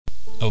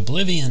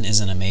Oblivion is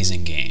an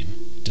amazing game.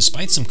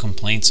 Despite some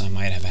complaints I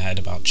might have had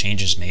about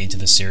changes made to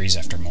the series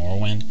after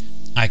Morrowind,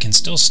 I can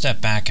still step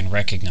back and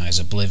recognize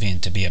Oblivion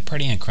to be a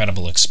pretty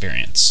incredible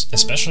experience,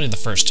 especially the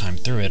first time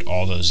through it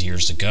all those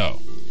years ago.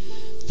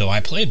 Though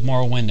I played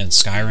Morrowind and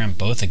Skyrim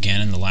both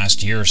again in the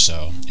last year or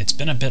so, it's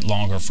been a bit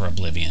longer for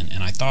Oblivion,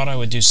 and I thought I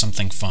would do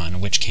something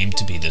fun, which came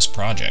to be this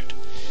project.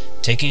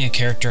 Taking a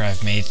character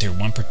I've made through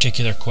one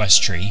particular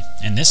quest tree,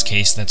 in this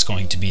case that's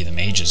going to be the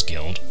Mage's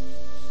Guild.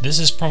 This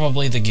is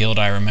probably the guild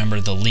I remember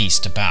the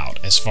least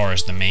about as far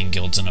as the main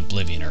guilds in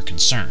Oblivion are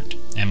concerned,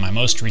 and my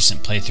most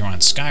recent playthrough on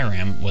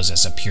Skyrim was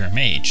as a pure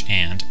mage,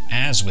 and,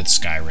 as with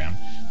Skyrim,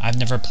 I've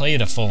never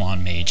played a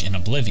full-on mage in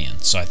Oblivion,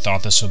 so I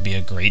thought this would be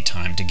a great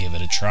time to give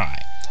it a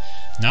try.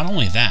 Not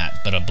only that,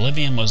 but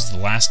Oblivion was the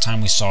last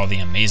time we saw the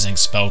amazing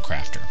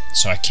Spellcrafter,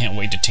 so I can't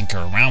wait to tinker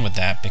around with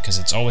that because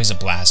it's always a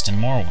blast in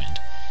Morrowind.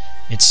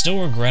 It's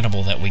still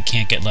regrettable that we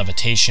can't get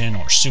levitation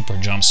or super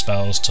jump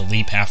spells to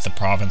leap half the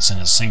province in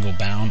a single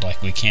bound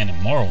like we can in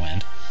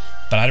Morrowind,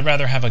 but I'd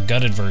rather have a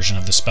gutted version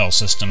of the spell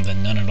system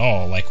than none at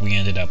all like we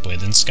ended up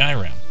with in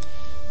Skyrim.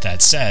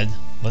 That said,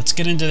 let's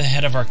get into the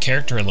head of our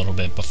character a little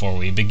bit before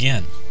we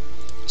begin.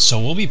 So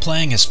we'll be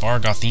playing as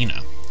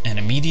Fargothina, an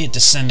immediate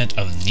descendant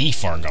of the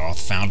Fargoth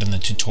found in the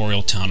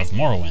tutorial town of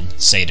Morrowind,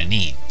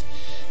 Cyrodiil.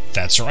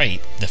 That's right,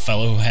 the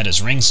fellow who had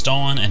his ring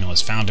stolen and was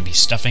found to be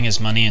stuffing his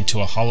money into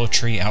a hollow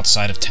tree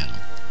outside of town.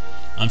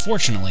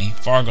 Unfortunately,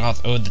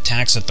 Fargoth owed the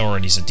tax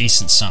authorities a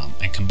decent sum,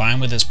 and combined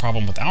with his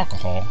problem with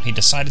alcohol, he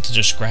decided to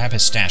just grab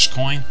his stashed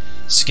coin,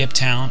 skip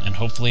town, and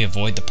hopefully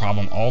avoid the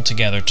problem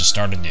altogether to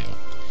start anew.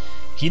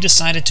 He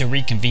decided to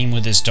reconvene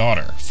with his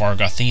daughter,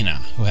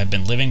 Fargothina, who had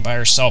been living by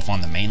herself on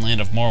the mainland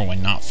of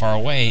Morrowind not far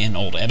away in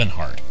Old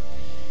Ebonheart.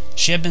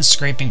 She had been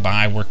scraping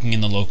by working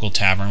in the local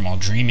tavern while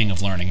dreaming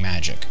of learning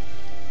magic.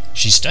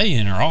 She studied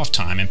in her off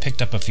time and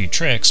picked up a few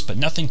tricks, but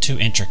nothing too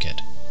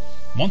intricate.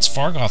 Once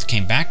Fargoth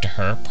came back to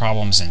her,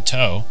 problems in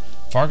tow,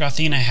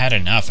 Fargothina had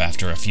enough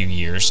after a few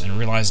years and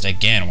realized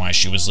again why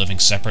she was living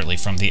separately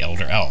from the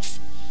Elder Elf.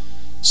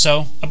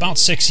 So, about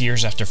 6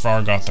 years after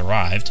Fargoth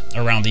arrived,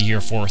 around the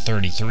year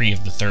 433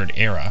 of the Third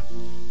Era,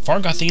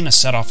 Fargothina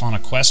set off on a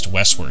quest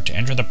westward to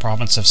enter the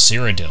province of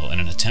Cyrodiil in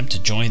an attempt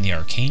to join the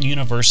Arcane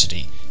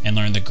University and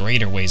learn the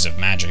greater ways of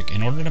magic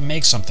in order to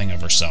make something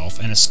of herself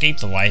and escape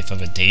the life of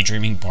a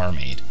daydreaming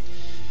barmaid.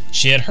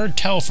 She had heard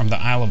tell from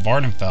the Isle of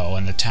Vardenfell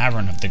and the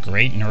tavern of the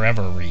great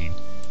Nerevarine,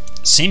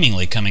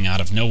 seemingly coming out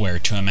of nowhere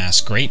to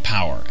amass great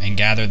power, and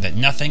gathered that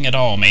nothing at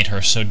all made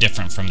her so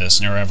different from this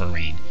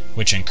Nerevarine,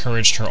 which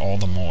encouraged her all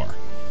the more.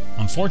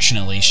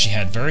 Unfortunately, she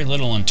had very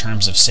little in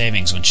terms of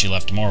savings when she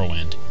left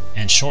Morrowind,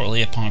 and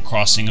shortly upon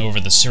crossing over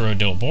the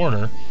Cyrodiil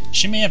border,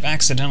 she may have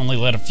accidentally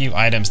let a few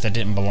items that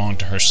didn't belong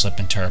to her slip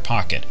into her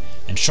pocket,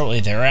 and shortly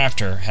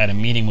thereafter had a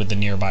meeting with the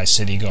nearby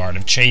city guard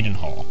of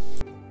Cheydinhal.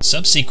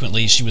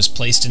 Subsequently, she was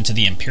placed into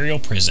the Imperial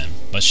prison,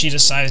 but she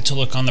decided to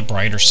look on the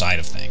brighter side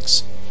of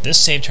things. This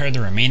saved her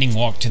the remaining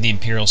walk to the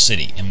Imperial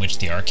City, in which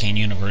the Arcane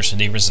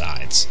University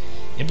resides.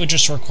 It would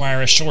just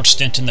require a short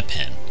stint in the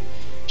pen.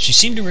 She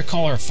seemed to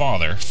recall her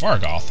father,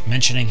 Fargoth,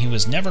 mentioning he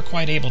was never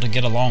quite able to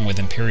get along with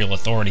Imperial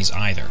authorities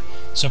either,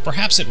 so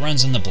perhaps it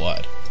runs in the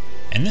blood.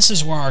 And this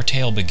is where our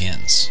tale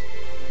begins.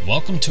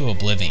 Welcome to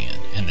Oblivion,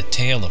 and the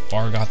tale of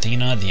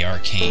Fargothina the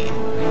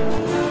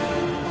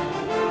Arcane.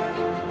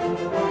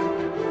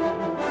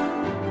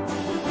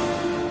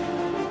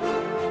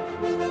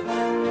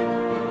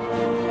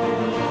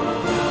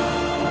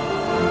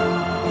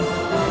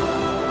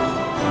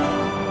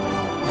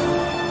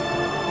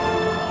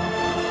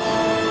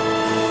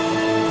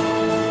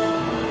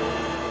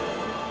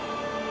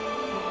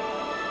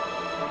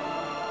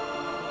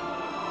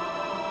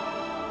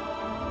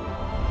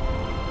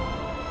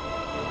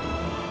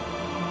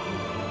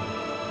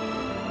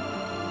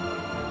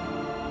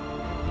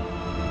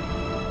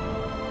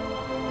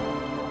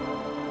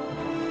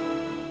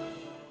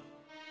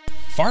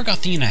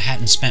 Fargothina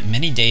hadn't spent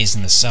many days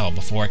in the cell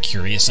before a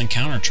curious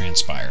encounter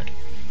transpired.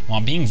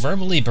 While being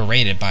verbally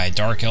berated by a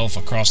dark elf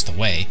across the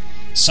way,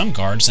 some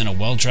guards and a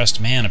well-dressed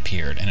man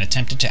appeared and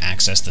attempted to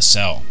access the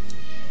cell.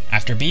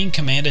 After being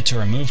commanded to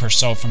remove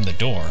herself from the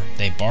door,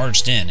 they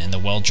barged in, and the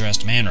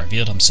well-dressed man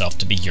revealed himself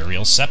to be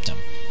Uriel Septim,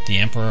 the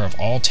Emperor of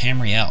all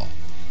Tamriel.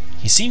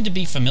 He seemed to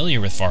be familiar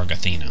with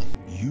Fargothina.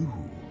 You.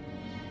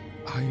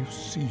 I've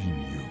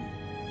seen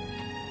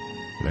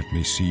you. Let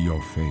me see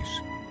your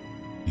face.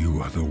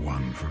 You are the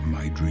one from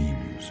my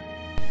dreams.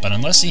 But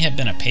unless he had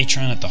been a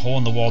patron at the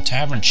hole-in-the-wall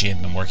tavern she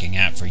had been working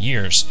at for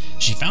years,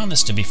 she found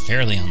this to be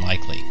fairly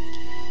unlikely.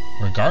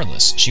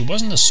 Regardless, she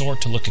wasn't the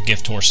sort to look a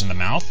gift horse in the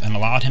mouth and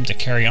allowed him to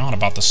carry on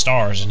about the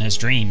stars in his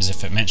dreams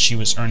if it meant she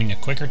was earning a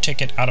quicker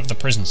ticket out of the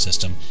prison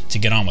system to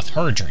get on with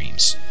her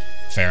dreams.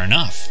 Fair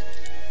enough.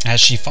 As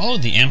she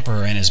followed the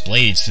Emperor and his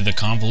blades through the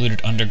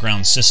convoluted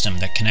underground system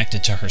that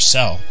connected to her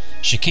cell,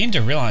 she came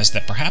to realize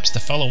that perhaps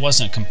the fellow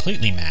wasn't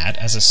completely mad,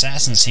 as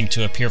assassins seemed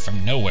to appear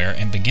from nowhere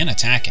and begin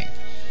attacking.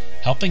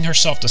 Helping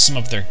herself to some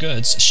of their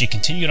goods, she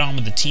continued on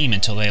with the team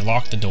until they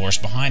locked the doors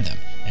behind them,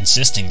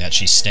 insisting that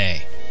she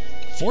stay.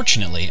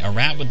 Fortunately, a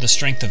rat with the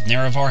strength of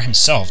Nerevar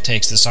himself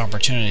takes this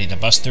opportunity to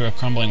bust through a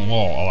crumbling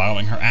wall,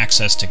 allowing her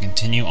access to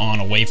continue on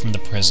away from the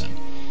prison.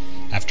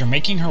 After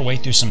making her way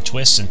through some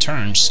twists and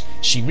turns,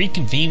 she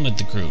reconvened with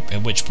the group,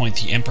 at which point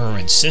the Emperor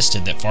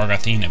insisted that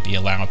Fargothina be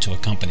allowed to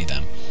accompany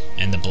them,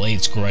 and the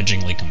Blades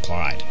grudgingly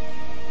complied,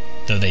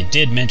 though they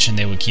did mention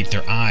they would keep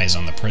their eyes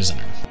on the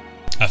prisoner.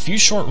 A few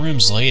short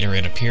rooms later,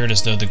 it appeared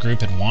as though the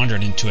group had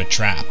wandered into a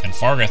trap, and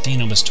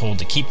Fargothina was told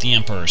to keep the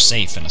Emperor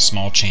safe in a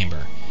small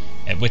chamber,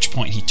 at which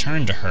point he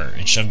turned to her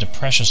and shoved a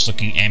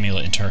precious-looking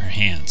amulet into her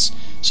hands,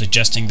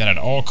 suggesting that at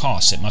all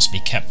costs it must be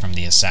kept from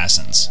the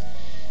assassins.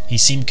 He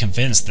seemed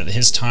convinced that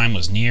his time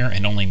was near,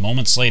 and only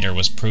moments later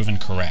was proven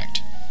correct,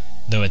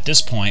 though at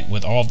this point,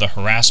 with all of the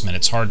harassment,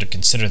 it's hard to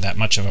consider that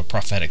much of a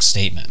prophetic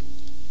statement.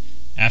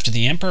 After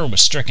the Emperor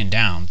was stricken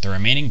down, the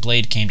remaining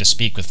Blade came to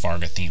speak with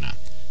Fargothina,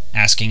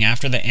 asking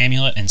after the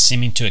amulet and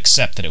seeming to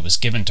accept that it was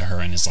given to her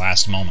in his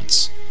last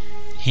moments.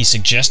 He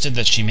suggested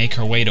that she make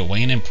her way to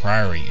Wayyyy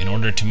Priory in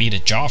order to meet a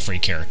Joffrey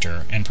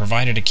character, and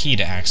provided a key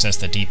to access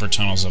the deeper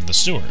tunnels of the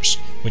sewers,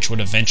 which would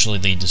eventually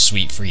lead to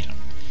Sweet Freedom.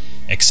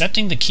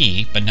 Accepting the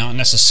key, but not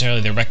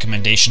necessarily the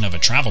recommendation of a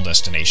travel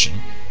destination,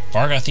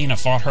 Fargothina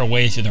fought her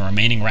way through the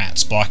remaining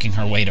rats, blocking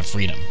her way to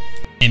freedom.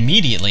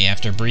 Immediately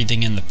after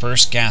breathing in the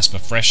first gasp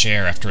of fresh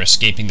air after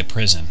escaping the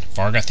prison,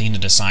 Fargothina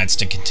decides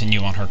to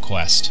continue on her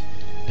quest.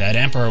 That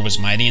Emperor was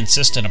mighty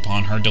insistent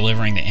upon her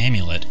delivering the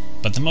amulet,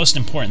 but the most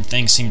important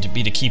thing seemed to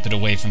be to keep it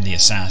away from the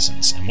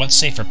assassins, and what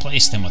safer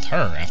place than with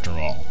her, after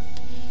all?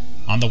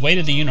 On the way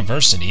to the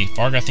university,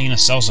 Fargothina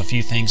sells a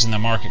few things in the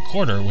market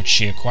quarter which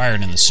she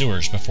acquired in the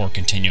sewers before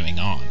continuing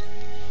on.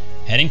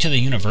 Heading to the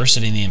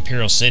university in the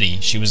Imperial City,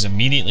 she was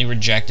immediately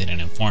rejected and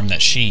informed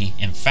that she,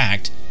 in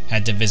fact,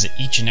 had to visit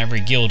each and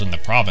every guild in the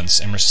province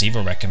and receive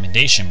a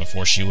recommendation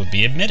before she would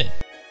be admitted.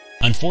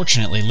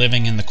 Unfortunately,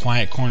 living in the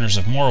quiet corners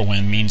of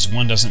Morrowind means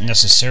one doesn't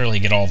necessarily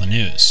get all the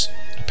news.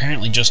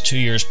 Apparently just 2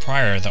 years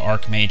prior, the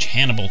Archmage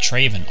Hannibal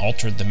Traven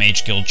altered the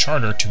Mage Guild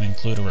charter to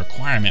include a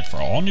requirement for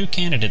all new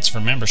candidates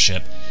for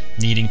membership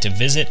needing to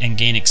visit and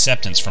gain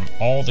acceptance from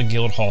all the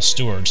guild hall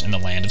stewards in the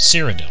land of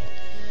Cyrodiil.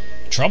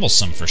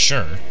 Troublesome for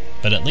sure,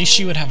 but at least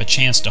she would have a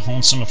chance to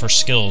hone some of her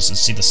skills and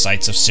see the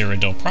sights of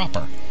Cyrodiil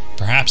proper,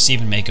 perhaps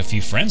even make a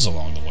few friends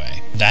along the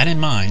way. That in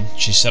mind,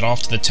 she set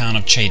off to the town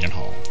of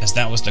Choppier, as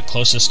that was the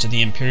closest to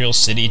the Imperial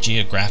City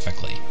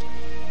geographically.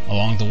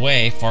 Along the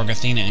way,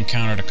 Fargothina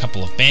encountered a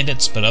couple of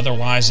bandits, but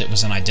otherwise it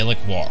was an idyllic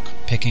walk,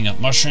 picking up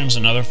mushrooms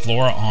and other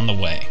flora on the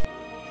way.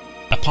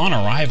 Upon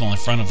arrival in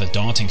front of the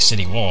daunting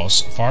city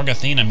walls,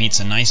 Fargothina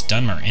meets a nice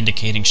Dunmer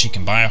indicating she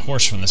can buy a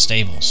horse from the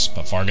stables,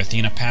 but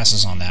Fargothina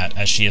passes on that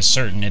as she is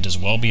certain it is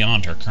well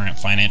beyond her current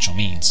financial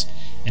means,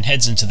 and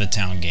heads into the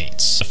town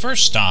gates. The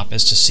first stop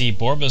is to see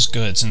Borba's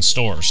goods and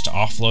stores to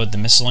offload the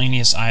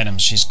miscellaneous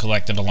items she's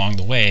collected along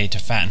the way to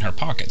fatten her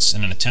pockets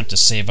in an attempt to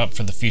save up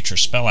for the future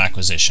spell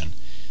acquisition,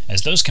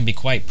 as those can be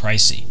quite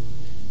pricey.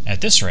 At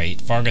this rate,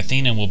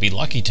 Fargothina will be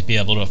lucky to be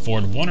able to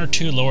afford 1 or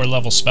 2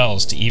 lower-level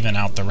spells to even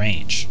out the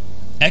range.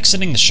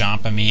 Exiting the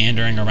shop and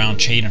meandering around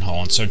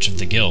Choppier in search of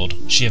the guild,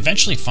 she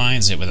eventually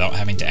finds it without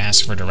having to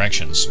ask for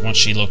directions once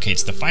she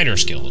locates the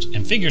Fighters Guild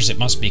and figures it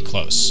must be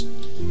close.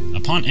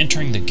 Upon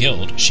entering the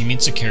guild, she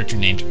meets a character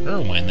named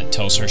Irwin that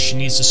tells her she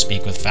needs to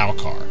speak with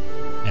Falcar,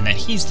 and that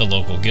he's the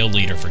local guild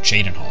leader for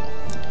Choppier.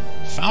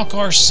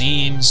 Falcar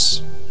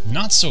seems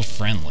not so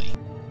friendly.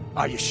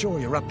 Are you sure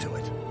you're up to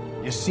it?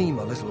 You seem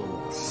a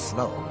little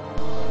slow.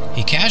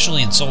 He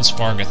casually insults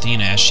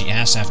Fargothina as she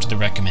asks after the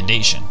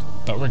recommendation,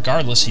 but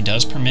regardless he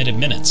does permit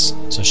admittance,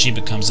 so she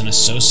becomes an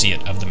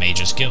associate of the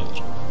Mage's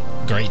Guild.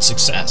 Great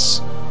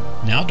success.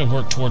 Now to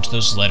work towards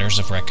those letters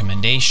of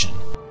recommendation.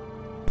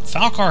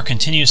 Falcar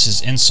continues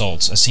his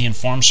insults as he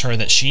informs her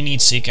that she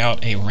needs seek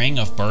out a ring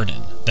of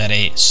burden that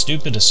a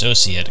stupid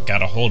associate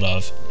got a hold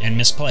of and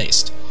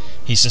misplaced.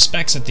 He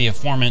suspects that the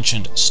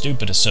aforementioned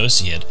stupid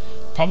associate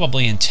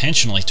probably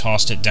intentionally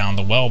tossed it down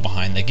the well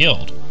behind the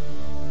guild.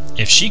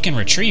 If she can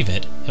retrieve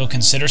it, he'll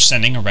consider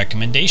sending a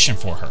recommendation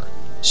for her,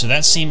 so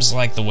that seems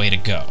like the way to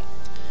go.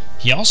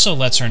 He also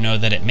lets her know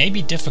that it may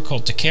be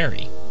difficult to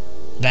carry.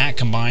 That,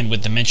 combined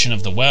with the mention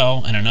of the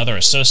well and another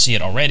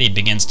associate already,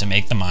 begins to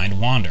make the mind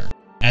wander.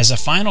 As a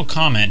final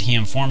comment, he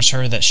informs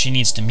her that she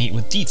needs to meet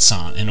with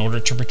Dietsan in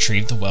order to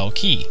retrieve the well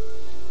key.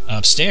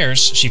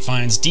 Upstairs, she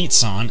finds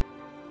Dietsan.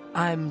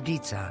 I'm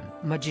Dietsan,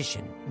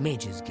 magician,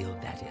 Mage's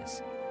Guild, that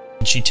is.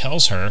 And she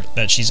tells her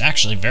that she's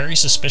actually very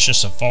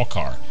suspicious of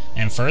Falcar,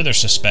 and further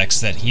suspects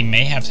that he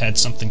may have had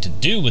something to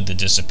do with the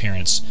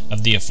disappearance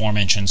of the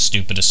aforementioned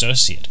stupid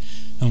associate,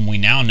 whom we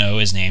now know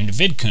is named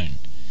Vidkun.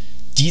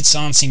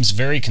 Dietsan seems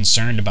very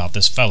concerned about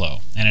this fellow,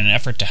 and in an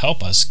effort to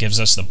help us, gives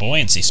us the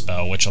buoyancy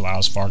spell which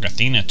allows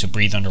Fargothina to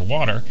breathe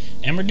underwater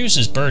and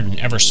reduces burden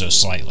ever so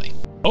slightly.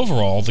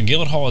 Overall, the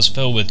guild hall is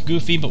filled with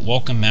goofy but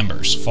welcome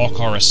members,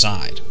 Falcar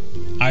aside.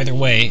 Either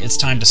way, it's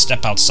time to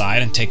step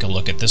outside and take a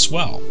look at this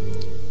well.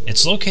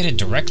 It's located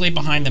directly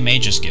behind the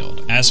Mage's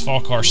Guild, as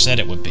Falcar said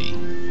it would be.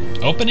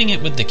 Opening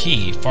it with the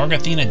key,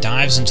 Fargothina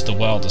dives into the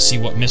well to see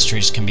what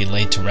mysteries can be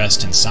laid to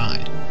rest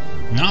inside.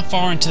 Not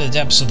far into the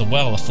depths of the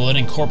well, a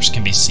floating corpse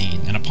can be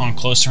seen, and upon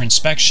closer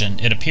inspection,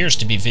 it appears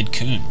to be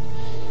Vidkun.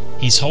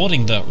 He's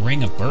holding the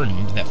Ring of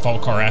Burden that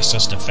Falkar asked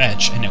us to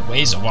fetch, and it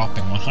weighs a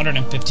whopping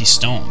 150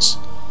 stones.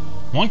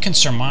 One can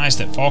surmise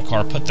that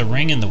Falkar put the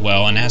ring in the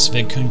well and asked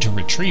Vidkun to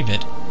retrieve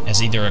it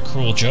as either a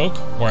cruel joke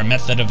or a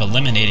method of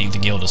eliminating the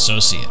guild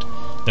associate,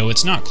 though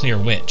it's not clear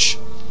which.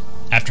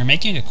 After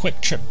making a quick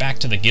trip back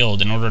to the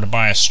guild in order to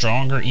buy a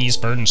stronger ease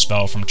burden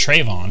spell from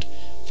Trayvond,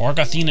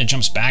 Fargothina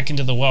jumps back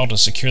into the well to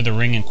secure the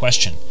ring in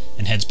question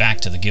and heads back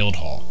to the guild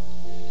hall.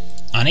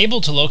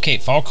 Unable to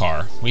locate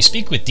Falkar, we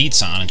speak with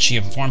Deetsan and she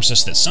informs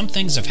us that some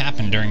things have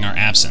happened during our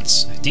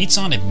absence.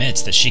 Deetsan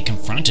admits that she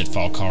confronted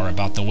Falkar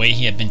about the way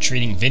he had been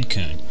treating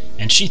Vidkun,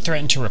 and she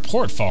threatened to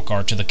report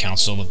Falkar to the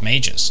Council of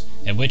Mages,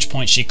 at which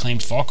point she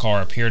claimed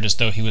Falkar appeared as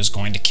though he was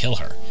going to kill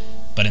her,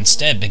 but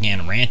instead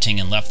began ranting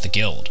and left the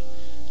guild.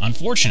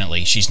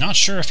 Unfortunately, she's not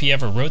sure if he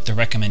ever wrote the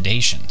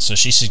recommendation, so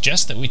she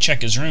suggests that we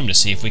check his room to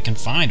see if we can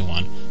find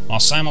one, while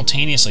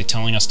simultaneously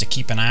telling us to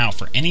keep an eye out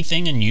for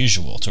anything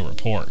unusual to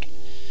report.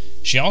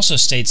 She also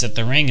states that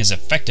the ring is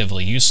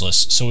effectively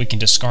useless, so we can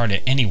discard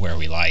it anywhere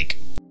we like.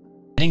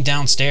 Heading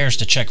downstairs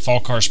to check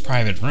Falkar's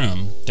private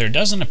room, there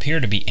doesn't appear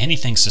to be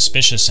anything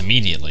suspicious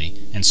immediately,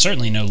 and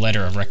certainly no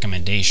letter of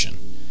recommendation.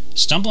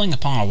 Stumbling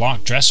upon a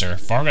locked dresser,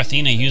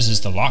 Fargothina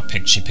uses the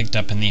lockpick she picked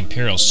up in the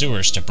Imperial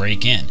sewers to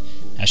break in,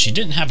 as she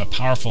didn't have a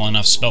powerful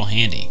enough spell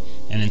handy,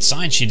 and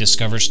inside she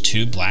discovers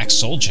 2 black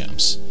soul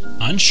gems.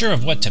 Unsure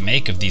of what to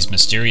make of these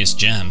mysterious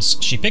gems,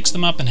 she picks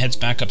them up and heads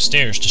back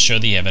upstairs to show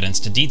the evidence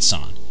to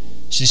Deetsan.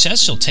 She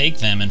says she'll take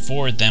them and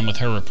forward them with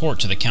her report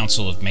to the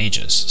Council of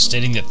Mages,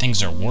 stating that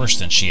things are worse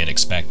than she had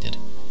expected.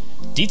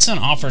 Deetsan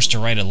offers to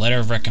write a letter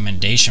of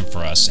recommendation for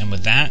us, and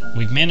with that,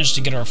 we've managed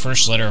to get our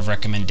first letter of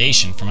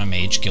recommendation from a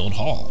Mage Guild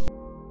Hall.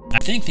 I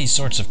think these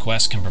sorts of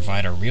quests can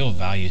provide a real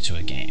value to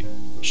a game.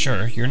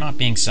 Sure, you're not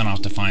being sent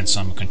off to find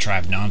some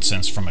contrived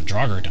nonsense from a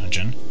Draugr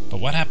dungeon, but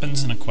what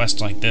happens in a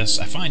quest like this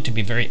I find to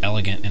be very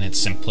elegant in its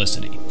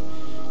simplicity.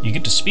 You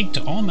get to speak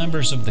to all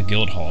members of the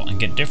guild hall and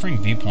get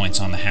differing viewpoints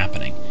on the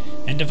happening,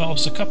 and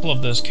develops a couple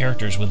of those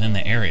characters within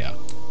the area,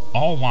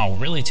 all while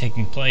really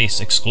taking place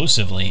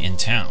exclusively in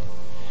town.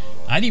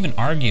 I'd even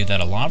argue that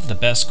a lot of the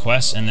best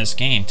quests in this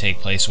game take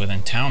place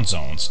within town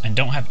zones and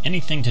don't have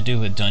anything to do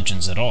with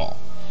dungeons at all.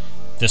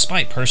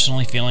 Despite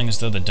personally feeling as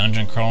though the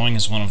dungeon crawling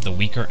is one of the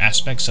weaker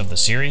aspects of the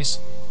series,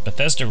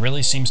 Bethesda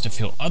really seems to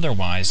feel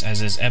otherwise,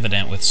 as is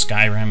evident with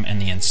Skyrim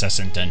and the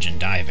incessant dungeon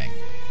diving.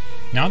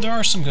 Now, there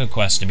are some good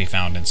quests to be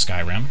found in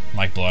Skyrim,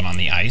 like Blood on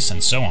the Ice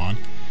and so on,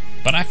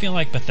 but I feel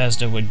like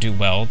Bethesda would do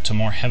well to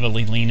more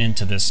heavily lean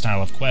into this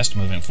style of quest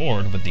moving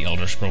forward with the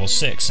Elder Scrolls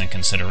 6 in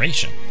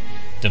consideration.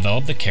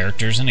 Develop the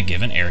characters in a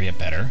given area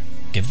better,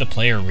 give the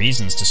player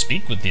reasons to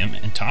speak with them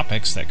in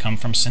topics that come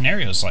from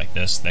scenarios like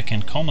this that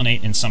can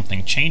culminate in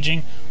something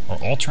changing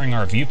or altering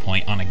our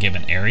viewpoint on a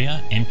given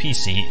area,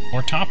 NPC,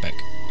 or topic.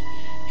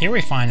 Here we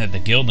find that the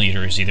guild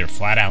leader is either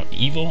flat out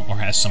evil or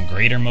has some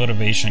greater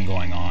motivation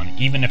going on,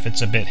 even if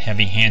it's a bit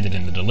heavy-handed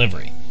in the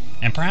delivery,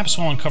 and perhaps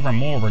we'll uncover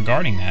more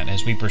regarding that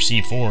as we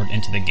proceed forward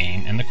into the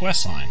game and the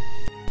questline.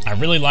 I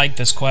really like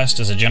this quest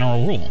as a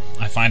general rule.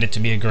 I find it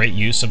to be a great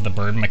use of the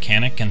bird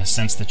mechanic in the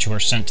sense that you are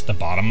sent to the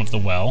bottom of the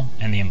well,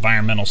 and the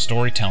environmental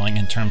storytelling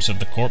in terms of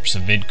the corpse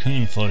of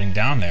Vidkun floating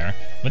down there,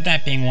 with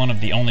that being one of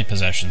the only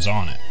possessions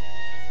on it.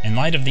 In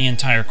light of the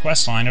entire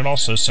questline, it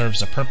also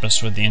serves a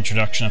purpose with the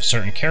introduction of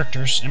certain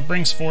characters and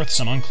brings forth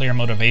some unclear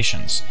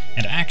motivations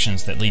and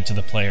actions that lead to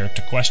the player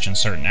to question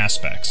certain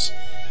aspects.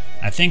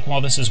 I think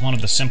while this is one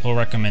of the simple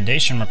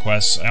recommendation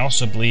requests, I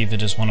also believe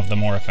it is one of the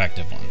more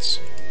effective ones.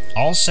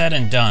 All said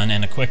and done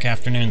in a quick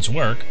afternoon's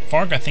work,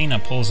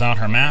 Fargothina pulls out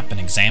her map and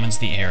examines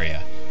the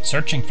area,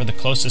 searching for the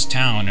closest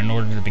town in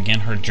order to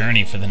begin her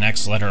journey for the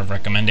next letter of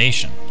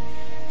recommendation.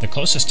 The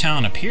closest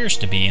town appears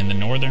to be in the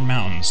northern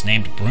mountains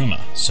named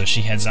Bruma, so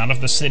she heads out of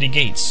the city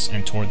gates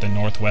and toward the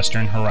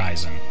northwestern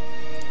horizon.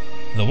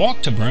 The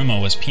walk to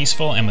Bruma was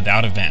peaceful and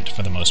without event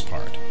for the most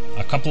part.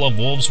 A couple of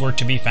wolves were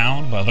to be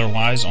found, but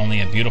otherwise only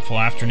a beautiful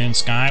afternoon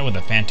sky with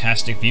a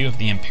fantastic view of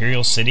the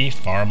Imperial City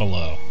far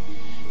below.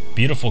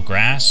 Beautiful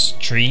grass,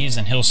 trees,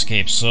 and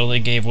hillscapes slowly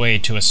gave way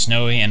to a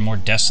snowy and more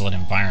desolate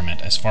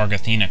environment as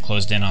Fargothina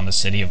closed in on the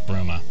city of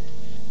Bruma.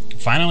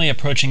 Finally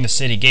approaching the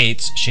city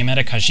gates, she met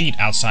a Khajiit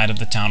outside of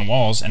the town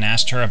walls and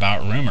asked her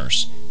about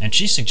rumors, and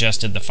she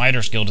suggested the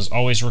Fighters Guild is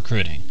always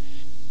recruiting.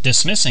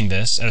 Dismissing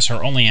this, as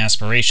her only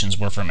aspirations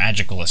were for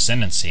magical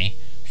ascendancy,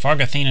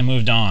 Fargothina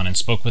moved on and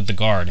spoke with the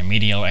guard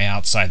immediately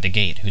outside the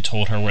gate, who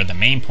told her where the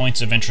main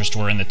points of interest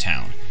were in the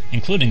town,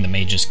 including the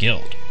Mages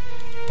Guild.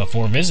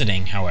 Before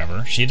visiting,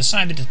 however, she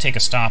decided to take a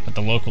stop at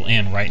the local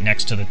inn right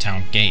next to the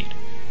town gate,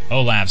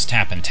 Olav's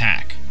Tap and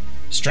Tack.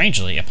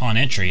 Strangely, upon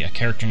entry, a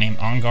character named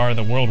Ongar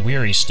the World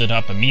Weary stood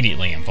up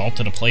immediately and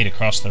vaulted a plate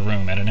across the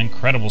room at an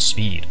incredible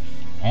speed,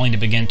 only to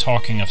begin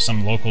talking of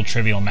some local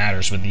trivial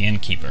matters with the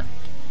innkeeper.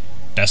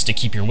 Best to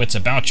keep your wits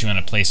about you in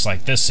a place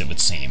like this, it would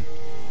seem.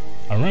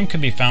 A room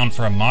could be found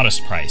for a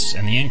modest price,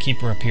 and the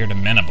innkeeper appeared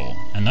amenable,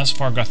 and thus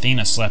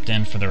Fargothina slept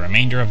in for the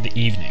remainder of the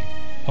evening.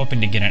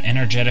 hoping to get an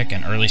energetic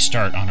and early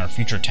start on her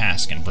future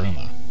task in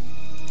Bruma.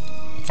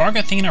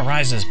 Fargothina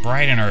rises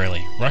bright and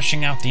early,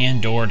 rushing out the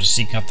inn door to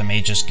seek out the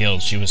Mage's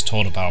Guild she was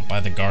told about by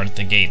the guard at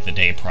the gate the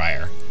day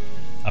prior.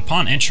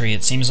 Upon entry,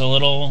 it seems a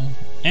little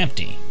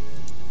empty.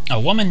 A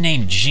woman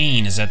named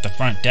Jean is at the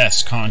front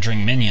desk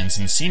conjuring minions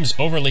and seems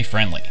overly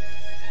friendly.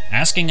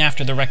 Asking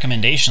after the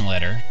recommendation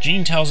letter,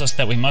 Jean tells us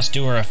that we must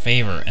do her a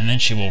favor and then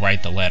she will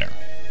write the letter.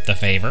 The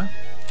favor?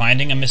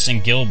 Finding a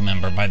missing guild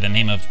member by the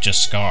name of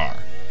Jaskar.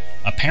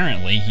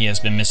 Apparently, he has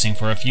been missing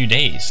for a few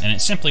days, and it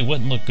simply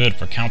wouldn't look good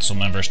for council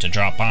members to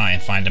drop by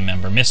and find a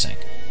member missing.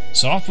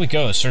 So off we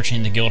go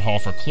searching the guild hall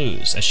for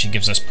clues, as she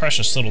gives us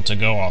precious little to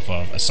go off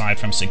of, aside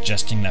from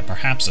suggesting that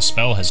perhaps a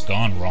spell has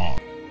gone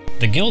wrong.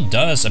 The guild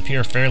does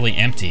appear fairly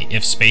empty,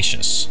 if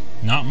spacious.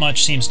 Not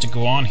much seems to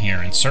go on here,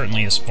 and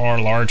certainly is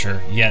far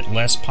larger, yet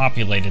less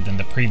populated than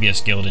the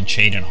previous guild in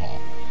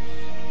Cheydinhal.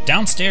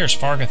 Downstairs,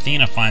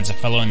 Fargothina finds a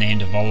fellow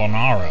named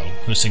Volonaro,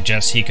 who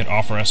suggests he could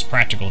offer us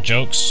practical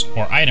jokes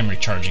or item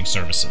recharging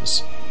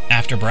services.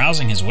 After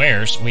browsing his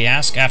wares, we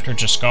ask after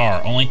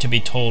Jaskar, only to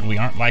be told we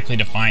aren't likely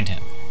to find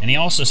him, and he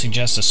also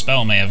suggests a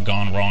spell may have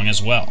gone wrong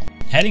as well.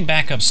 Heading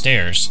back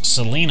upstairs,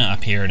 Selena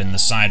appeared in the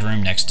side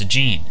room next to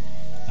Jean.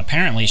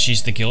 Apparently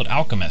she's the guild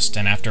alchemist,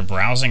 and after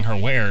browsing her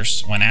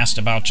wares, when asked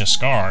about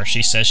Jaskar,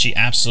 she says she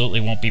absolutely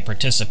won't be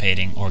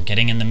participating or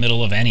getting in the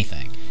middle of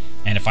anything.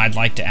 And if I'd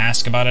like to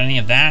ask about any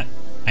of that,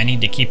 I need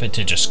to keep it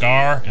to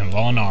Jaskar and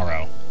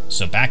Volonaro.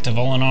 So back to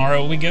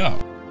Volonaro we go.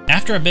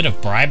 After a bit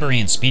of bribery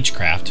and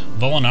speechcraft,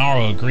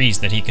 Volonaro agrees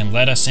that he can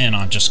let us in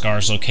on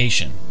Jaskar's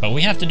location, but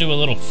we have to do a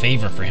little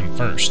favor for him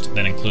first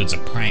that includes a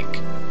prank.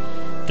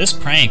 This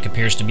prank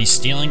appears to be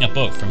stealing a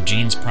book from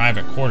Jean's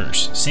private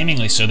quarters,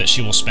 seemingly so that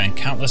she will spend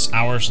countless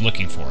hours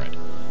looking for it.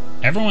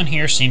 Everyone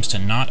here seems to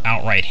not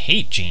outright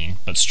hate Jean,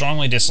 but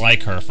strongly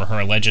dislike her for her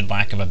alleged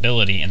lack of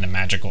ability in the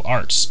magical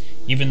arts,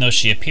 even though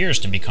she appears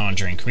to be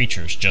conjuring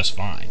creatures just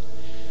fine.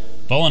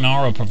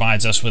 Volonaro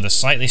provides us with a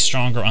slightly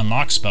stronger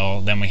unlock spell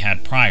than we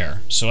had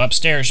prior, so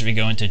upstairs we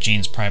go into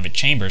Jean's private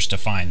chambers to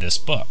find this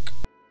book.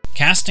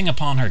 Casting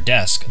upon her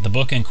desk, the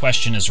book in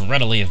question is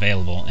readily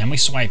available, and we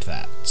swipe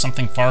that,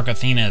 something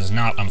Fargothina is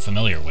not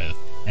unfamiliar with,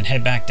 and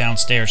head back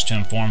downstairs to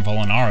inform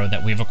Volonaro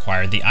that we've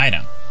acquired the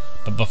item.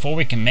 But before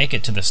we can make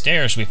it to the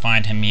stairs, we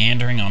find him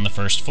meandering on the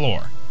first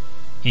floor.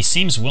 He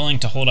seems willing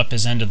to hold up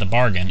his end of the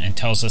bargain and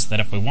tells us that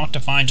if we want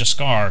to find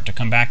Jaskar, to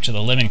come back to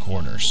the living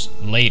quarters,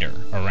 later,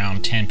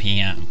 around 10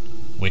 p.m.,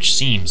 which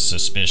seems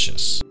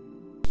suspicious.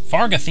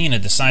 Fargothina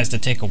decides to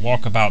take a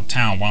walk about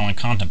town while in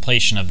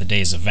contemplation of the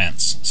day's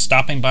events,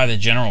 stopping by the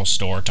general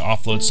store to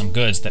offload some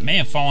goods that may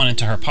have fallen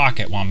into her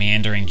pocket while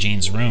meandering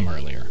Jean's room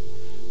earlier.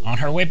 On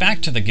her way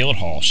back to the guild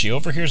hall, she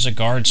overhears a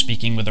guard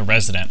speaking with a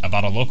resident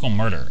about a local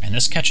murder, and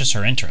this catches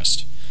her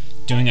interest.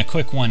 Doing a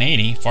quick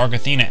 180,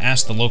 Fargothina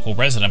asks the local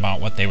resident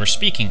about what they were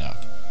speaking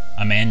of,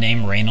 a man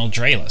named Reynold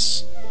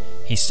Draelis.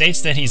 He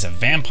states that he's a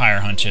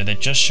vampire hunter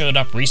that just showed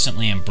up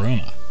recently in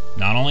Bruma.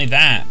 Not only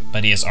that,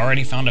 but he has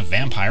already found a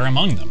vampire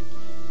among them.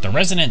 The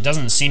resident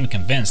doesn't seem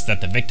convinced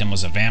that the victim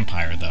was a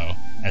vampire, though,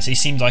 as he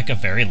seemed like a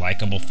very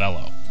likable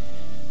fellow.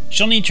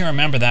 She'll need to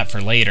remember that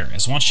for later,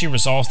 as once she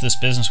resolves this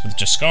business with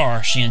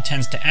Jaskar, she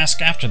intends to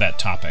ask after that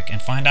topic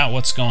and find out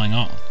what's going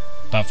on.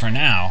 But for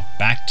now,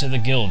 back to the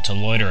guild to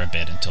loiter a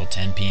bit until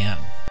 10 p.m.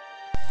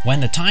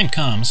 When the time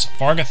comes,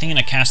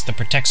 Fargothina casts the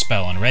Protect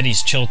spell and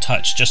readies Chill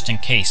Touch just in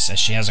case, as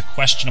she has a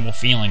questionable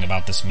feeling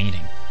about this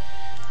meeting.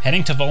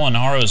 Heading to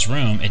Volonaro's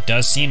room, it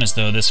does seem as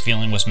though this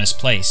feeling was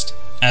misplaced,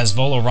 as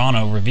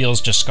Volorano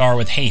reveals Jaskar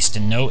with haste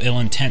and no ill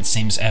intent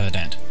seems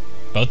evident.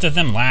 Both of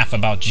them laugh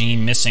about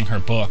Jean missing her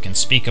book and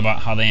speak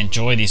about how they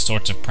enjoy these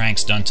sorts of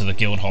pranks done to the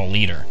Guildhall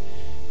leader.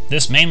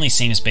 This mainly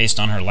seems based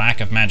on her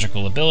lack of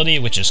magical ability,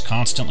 which is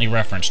constantly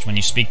referenced when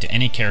you speak to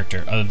any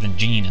character other than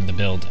Jean in the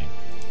building.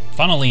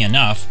 Funnily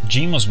enough,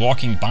 Jean was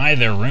walking by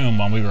their room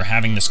while we were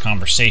having this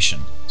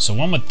conversation, so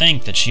one would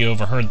think that she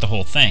overheard the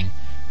whole thing,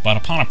 but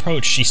upon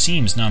approach she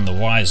seems none the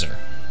wiser.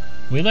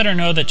 We let her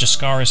know that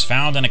Jaskar is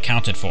found and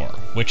accounted for,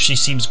 which she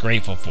seems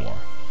grateful for.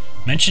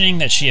 Mentioning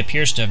that she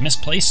appears to have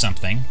misplaced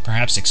something,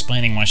 perhaps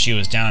explaining why she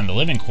was down in the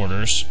living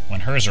quarters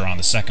when hers are on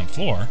the second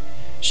floor,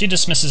 she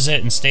dismisses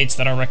it and states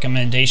that our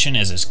recommendation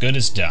is as good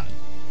as done.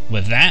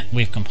 With that,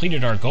 we've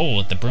completed our goal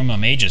at the Bruma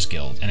Mages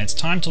Guild, and it's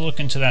time to look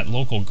into that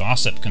local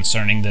gossip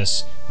concerning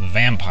this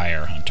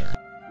vampire hunter.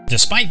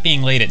 Despite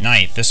being late at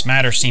night, this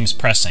matter seems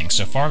pressing,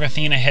 so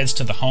Fargothina heads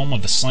to the home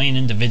of the slain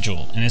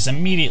individual and is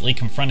immediately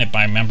confronted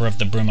by a member of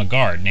the Bruma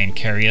Guard named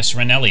Carius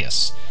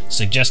Renelius,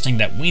 suggesting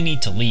that we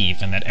need to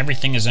leave and that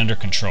everything is under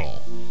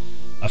control.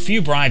 A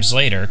few bribes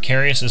later,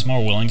 Carius is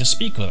more willing to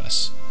speak with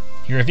us.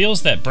 He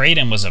reveals that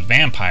Braden was a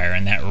vampire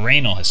and that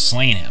Reynold has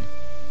slain him.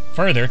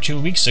 Further,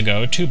 2 weeks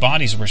ago, 2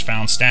 bodies were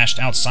found stashed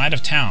outside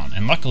of town,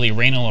 and luckily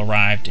Reynold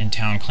arrived in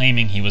town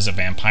claiming he was a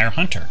vampire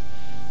hunter.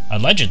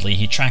 Allegedly,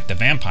 he tracked the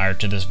vampire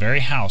to this very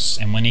house,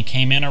 and when he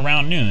came in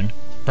around noon,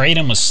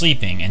 Braden was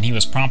sleeping and he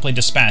was promptly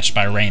dispatched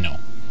by Reynold.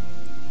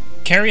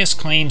 Carius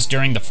claims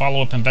during the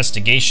follow-up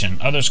investigation,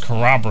 others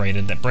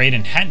corroborated that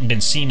Brayden hadn't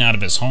been seen out of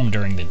his home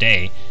during the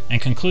day,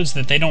 and concludes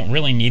that they don't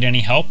really need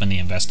any help in the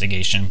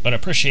investigation, but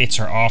appreciates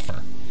her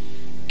offer.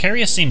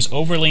 Carius seems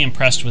overly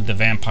impressed with the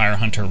vampire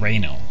hunter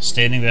Reynil,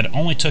 stating that it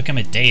only took him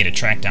a day to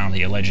track down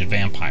the alleged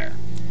vampire.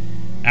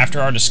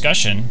 After our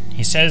discussion,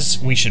 he says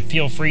we should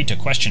feel free to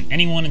question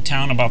anyone in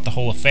town about the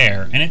whole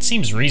affair, and it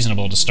seems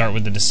reasonable to start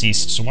with the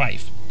deceased's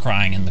wife,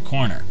 crying in the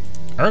corner.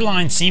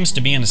 Erline seems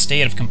to be in a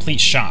state of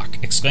complete shock,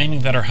 exclaiming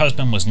that her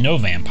husband was no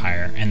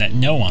vampire and that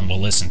no one will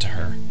listen to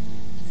her.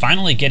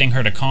 Finally getting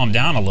her to calm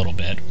down a little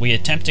bit, we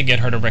attempt to get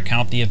her to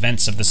recount the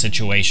events of the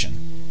situation.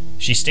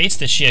 She states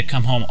that she had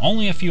come home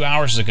only a few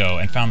hours ago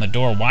and found the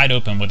door wide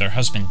open with her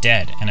husband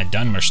dead and a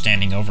Dunmer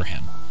standing over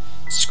him.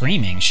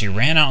 Screaming, she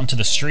ran out into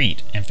the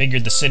street and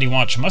figured the City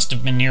Watch must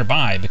have been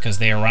nearby because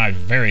they arrived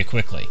very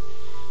quickly.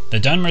 The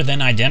Dunmer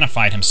then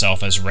identified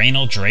himself as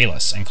Reynil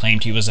Draelus and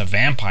claimed he was a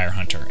vampire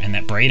hunter and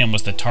that Brayden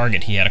was the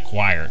target he had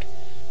acquired.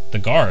 The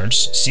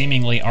guards,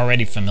 seemingly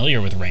already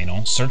familiar with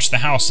Reynil, searched the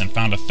house and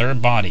found a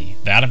third body,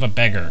 that of a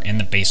beggar, in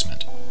the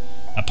basement.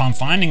 Upon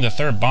finding the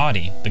third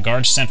body, the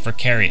guards sent for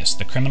Carius,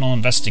 the criminal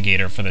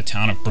investigator for the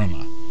town of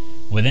Bruma.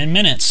 Within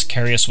minutes,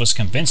 Carius was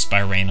convinced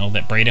by Reynil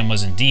that Brayden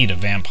was indeed a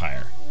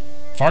vampire.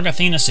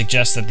 Fargothina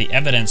suggests that the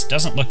evidence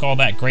doesn't look all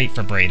that great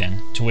for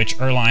Brayden, to which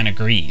Erline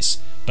agrees,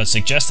 but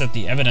suggests that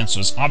the evidence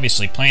was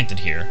obviously planted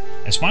here,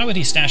 as why would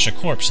he stash a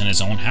corpse in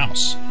his own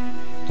house?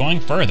 Going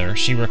further,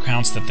 she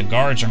recounts that the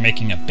guards are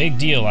making a big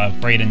deal out of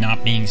Brayden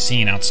not being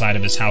seen outside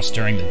of his house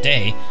during the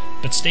day,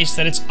 but states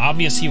that it's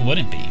obvious he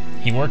wouldn't be.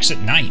 He works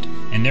at night,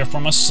 and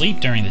therefore must sleep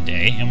during the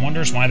day, and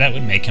wonders why that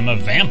would make him a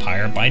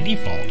vampire by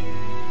default.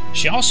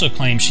 She also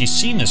claims she's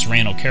seen this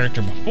Reynil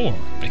character before,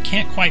 but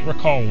can't quite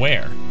recall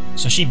where,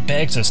 so she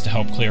begs us to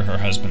help clear her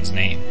husband's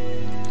name.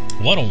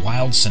 What a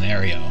wild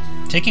scenario.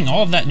 Taking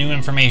all of that new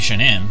information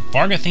in,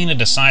 Fargothina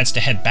decides to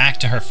head back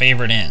to her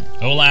favorite inn,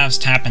 Olav's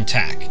Tap and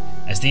Tack,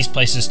 as these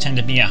places tend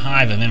to be a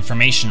hive of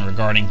information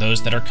regarding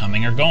those that are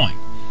coming or going.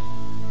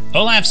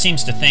 Olav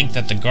seems to think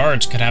that the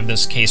guards could have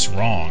this case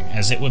wrong,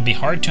 as it would be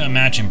hard to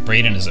imagine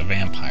Brayden as a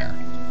vampire.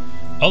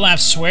 Olav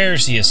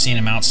swears he has seen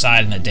him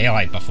outside in the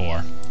daylight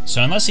before,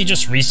 so unless he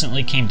just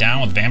recently came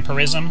down with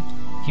vampirism,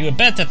 he would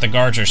bet that the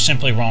guards are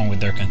simply wrong with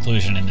their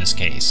conclusion in this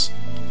case.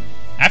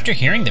 After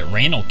hearing that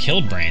Reynil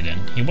killed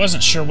Brayden, he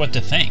wasn't sure what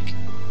to think,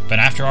 but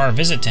after our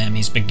visit to him,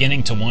 he's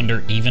beginning to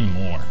wonder even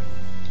more.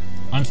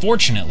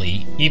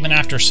 Unfortunately, even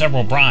after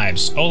several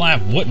bribes,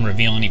 Olav wouldn't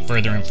reveal any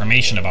further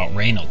information about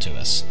Reynil to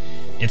us.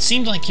 It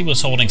seemed like he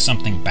was holding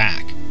something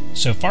back,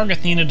 so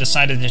Fargothina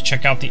decided to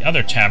check out the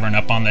other tavern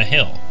up on the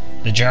hill,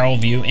 the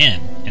Gerald View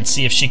Inn, and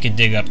see if she could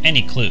dig up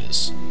any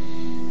clues.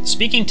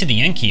 Speaking to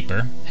the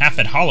innkeeper,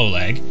 Hafid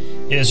Hollowleg,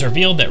 it is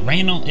revealed that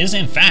Reynil is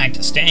in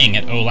fact staying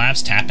at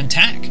Olav's Tap and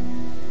Tack.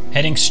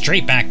 Heading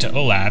straight back to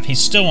Olav, he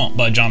still won't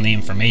budge on the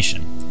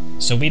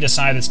information, so we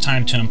decide it's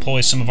time to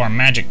employ some of our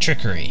magic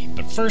trickery,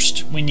 but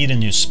first we need a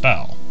new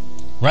spell.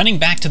 Running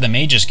back to the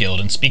Mages Guild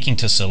and speaking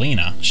to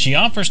Selena, she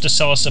offers to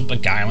sell us a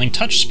beguiling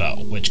touch spell,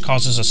 which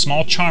causes a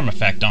small charm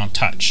effect on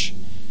touch.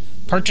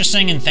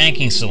 Purchasing and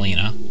thanking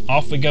Selena,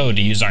 off we go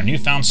to use our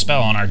newfound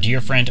spell on our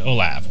dear friend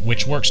Olav,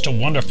 which works to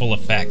wonderful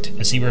effect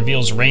as he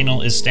reveals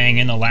Reynil is staying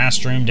in the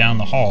last room down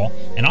the hall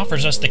and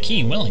offers us the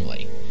key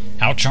willingly.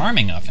 How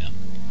charming of him.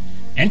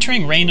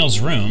 Entering Reynil's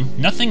room,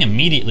 nothing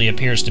immediately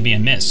appears to be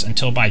amiss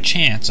until by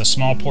chance a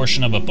small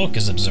portion of a book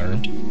is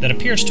observed that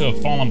appears to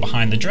have fallen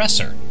behind the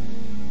dresser.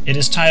 It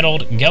is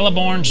titled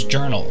Geliborn's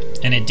Journal,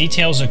 and it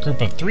details a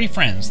group of 3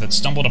 friends that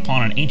stumbled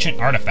upon an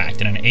ancient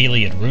artifact in an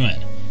Ayleid ruin.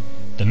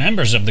 The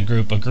members of the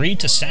group agreed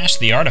to stash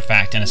the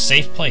artifact in a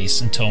safe place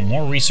until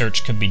more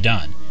research could be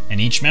done, and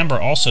each member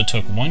also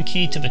took 1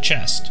 key to the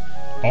chest,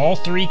 all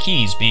 3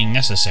 keys being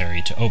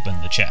necessary to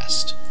open the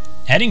chest.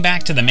 Heading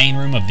back to the main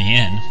room of the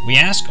inn, we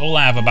ask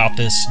Olav about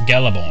this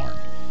Geliborn.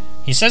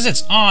 He says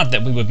it's odd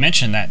that we would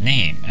mention that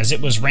name, as it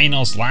was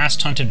Reynil's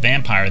last hunted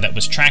vampire that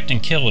was tracked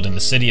and killed in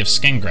the city of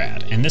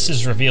Skingrad, and this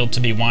is revealed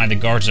to be why the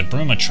guards of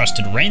Bruma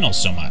trusted Reynil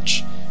so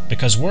much,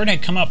 because word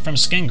had come up from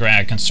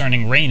Skingrad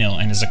concerning Reynil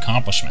and his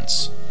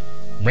accomplishments.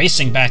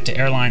 Racing back to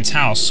Erline's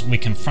house, we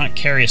confront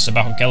Carius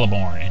about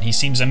Geliborn, and he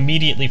seems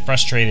immediately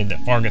frustrated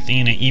that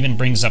Fargothina even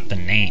brings up the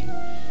name.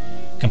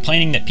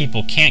 Complaining that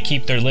people can't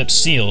keep their lips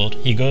sealed,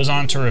 he goes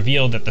on to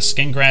reveal that the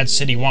Skingrad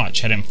City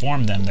Watch had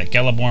informed them that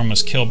Geliborn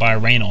was killed by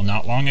Reynil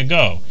not long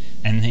ago,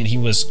 and that he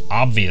was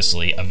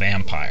obviously a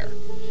vampire.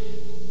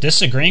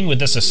 Disagreeing with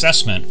this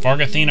assessment,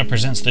 Fargothina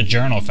presents the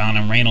journal found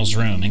in Reynil's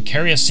room, and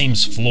Carius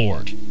seems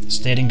floored,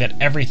 stating that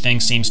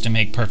everything seems to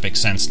make perfect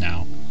sense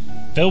now.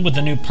 Filled with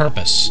a new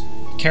purpose,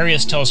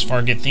 Carius tells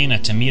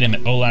Fargothina to meet him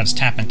at Olav's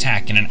Tap and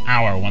Tack in an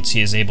hour once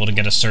he is able to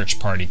get a search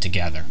party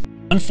together.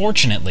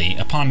 Unfortunately,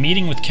 upon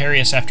meeting with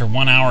Carius after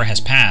 1 hour has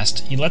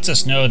passed, he lets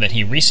us know that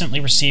he recently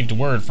received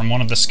word from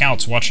one of the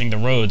scouts watching the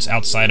roads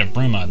outside of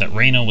Bruma that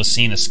Reynil was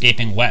seen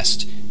escaping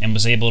west and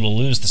was able to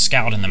lose the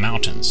scout in the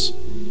mountains.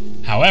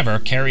 However,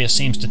 Carius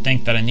seems to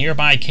think that a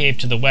nearby cave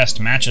to the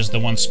west matches the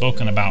one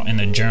spoken about in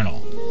the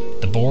journal.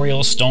 the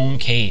Boreal Stone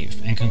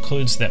Cave, and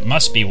concludes that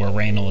must be where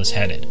Raynal is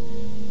headed.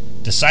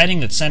 Deciding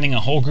that sending a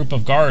whole group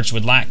of guards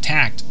would lack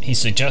tact, he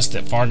suggests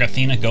that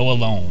Fargothina go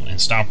alone and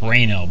stop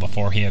Raynal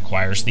before he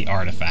acquires the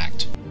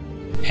artifact.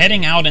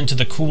 Heading out into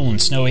the cool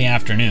and snowy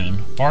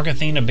afternoon,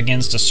 Fargothina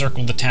begins to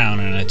circle the town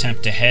in an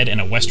attempt to head in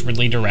a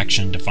westwardly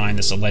direction to find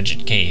this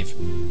alleged cave,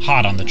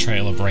 hot on the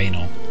trail of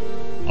Raynal.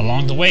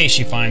 Along the way,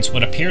 she finds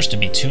what appears to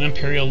be 2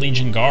 Imperial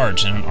Legion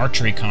guards in an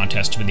archery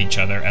contest with each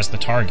other as the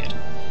target.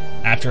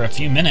 After a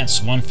few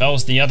minutes, one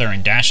fells the other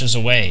and dashes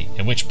away,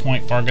 at which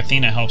point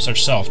Fargothina helps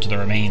herself to the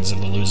remains of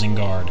the losing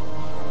guard.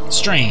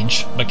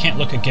 Strange, but can't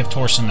look a gift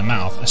horse in the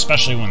mouth,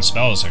 especially when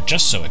spells are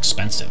just so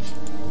expensive.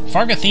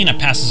 Fargothina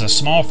passes a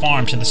small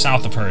farm to the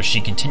south of her as she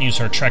continues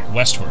her trek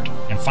westward,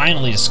 and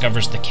finally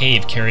discovers the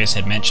cave Carius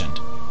had mentioned.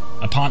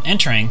 Upon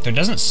entering, there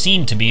doesn't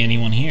seem to be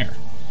anyone here.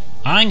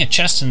 Eyeing a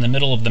chest in the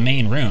middle of the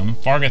main room,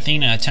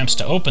 Fargothina attempts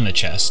to open the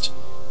chest,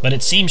 but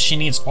it seems she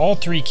needs all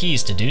 3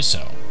 keys to do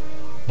so.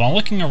 While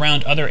looking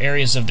around other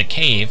areas of the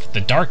cave,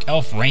 the dark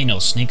elf Raynal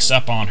sneaks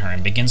up on her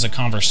and begins a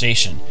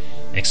conversation,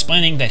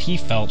 explaining that he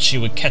felt she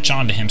would catch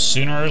on to him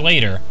sooner or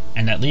later,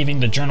 and that leaving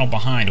the journal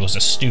behind was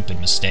a stupid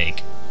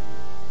mistake.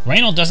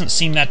 Raynal doesn't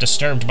seem that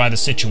disturbed by the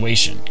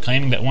situation,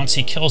 claiming that once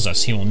he kills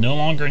us, he will no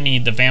longer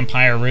need the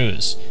vampire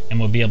ruse, and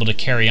will be able to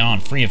carry on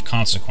free of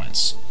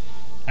consequence.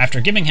 After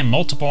giving him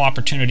multiple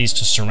opportunities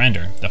to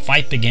surrender, the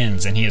fight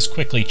begins and he is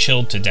quickly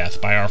chilled to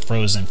death by our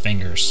frozen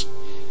fingers.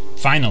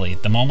 Finally,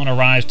 the moment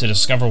arrives to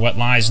discover what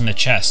lies in the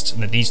chest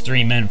that these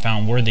 3 men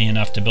found worthy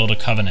enough to build a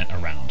covenant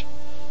around.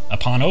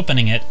 Upon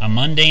opening it, a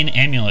mundane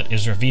amulet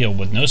is revealed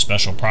with no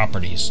special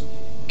properties.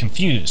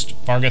 Confused,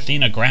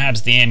 Fargothina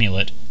grabs the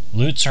amulet,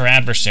 loots her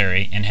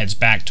adversary, and heads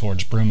back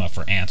towards Bruma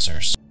for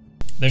answers.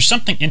 There's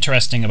something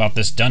interesting about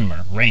this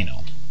Dunmer,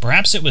 Raynal.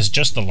 Perhaps it was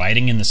just the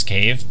lighting in this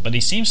cave, but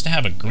he seems to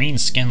have a green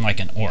skin like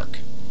an orc.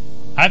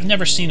 I've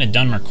never seen a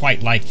Dunmer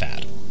quite like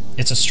that.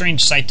 It's a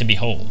strange sight to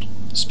behold.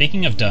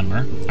 Speaking of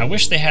Dunmer, I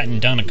wish they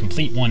hadn't done a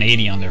complete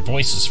 180 on their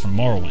voices from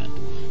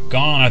Morrowind.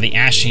 Gone are the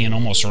ashy and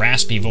almost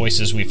raspy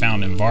voices we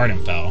found in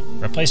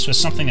Vardenfell, replaced with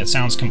something that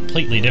sounds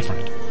completely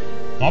different.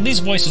 While these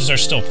voices are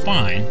still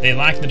fine, they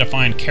lack the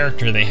defined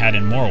character they had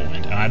in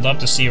Morrowind, and I'd love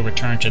to see a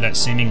return to that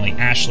seemingly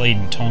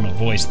ash-laden tone of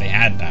voice they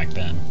had back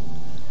then.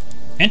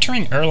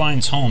 Entering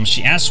Erline's home,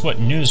 she asks what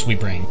news we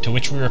bring, to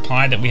which we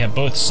reply that we have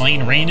both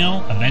slain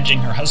Raynal, avenging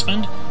her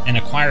husband, and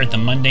acquired the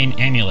mundane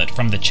amulet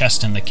from the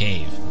chest in the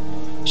cave.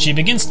 She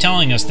begins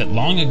telling us that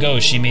long ago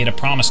she made a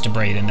promise to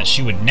Braden that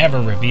she would never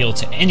reveal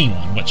to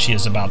anyone what she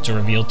is about to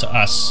reveal to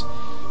us,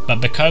 but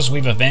because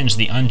we've avenged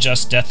the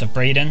unjust death of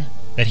Braden,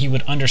 that he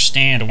would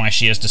understand why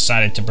she has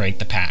decided to break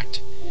the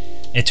pact.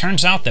 It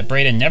turns out that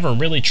Braden never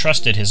really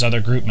trusted his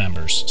other group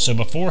members, so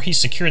before he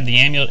secured the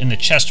amulet in the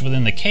chest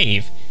within the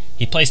cave,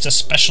 he placed a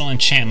special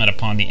enchantment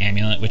upon the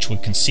amulet which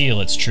would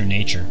conceal its true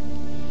nature.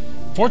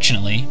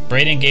 Fortunately,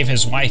 Braden gave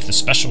his wife the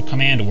special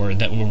command word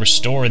that will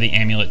restore the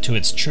amulet to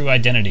its true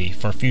identity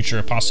for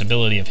future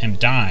possibility of him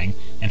dying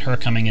and her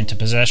coming into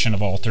possession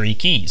of all 3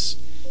 keys.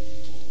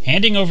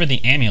 Handing over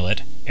the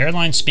amulet,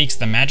 Erline speaks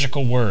the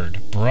magical word,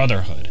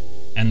 Brotherhood,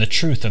 and the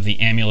truth of the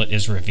amulet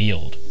is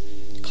revealed.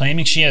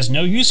 Claiming she has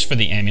no use for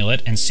the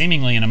amulet and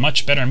seemingly in a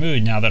much better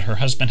mood now that her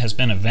husband has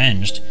been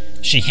avenged,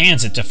 she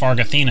hands it to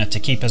Fargothina to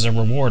keep as a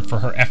reward for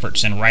her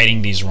efforts in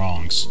righting these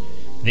wrongs.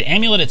 The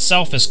amulet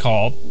itself is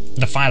called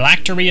the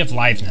Phylactery of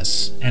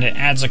Liveness, and it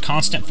adds a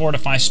constant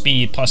fortify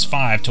speed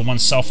 +5 to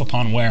oneself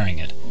upon wearing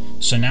it.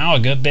 So now, a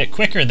good bit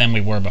quicker than we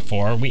were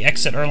before, we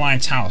exit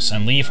Erline's house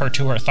and leave her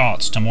to her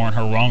thoughts to mourn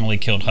her wrongly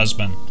killed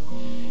husband.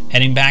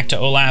 Heading back to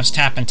Olaf's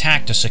Tap and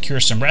Tack to secure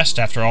some rest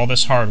after all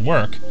this hard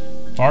work,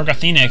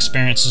 Fargothina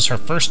experiences her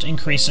first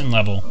increase in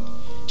level.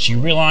 She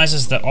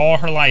realizes that all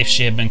her life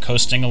she had been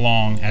coasting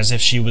along as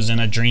if she was in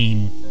a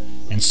dream,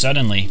 and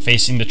suddenly,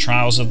 facing the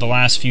trials of the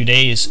last few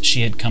days,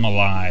 she had come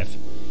alive.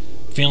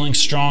 Feeling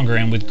stronger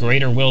and with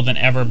greater will than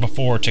ever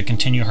before to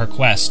continue her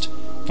quest,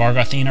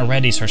 Fargothina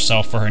readies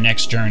herself for her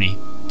next journey,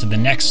 to the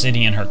next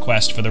city in her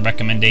quest for the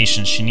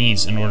recommendations she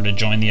needs in order to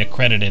join the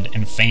accredited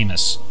and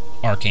famous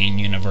Arcane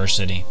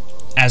University.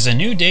 As a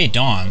new day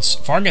dawns,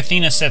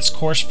 Fargothina sets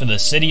course for the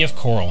city of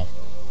Coral.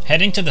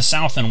 Heading to the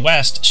south and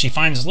west, she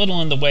finds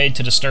little in the way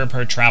to disturb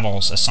her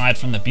travels aside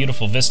from the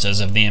beautiful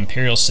vistas of the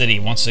Imperial City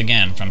once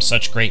again from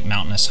such great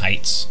mountainous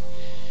heights.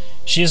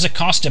 She is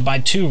accosted by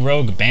 2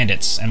 rogue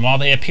bandits, and while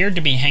they appeared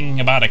to be hanging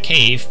about a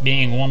cave,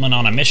 being a woman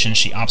on a mission,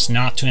 she opts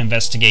not to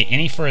investigate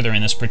any further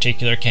in this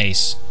particular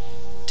case.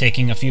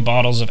 Taking a few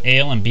bottles of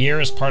ale and beer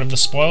as part of the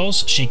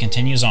spoils, she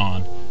continues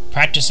on,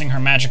 practicing her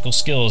magical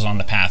skills on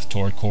the path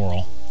toward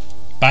Coral.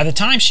 By the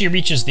time she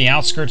reaches the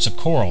outskirts of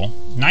Coral,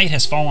 night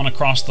has fallen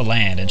across the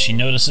land, and she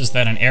notices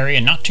that an area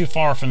not too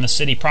far from the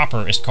city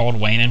proper is called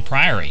Wayyyy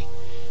Priory.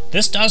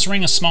 This does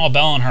ring a small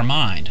bell in her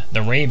mind,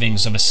 the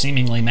ravings of a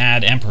seemingly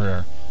mad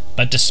emperor,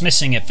 but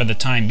dismissing it for the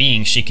time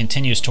being, she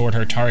continues toward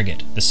her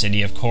target, the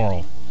city of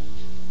Coral.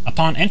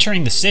 Upon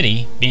entering the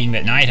city, being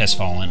that night has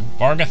fallen,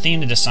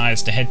 Fargothina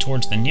decides to head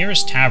towards the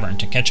nearest tavern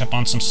to catch up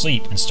on some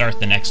sleep and start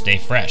the next day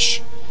fresh.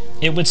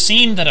 It would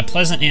seem that a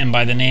pleasant inn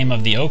by the name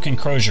of the Oak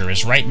Enclosure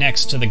is right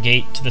next to the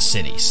gate to the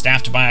city,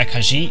 staffed by a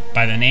Khajiit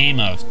by the name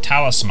of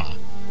Talisma.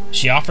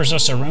 She offers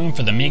us a room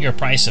for the meager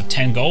price of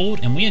 10 gold,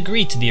 and we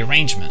agree to the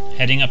arrangement,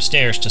 heading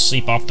upstairs to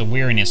sleep off the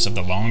weariness of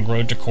the long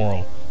road to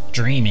Coral,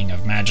 dreaming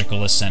of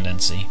magical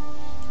ascendancy.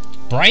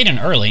 Bright and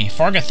early,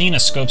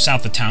 Fargothina scopes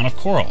out the town of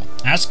Coral,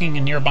 asking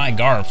a nearby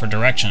guard for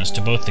directions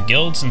to both the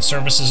guilds and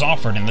services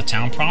offered in the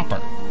town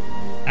proper.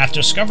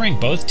 After discovering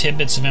both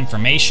tidbits of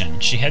information,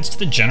 she heads to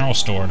the general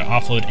store to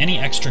offload any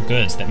extra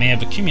goods that may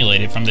have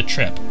accumulated from the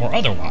trip or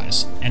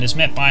otherwise, and is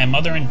met by a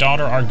mother and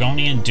daughter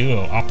Argonian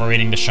duo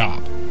operating the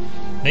shop.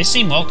 They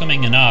seem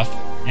welcoming enough,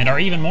 and are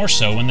even more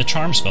so when the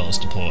charm spell is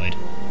deployed.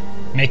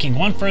 Making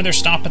one further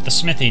stop at the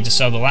smithy to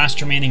sell the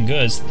last remaining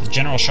goods that the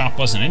general shop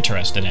wasn't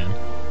interested in,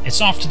 it's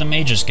off to the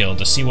Mage's Guild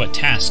to see what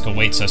task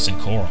awaits us in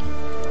Coral.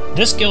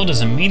 This guild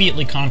is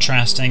immediately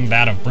contrasting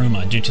that of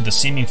Bruma due to the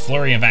seeming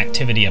flurry of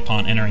activity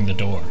upon entering the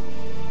door.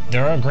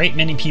 There are a great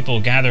many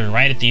people gathered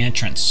right at the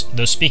entrance,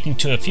 though speaking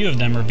to a few of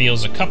them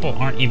reveals a couple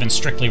aren't even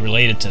strictly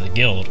related to the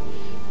guild.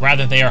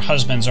 Rather, they are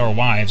husbands or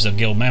wives of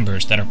guild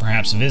members that are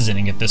perhaps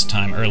visiting at this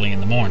time early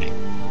in the morning.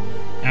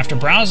 After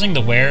browsing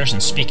the wares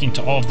and speaking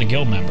to all of the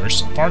guild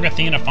members,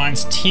 Fargothina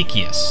finds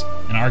Tychius,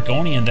 an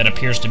Argonian that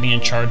appears to be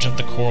in charge of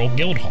the Coral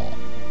Guild Hall.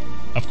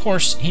 Of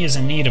course, he is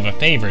in need of a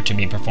favor to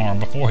be performed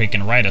before he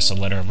can write us a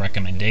letter of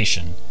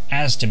recommendation,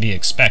 as to be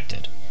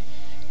expected.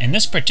 In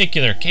this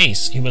particular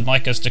case, he would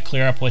like us to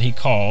clear up what he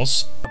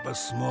calls A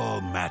small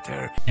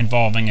matter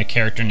involving a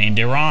character named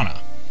Irana.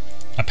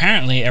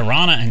 Apparently,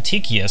 Irana and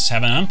Tychius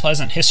have an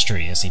unpleasant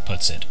history, as he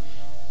puts it.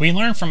 We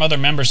learn from other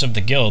members of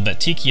the guild that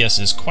Tychius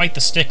is quite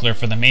the stickler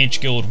for the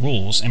Mage Guild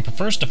rules and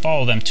prefers to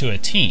follow them to a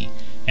T,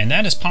 and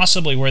that is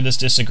possibly where this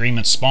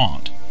disagreement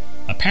spawned.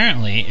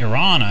 Apparently,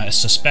 Irana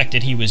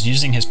suspected he was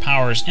using his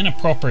powers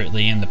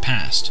inappropriately in the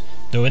past,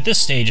 though at this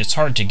stage it's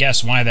hard to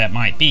guess why that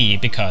might be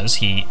because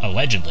he,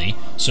 allegedly,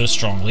 so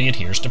strongly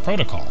adheres to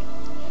protocol.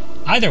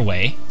 Either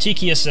way,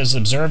 Tychius has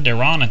observed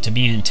Irana to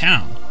be in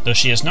town, though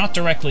she has not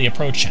directly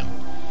approached him.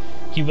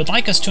 He would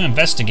like us to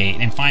investigate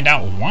and find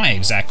out why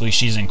exactly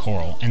she's in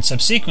Coral, and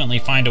subsequently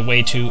find a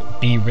way to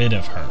be rid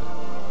of her,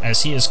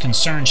 as he is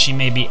concerned she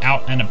may be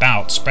out and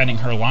about spreading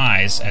her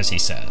lies, as he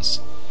says.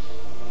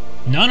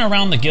 None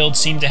around the guild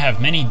seem to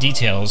have many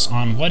details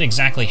on what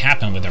exactly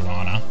happened with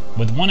Irana,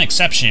 with one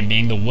exception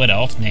being the wood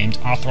elf named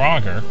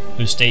Othragar,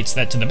 who states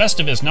that to the best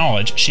of his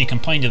knowledge, she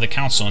complained to the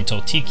council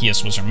until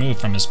Tychius was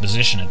removed from his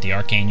position at the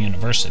Arcane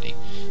University,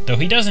 though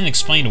he doesn't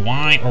explain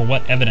why or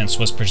what evidence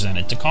was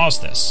presented to cause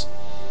this.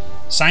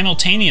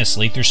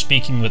 Simultaneously, through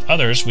speaking with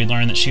others, we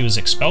learn that she was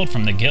expelled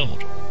from the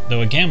guild,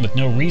 though again with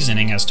no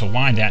reasoning as to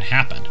why that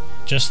happened,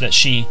 just that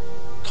she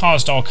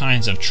caused all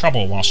kinds of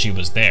trouble while she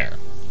was there.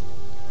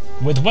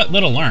 With what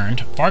little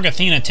learned,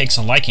 Fargothina takes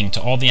a liking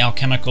to all the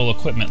alchemical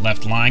equipment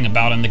left lying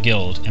about in the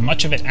guild, and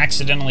much of it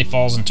accidentally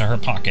falls into her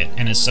pocket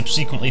and is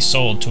subsequently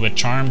sold to a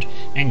charmed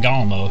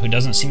Angalmo who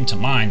doesn't seem to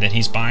mind that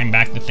he's buying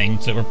back the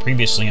things that were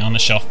previously on the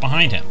shelf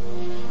behind him.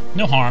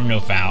 No harm,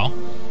 no foul.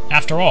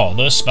 After all,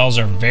 those spells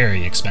are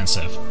very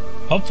expensive.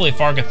 Hopefully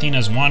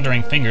Fargothina's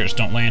wandering fingers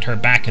don't land her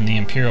back in the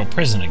Imperial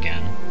prison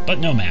again, but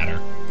no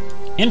matter.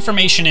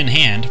 Information in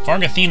hand,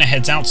 Fargothina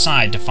heads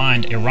outside to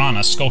find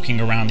Irana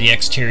skulking around the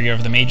exterior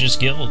of the Mage's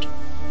Guild.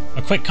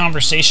 A quick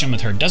conversation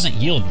with her doesn't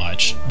yield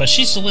much, but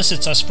she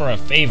solicits us for a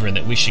favor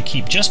that we should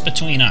keep just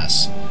between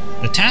us.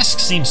 The task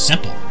seems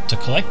simple, to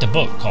collect a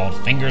book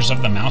called Fingers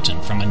of the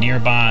Mountain from a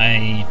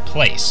nearby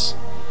place.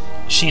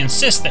 She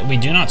insists that we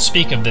do not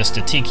speak of this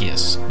to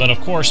Tychius, but of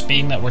course,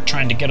 being that we're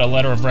trying to get a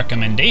letter of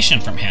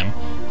recommendation from him,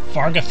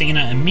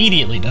 Fargothina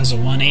immediately does a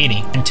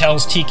 180 and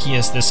tells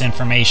Tychius this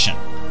information.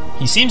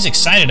 He seems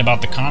excited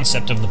about the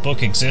concept of the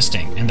book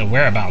existing and the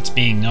whereabouts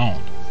being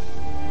known.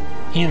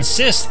 He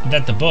insists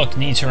that the book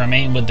needs to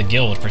remain with the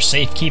guild for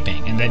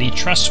safekeeping and that he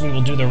trusts we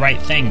will do the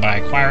right thing by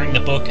acquiring the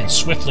book and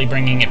swiftly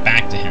bringing it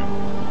back to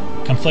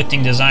him.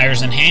 Conflicting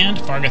desires in hand,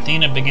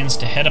 Fargothina begins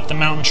to head up the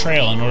mountain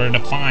trail in order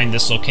to find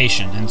this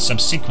location and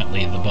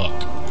subsequently the book.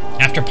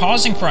 After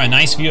pausing for a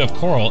nice view of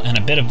Coral and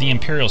a bit of the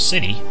Imperial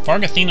City,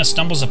 Fargothina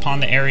stumbles upon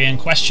the area in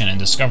question and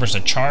discovers a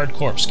charred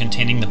corpse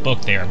containing the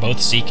book they are both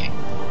seeking.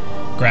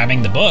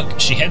 Grabbing the book,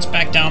 she heads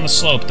back down the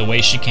slope the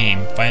way she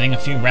came, fighting a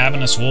few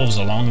ravenous wolves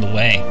along the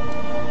way.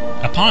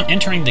 Upon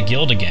entering the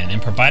guild again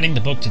and providing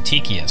the book to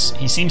Tychius,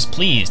 he seems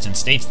pleased and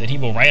states that he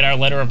will write our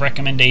letter of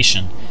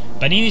recommendation,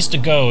 but he needs to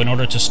go in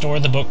order to store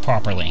the book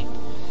properly.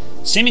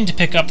 Seeming to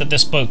pick up that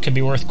this book could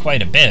be worth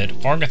quite a bit,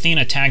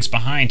 Fargothina tags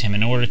behind him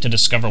in order to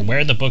discover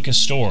where the book is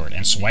stored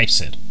and swipes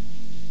it.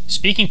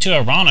 Speaking to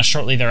Irana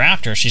shortly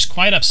thereafter, she's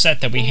quite upset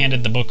that we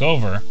handed the book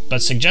over,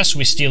 but suggests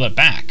we steal it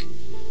back.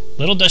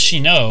 Little does she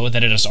know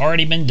that it has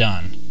already been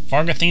done.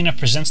 Fargothina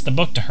presents the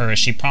book to her as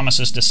she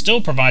promises to still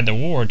provide the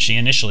reward she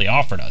initially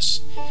offered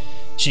us.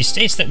 She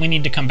states that we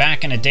need to come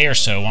back in a day or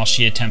so while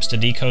she attempts to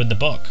decode the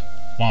book.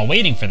 While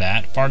waiting for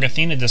that,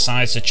 Fargothina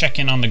decides to check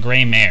in on the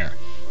Grey Mare,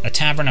 a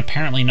tavern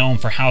apparently known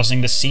for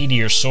housing the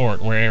seedier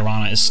sort where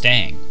Irana is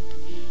staying.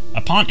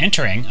 Upon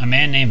entering, a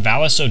man named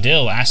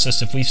Cyrodiil asks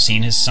us if we've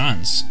seen his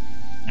sons.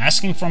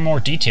 Asking for more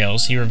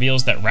details, he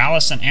reveals that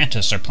Rallis and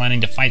Antis are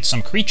planning to fight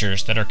some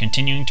creatures that are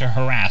continuing to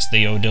harass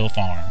the Cyrodiil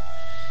farm.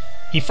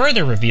 He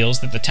further reveals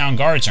that the town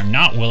guards are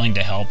not willing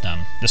to help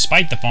them,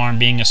 despite the farm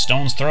being a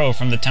stone's throw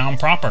from the town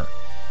proper.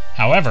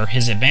 However,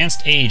 his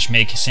advanced age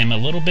makes him a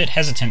little bit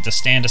hesitant to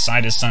stand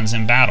aside his sons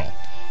in battle,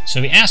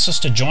 so he asks us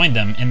to join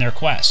them in their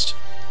quest.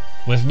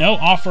 With no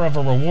offer of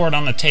a reward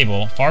on the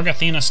table,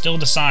 Fargothina still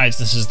decides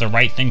this is the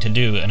right thing to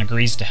do and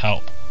agrees to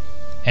help.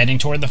 Heading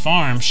toward the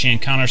farm, she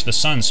encounters the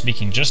sun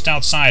speaking just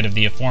outside of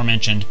the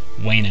aforementioned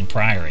Wayyyy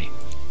Priory.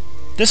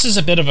 This is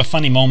a bit of a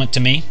funny moment to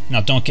me.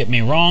 Now don't get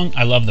me wrong,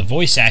 I love the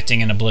voice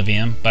acting in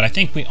Oblivion, but I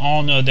think we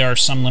all know there are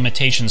some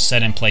limitations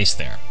set in place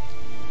there.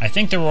 I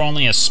think there were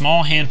only a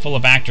small handful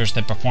of actors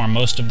that perform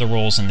most of the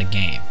roles in the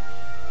game.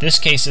 This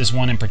case is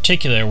one in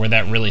particular where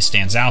that really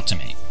stands out to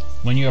me.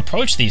 When you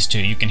approach these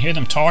two, you can hear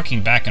them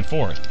talking back and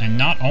forth, and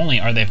not only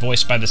are they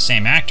voiced by the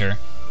same actor,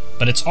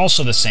 but it's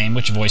also the same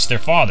which voiced their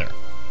father.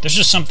 There's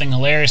just something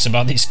hilarious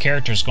about these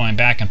characters going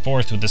back and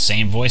forth with the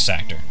same voice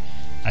actor.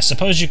 I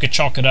suppose you could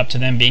chalk it up to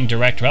them being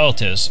direct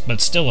relatives,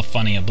 but still a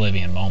funny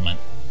Oblivion moment.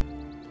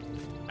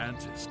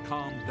 Antis,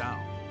 calm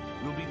down.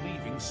 We'll be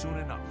leaving soon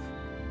enough.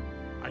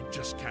 I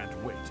just can't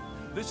wait.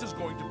 This is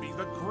going to be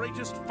the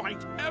greatest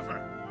fight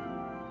ever.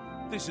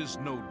 This is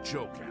no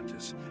joke,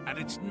 Antis, and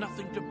it's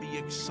nothing to be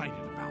excited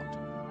about.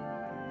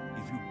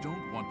 If you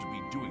don't want to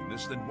be doing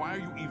this, then why are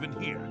you even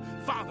here?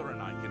 Father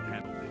and I can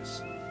handle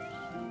this.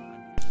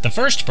 The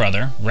first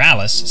brother,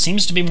 Rallis,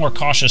 seems to be more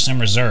cautious and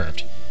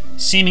reserved,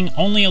 seeming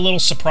only a little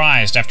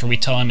surprised after we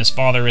tell him his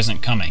father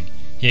isn't coming.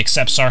 He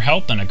accepts our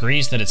help and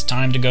agrees that it's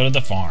time to go to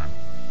the farm.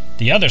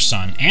 The other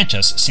son,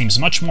 Antis, seems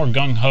much more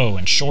gung-ho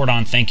and short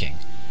on thinking.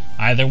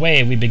 Either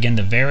way, we begin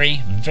the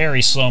very,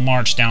 very slow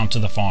march down to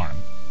the farm.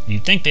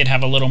 You'd think they'd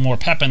have a little more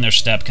pep in their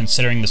step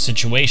considering the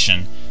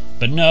situation,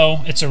 but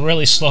no, it's a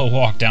really slow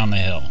walk down the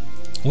hill.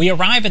 We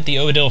arrive at the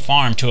Cyrodiil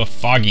farm to a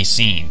foggy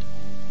scene.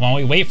 While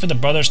we wait for the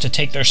brothers to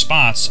take their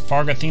spots,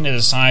 Fargothina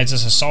decides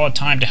it's a solid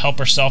time to help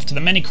herself to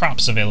the many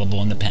crops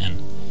available in the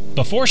pen.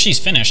 Before she's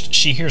finished,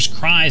 she hears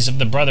cries of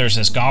the brothers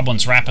as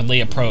goblins rapidly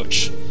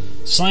approach.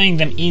 Slaying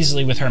them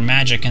easily with her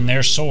magic and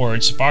their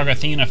swords,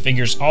 Fargothina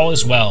figures all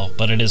is well,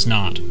 but it is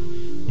not.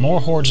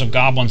 More hordes of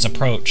goblins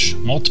approach,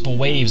 multiple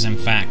waves in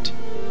fact.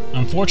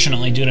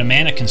 Unfortunately, due to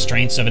mana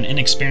constraints of an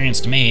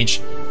inexperienced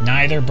mage,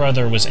 neither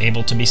brother was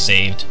able to be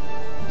saved.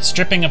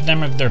 Stripping of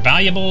them of their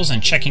valuables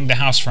and checking the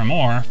house for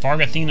more,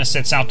 Fargothina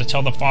sets out to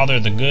tell the father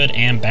the good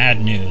and bad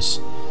news.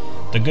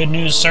 The good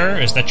news, sir,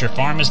 is that your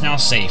farm is now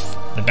safe.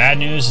 The bad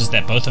news is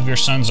that both of your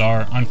sons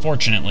are,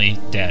 unfortunately,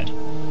 dead.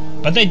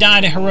 But they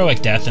died a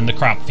heroic death in the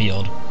crop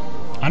field.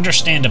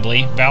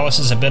 Understandably, Rallis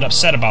is a bit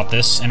upset about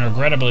this and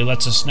regrettably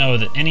lets us know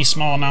that any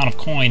small amount of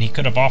coin he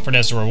could have offered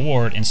as a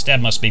reward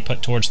instead must be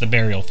put towards the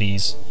burial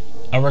fees.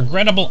 A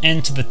regrettable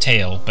end to the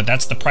tale, but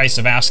that's the price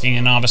of asking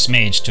a novice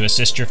mage to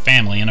assist your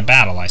family in a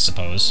battle, I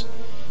suppose.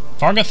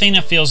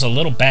 Fargothina feels a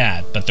little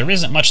bad, but there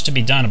isn't much to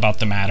be done about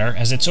the matter,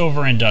 as it's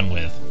over and done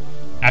with.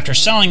 After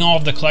selling all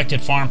of the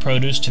collected farm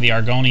produce to the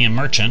Argonian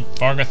merchant,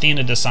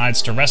 Fargothina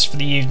decides to rest for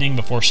the evening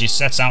before she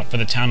sets out for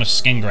the town of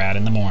Skingrad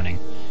in the morning.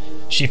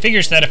 She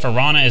figures that if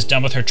Arana is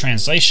done with her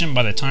translation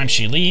by the time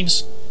she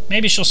leaves,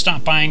 maybe she'll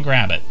stop by and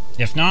grab it.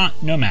 If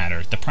not, no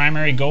matter. The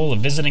primary goal of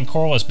visiting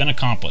Coral has been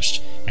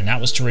accomplished, and that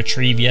was to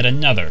retrieve yet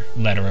another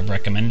letter of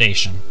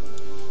recommendation.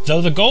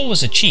 Though the goal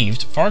was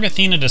achieved,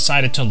 Fargothina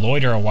decided to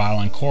loiter a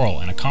while in Coral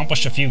and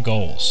accomplish a few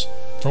goals.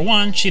 For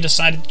one, she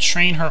decided to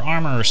train her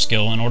armorer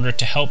skill in order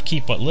to help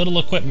keep what little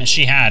equipment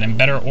she had in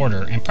better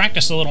order and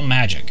practice a little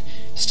magic,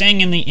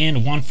 staying in the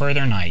inn one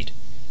further night.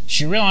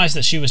 She realized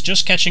that she was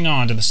just catching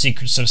on to the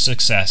secrets of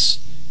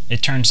success.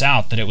 It turns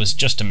out that it was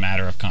just a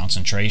matter of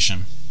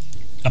concentration.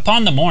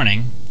 Upon the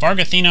morning,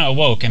 Fargothina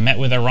awoke and met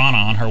with Arana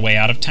on her way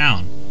out of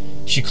town.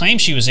 She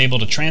claimed she was able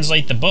to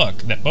translate the book,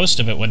 that most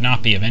of it would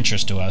not be of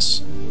interest to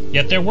us.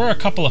 Yet there were a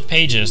couple of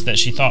pages that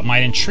she thought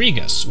might intrigue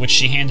us, which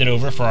she handed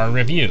over for our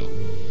review.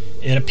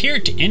 It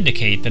appeared to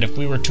indicate that if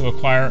we were to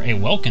acquire a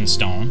Welkin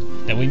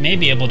Stone, that we may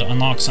be able to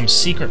unlock some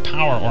secret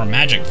power or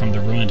magic from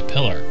the ruined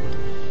pillar.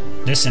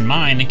 This in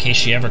mind, in case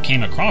she ever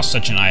came across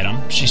such an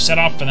item, she set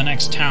off for the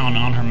next town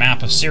on her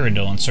map of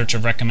Cyrodiil in search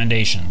of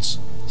recommendations,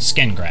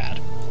 Skingrad.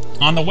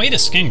 On the way to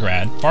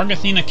Skingrad,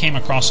 Fargothina came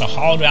across a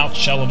hollowed-out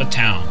shell of a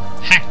town.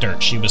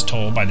 Hackdirt, she was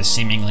told by the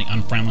seemingly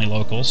unfriendly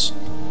locals.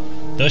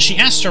 Though she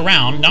asked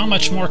around, not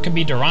much more could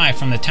be derived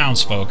from the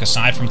townsfolk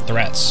aside from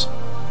threats.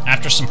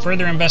 After some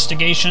further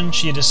investigation,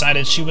 she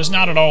decided she was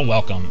not at all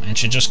welcome and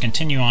should just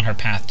continue on her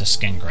path to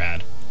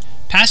Skingrad.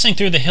 Passing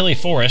through the hilly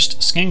forest,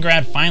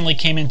 Skingrad finally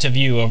came into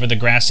view over the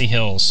grassy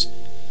hills.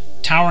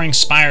 Towering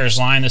spires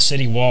lined the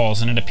city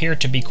walls, and it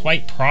appeared to be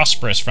quite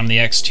prosperous from the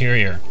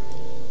exterior.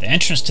 The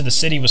entrance to the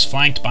city was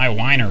flanked by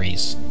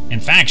wineries. In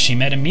fact, she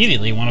met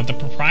immediately one of the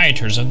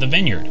proprietors of the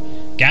vineyard,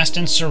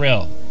 Gaston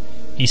Cyrodiil.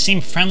 He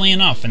seemed friendly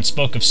enough and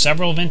spoke of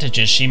several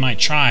vintages she might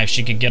try if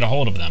she could get a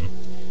hold of them.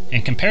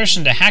 In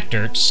comparison to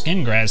Hackdirt,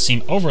 Skingrad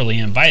seemed overly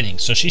inviting,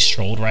 so she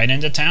strolled right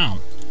into town.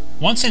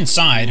 Once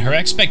inside, her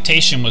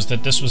expectation was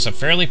that this was a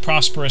fairly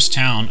prosperous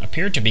town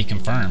appeared to be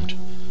confirmed.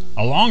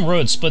 A long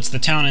road splits the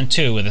town in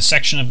two with a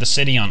section of the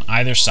city on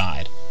either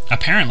side.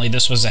 Apparently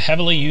this was a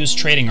heavily used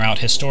trading route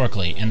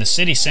historically, and the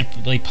city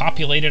simply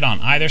populated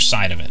on either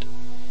side of it.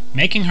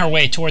 Making her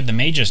way toward the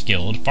Mage's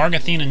Guild,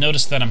 Fargothina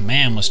noticed that a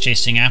man was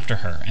chasing after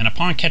her, and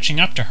upon catching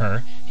up to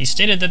her, he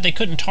stated that they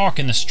couldn't talk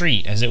in the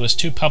street as it was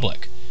too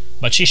public,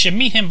 but she should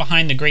meet him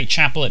behind the Great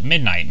Chapel at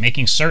midnight,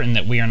 making certain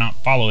that we are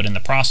not followed in the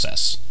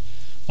process.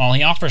 While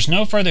he offers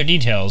no further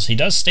details, he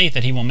does state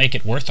that he will make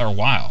it worth our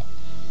while.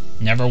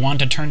 Never one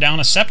to turn down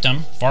a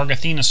septum,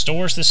 Fargothina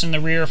stores this in the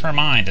rear of her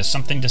mind as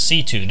something to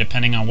see to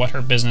depending on what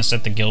her business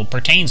at the guild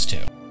pertains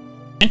to.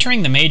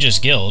 Entering the Mage's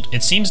Guild,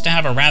 it seems to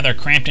have a rather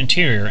cramped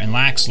interior and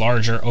lacks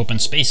larger open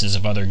spaces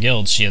of other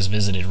guilds she has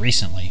visited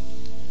recently.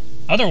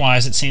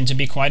 Otherwise, it seemed to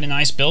be quite a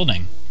nice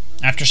building.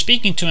 After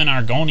speaking to an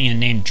Argonian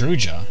named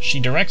Druja, she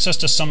directs us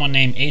to someone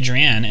named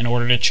Adrienne in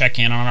order to check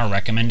in on our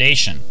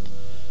recommendation.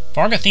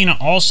 Fargothina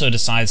also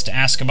decides to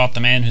ask about the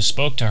man who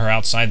spoke to her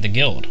outside the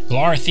guild,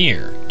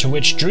 Glarthir, to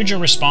which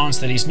Druja responds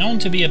that he's known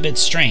to be a bit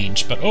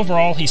strange, but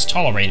overall he's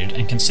tolerated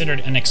and considered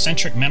an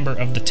eccentric member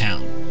of the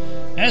town.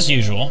 As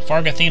usual,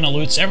 Fargothina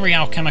loots every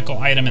alchemical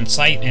item in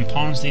sight and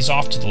pawns these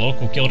off to the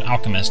local guild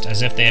alchemist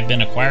as if they had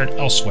been acquired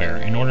elsewhere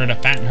in order to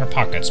fatten her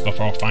pockets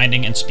before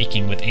finding and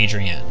speaking with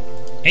Adrienne.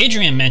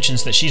 Adrienne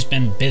mentions that she's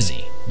been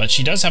busy, but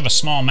she does have a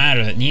small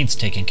matter that needs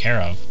taken care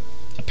of.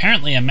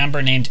 Apparently a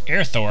member named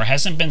Airthor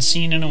hasn't been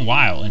seen in a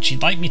while and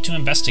she'd like me to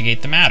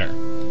investigate the matter.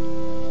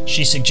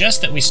 She suggests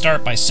that we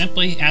start by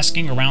simply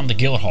asking around the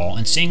guild hall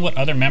and seeing what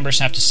other members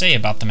have to say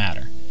about the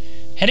matter.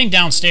 Heading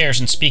downstairs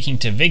and speaking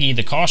to Wayyyy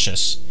the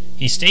Cautious,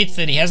 he states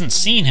that he hasn't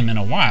seen him in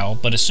a while,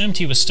 but assumed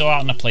he was still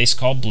out in a place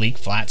called Bleak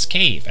Flats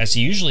Cave, as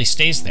he usually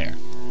stays there.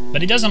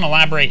 But he doesn't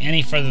elaborate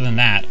any further than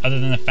that, other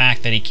than the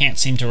fact that he can't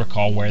seem to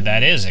recall where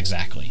that is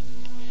exactly.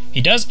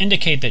 He does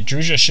indicate that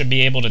Druja should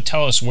be able to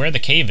tell us where the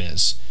cave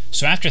is,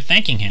 so after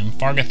thanking him,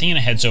 Fargothina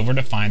heads over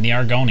to find the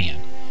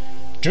Argonian.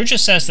 Druja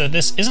says that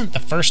this isn't the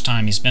first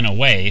time he's been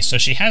away, so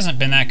she hasn't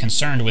been that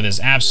concerned with his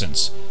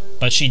absence,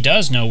 but she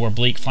does know where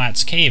Bleak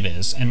Flats Cave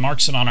is, and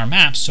marks it on our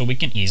maps so we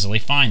can easily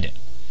find it.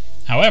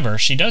 However,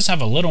 she does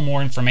have a little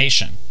more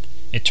information.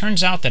 It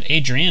turns out that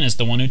Adrienne is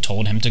the one who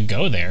told him to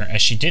go there,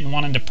 as she didn't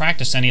want him to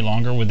practice any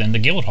longer within the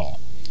guild hall.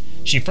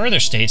 She further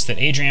states that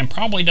Adrienne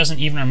probably doesn't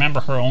even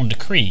remember her own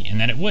decree, and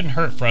that it wouldn't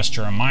hurt for us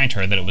to remind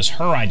her that it was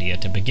her idea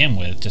to begin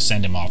with to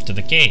send him off to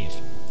the cave.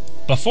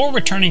 Before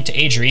returning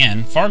to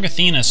Adrienne,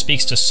 Fargothina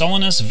speaks to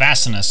Solinus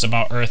Vassinus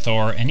about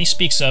Airthor, and he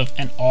speaks of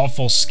an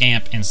awful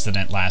scamp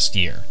incident last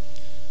year,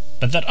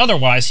 but that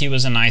otherwise he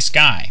was a nice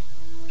guy.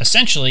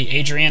 Essentially,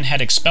 Adrienne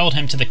had expelled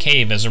him to the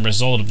cave as a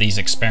result of these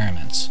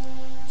experiments.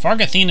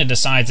 Fargothina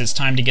decides it's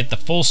time to get the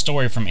full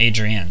story from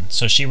Adrienne,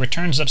 so she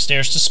returns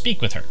upstairs to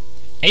speak with her.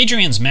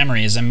 Adrienne's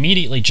memory is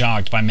immediately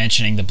jogged by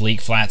mentioning the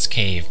Bleak Flats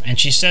Cave, and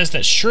she says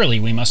that surely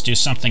we must do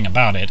something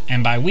about it,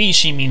 and by we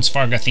she means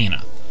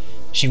Fargothina.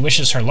 She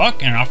wishes her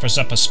luck and offers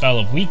up a spell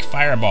of Weak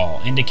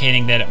Fireball,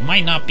 indicating that it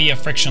might not be a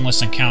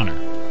frictionless encounter.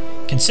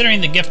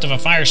 Considering the gift of a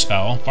fire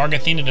spell,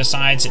 Fargothina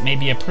decides it may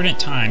be a prudent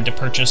time to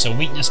purchase a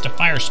weakness to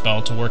fire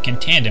spell to work in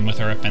tandem with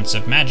her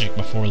offensive magic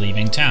before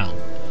leaving town.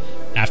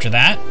 After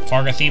that,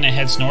 Fargothina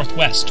heads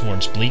northwest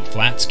towards Bleak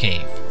Flats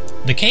Cave.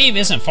 The cave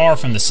isn't far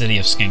from the city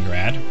of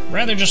Skingrad,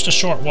 rather just a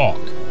short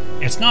walk.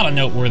 It's not a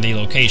noteworthy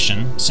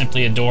location,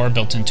 simply a door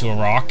built into a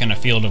rock and a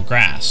field of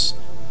grass.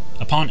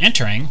 Upon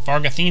entering,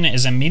 Fargothina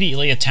is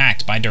immediately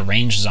attacked by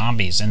deranged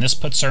zombies, and this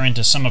puts her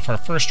into some of her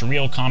first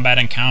real combat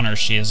encounters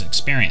she has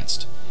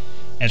experienced.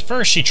 At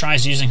first, she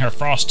tries using her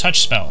Frost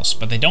Touch spells,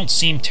 but they don't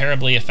seem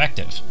terribly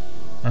effective.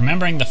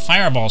 Remembering the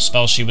Fireball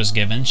spell she was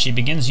given, she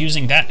begins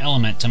using that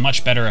element to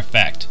much better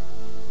effect.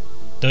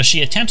 Though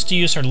she attempts to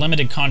use her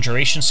limited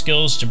conjuration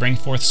skills to bring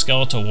forth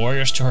skeletal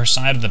warriors to her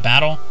side of the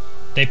battle,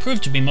 they prove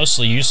to be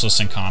mostly useless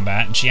in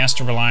combat, and she has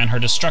to rely on her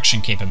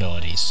destruction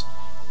capabilities.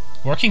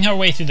 Working her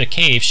way through the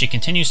cave, she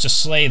continues to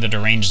slay the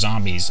deranged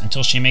zombies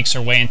until she makes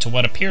her way into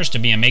what appears to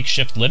be a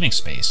makeshift living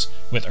space,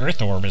 with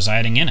Airthor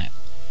residing in it.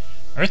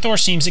 Airthor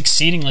seems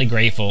exceedingly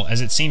grateful,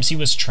 as it seems he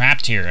was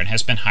trapped here and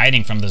has been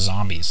hiding from the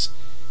zombies.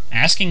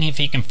 Asking if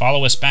he can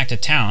follow us back to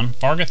town,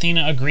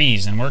 Fargothina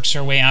agrees and works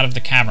her way out of the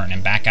cavern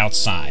and back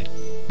outside.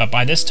 But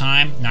by this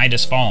time, night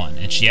has fallen,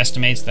 and she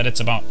estimates that it's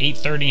about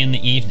 8:30 in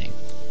the evening.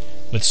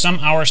 With some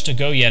hours to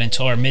go yet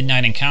until our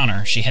midnight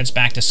encounter, she heads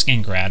back to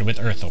Skingrad with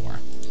Airthor.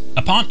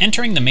 Upon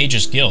entering the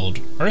Mage's Guild,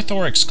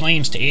 Airthor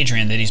exclaims to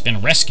Adrienne that he's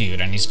been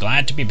rescued and he's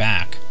glad to be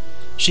back.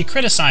 She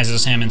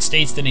criticizes him and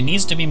states that he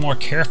needs to be more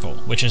careful,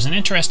 which is an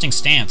interesting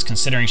stance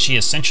considering she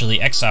essentially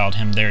exiled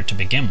him there to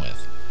begin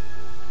with.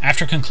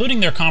 After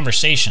concluding their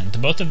conversation, the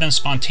both of them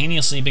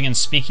spontaneously begin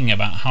speaking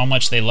about how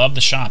much they love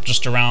the shop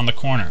just around the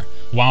corner,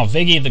 while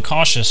Wayyyy the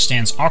Cautious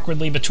stands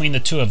awkwardly between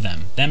the two of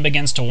them, then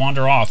begins to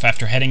wander off.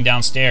 After heading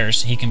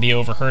downstairs, he can be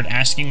overheard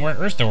asking where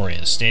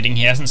Airthor is, stating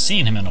he hasn't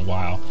seen him in a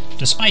while,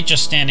 despite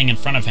just standing in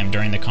front of him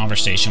during the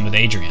conversation with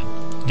Adrienne.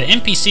 The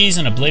NPCs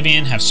in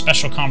Oblivion have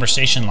special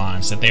conversation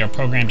lines that they are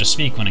programmed to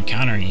speak when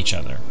encountering each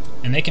other.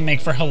 and they can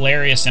make for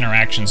hilarious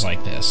interactions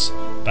like this,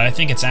 but I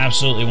think it's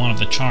absolutely one of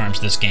the charms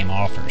this game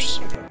offers.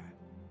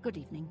 Good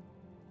evening.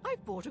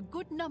 I've bought a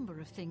good number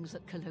of things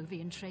at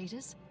Colovian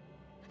traders,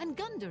 and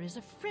Gunda is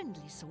a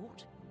friendly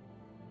sort.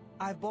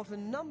 I've bought a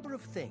number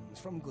of things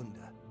from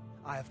Gunda.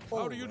 I have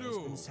always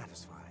been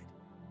satisfied.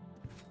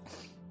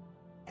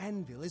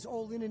 Anvil is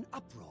all in an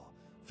uproar.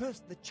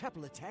 First the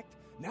chapel attacked,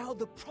 now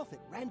the prophet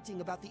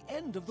ranting about the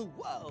end of the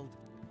world.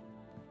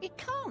 It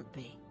can't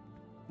be.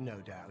 No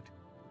doubt.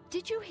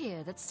 Did you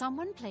hear that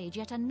someone played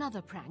yet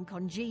another prank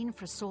on Jean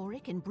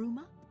Frasoric in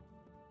Bruma?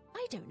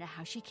 I don't know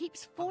how she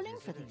keeps falling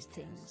for these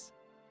things.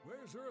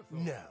 Where's Earth?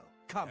 No,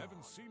 come on.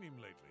 Haven't seen him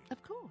lately.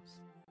 Of course.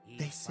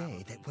 They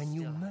say that when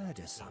you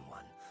murder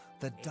someone,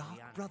 the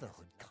Dark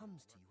Brotherhood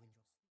comes to you.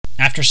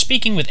 After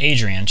speaking with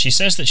Adrian, she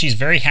says that she's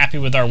very happy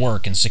with our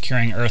work in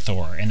securing Earth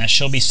Ore, and that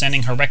she'll be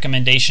sending her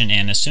recommendation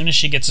in as soon as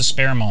she gets a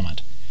spare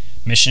moment.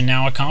 Mission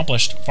now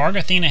accomplished,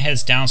 Fargothina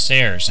heads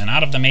downstairs and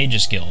out of the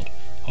Mages Guild,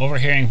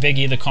 overhearing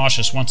Viggy the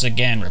Cautious once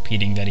again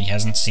repeating that he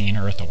hasn't seen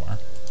Earth Ore.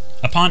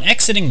 Upon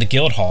exiting the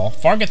guild hall,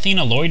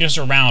 Fargothina loiters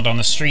around on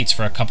the streets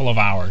for a couple of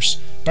hours,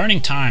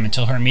 burning time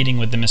until her meeting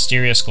with the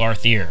mysterious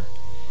Glarthier.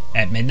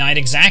 At midnight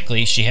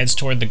exactly, she heads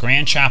toward the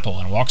Grand Chapel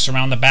and walks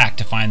around the back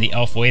to find the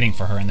elf waiting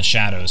for her in the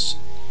shadows.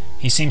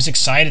 He seems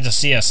excited to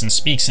see us and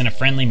speaks in a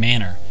friendly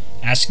manner,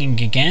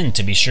 asking again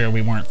to be sure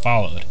we weren't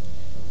followed.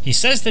 He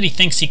says that he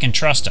thinks he can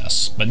trust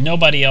us, but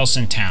nobody else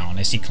in town,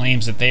 as he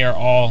claims that they are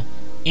all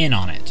in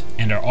on it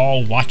and are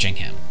all watching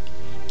him.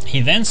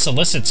 He then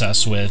solicits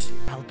us with,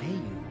 I'll pay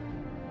you.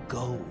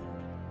 Gold.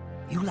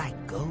 You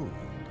like gold,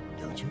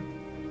 don't you?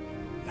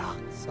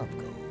 Lots of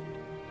gold.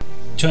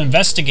 to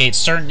investigate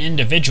certain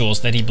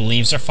individuals that he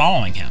believes are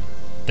following him.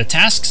 The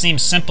task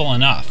seems simple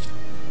enough.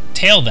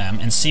 Tail them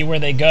and see where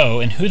they go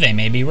and who they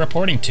may be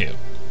reporting to.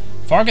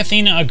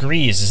 Fargothina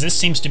agrees, as this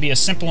seems to be a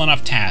simple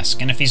enough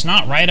task, and if he's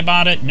not right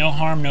about it, no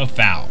harm, no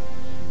foul.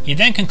 He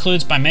then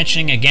concludes by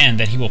mentioning again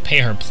that he will pay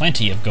her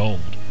plenty of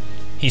gold.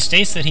 He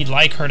states that he'd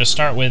like her to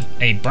start with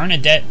a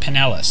Bernadette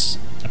Pinellas.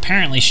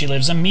 Apparently she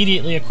lives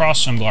immediately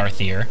across from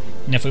Glarthier,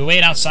 and if we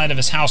wait outside of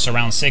his house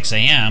around 6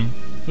 a.m.,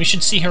 we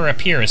should see her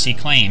appear as he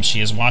claims she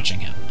is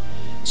watching him.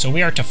 So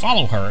we are to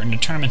follow her and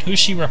determine who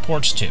she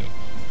reports to,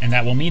 and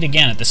that we'll meet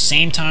again at the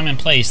same time and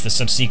place the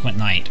subsequent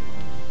night.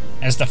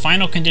 As the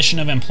final condition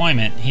of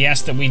employment, he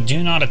asks that we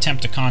do not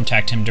attempt to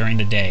contact him during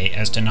the day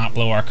as to not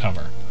blow our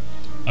cover.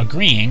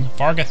 Agreeing,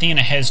 Fargothina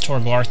heads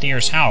toward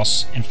Glarthier's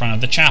house in front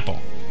of the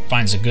chapel,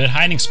 finds a good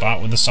hiding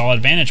spot with a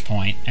solid vantage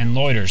point, and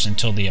loiters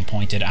until the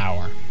appointed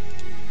hour.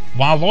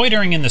 While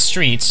loitering in the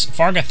streets,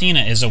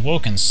 Fargothina is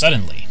awoken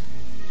suddenly.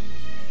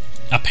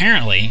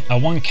 Apparently, a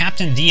one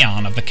Captain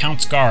Dion of the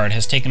Count's Guard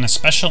has taken a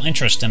special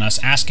interest in us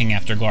asking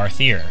after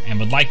Glarthier, and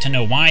would like to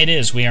know why it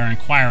is we are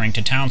inquiring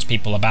to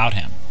townspeople about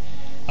him.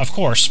 Of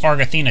course,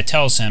 Fargothina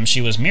tells him she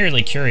was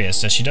merely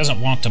curious as she doesn't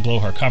want to blow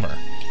her cover.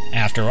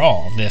 After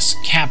all, this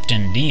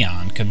Captain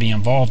Dion could be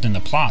involved in the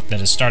plot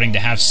that is starting to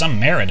have some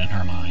merit in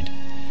her mind.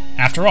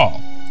 After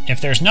all, if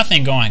there's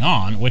nothing going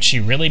on, would she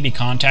really be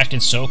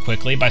contacted so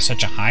quickly by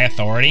such a high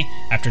authority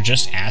after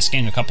just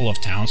asking a couple of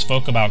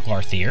townsfolk about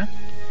Glarthier?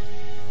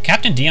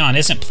 Captain Dion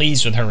isn't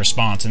pleased with her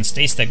response and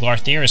states that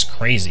Glarthier is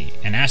crazy,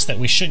 and asks that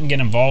we shouldn't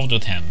get involved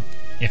with him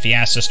if he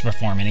asks us to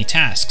perform any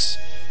tasks.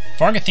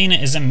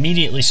 Fargothina is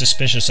immediately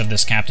suspicious of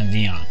this Captain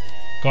Dion.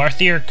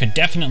 Glarthier could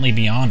definitely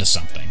be onto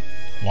something.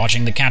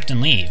 Watching the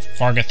captain leave,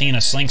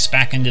 Fargothina slinks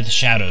back into the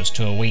shadows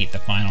to await the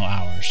final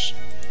hours.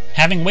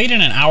 Having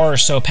waited an hour or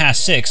so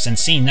past 6 and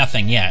seen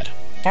nothing yet,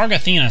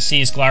 Fargothina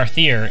sees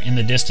Glarthier in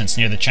the distance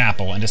near the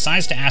chapel and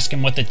decides to ask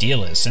him what the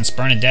deal is since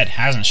Bernadette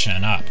hasn't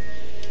shown up.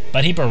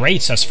 But he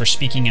berates us for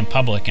speaking in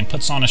public and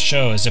puts on a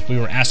show as if we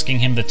were asking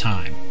him the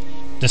time.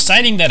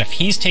 Deciding that if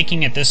he's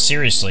taking it this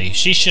seriously,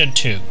 she should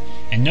too,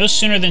 and no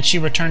sooner than she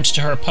returns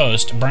to her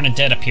post,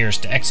 Bernadette appears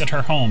to exit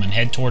her home and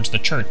head towards the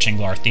church in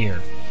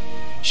Glarthier.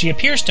 She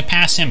appears to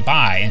pass him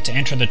by and to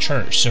enter the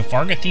church, so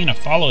Fargothina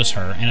follows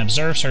her and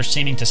observes her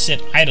seeming to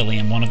sit idly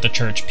in one of the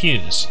church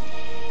pews.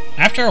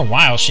 After a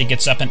while, she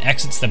gets up and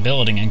exits the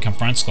building and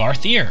confronts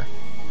Glarthier.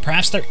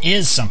 Perhaps there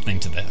is something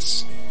to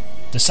this.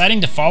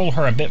 Deciding to follow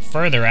her a bit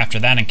further after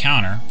that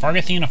encounter,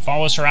 Fargothina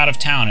follows her out of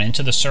town and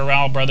into the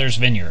Cyrodiil brothers'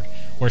 vineyard,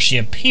 where she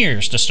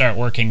appears to start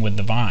working with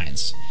the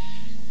vines.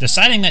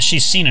 Deciding that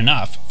she's seen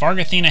enough,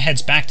 Fargothina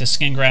heads back to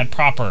Skingrad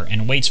proper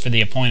and waits for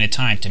the appointed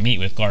time to meet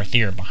with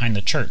Glarthier behind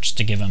the church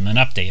to give him an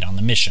update on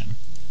the mission.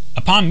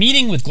 Upon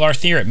meeting with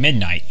Glarthier at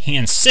midnight, he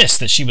insists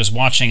that she was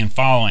watching and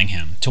following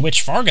him, to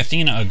which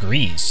Fargothina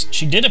agrees.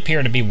 She did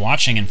appear to be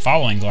watching and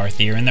following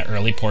Glarthier in the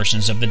early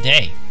portions of the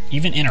day,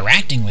 even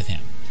interacting with him.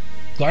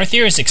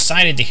 Glarthier is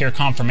excited to hear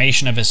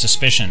confirmation of his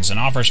suspicions and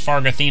offers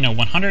Fargothina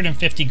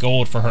 150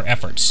 gold for her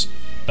efforts,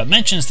 but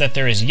mentions that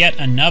there is yet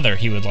another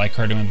he would like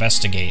her to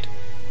investigate,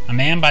 a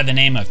man by the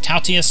name of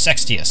Tautius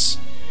Sextius.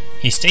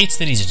 He states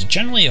that he's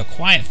generally a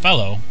quiet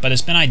fellow, but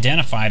has been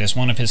identified as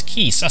one of his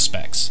key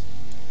suspects.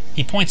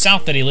 He points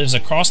out that he lives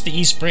across the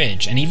East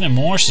Bridge, and even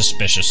more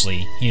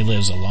suspiciously, he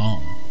lives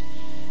alone.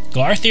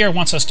 Glarthier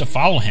wants us to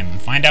follow him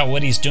and find out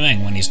what he's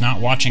doing when he's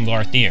not watching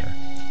Glarthier.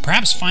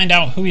 Perhaps find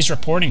out who he's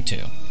reporting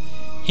to.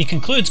 He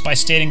concludes by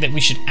stating that we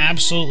should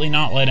absolutely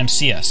not let him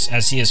see us,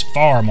 as he is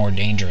far more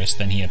dangerous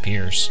than he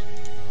appears.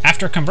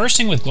 After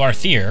conversing with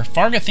Glarthier,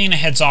 Fargothina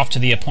heads off to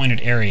the appointed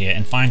area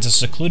and finds a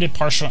secluded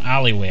partial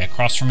alleyway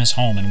across from his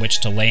home in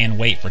which to lay in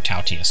wait for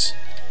Tautius.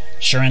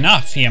 Sure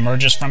enough, he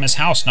emerges from his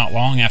house not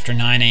long after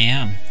 9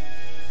 a.m.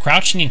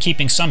 Crouching and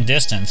keeping some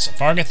distance,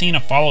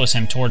 Fargothina follows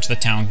him towards the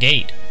town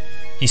gate.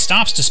 He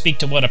stops to speak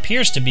to what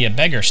appears to be a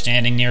beggar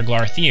standing near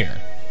Glarthier.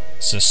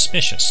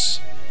 Suspicious.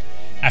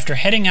 After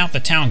heading out the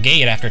town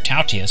gate after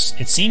Tautius,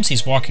 it seems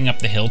he's walking up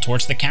the hill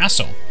towards the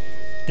castle.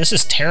 This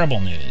is terrible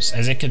news,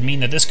 as it could mean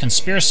that this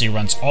conspiracy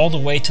runs all the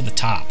way to the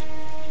top.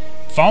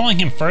 Following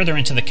him further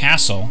into the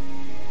castle,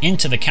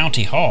 into the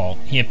county hall,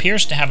 he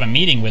appears to have a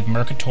meeting with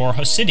Mercator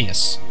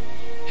Hosidius.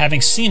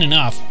 Having seen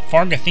enough,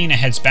 Fargothina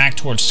heads back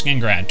towards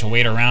Skingrad to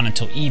wait around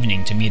until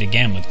evening to meet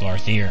again with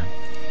Glarthier.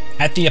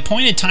 At the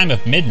appointed time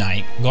of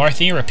midnight,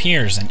 Glarthier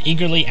appears and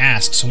eagerly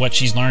asks what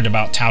she's learned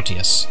about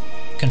Tautius.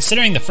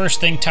 Considering the first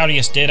thing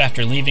Tautius did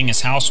after leaving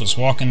his house was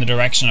walk in the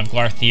direction of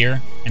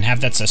Glarthier and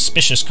have that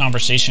suspicious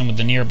conversation with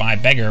the nearby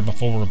beggar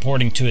before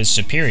reporting to his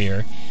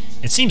superior,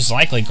 it seems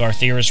likely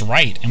Glarthier is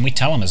right, and we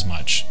tell him as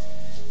much.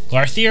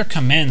 Glarthier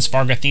commends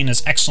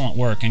Fargothina's excellent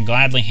work and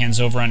gladly hands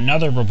over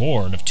another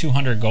reward of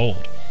 200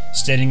 gold,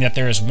 stating that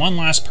there is one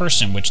last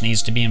person which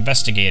needs to be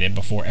investigated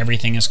before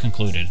everything is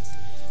concluded.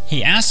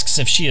 He asks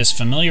if she is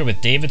familiar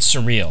with David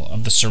Cyrodiil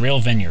of the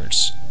Cyrodiil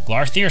Vineyards.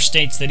 Glarthier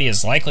states that he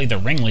is likely the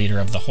ringleader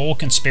of the whole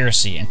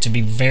conspiracy and to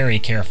be very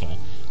careful,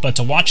 but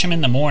to watch him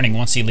in the morning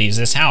once he leaves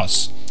his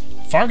house.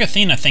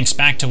 Fargothina thinks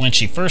back to when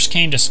she first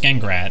came to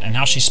Skingrad and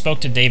how she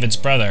spoke to David's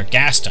brother,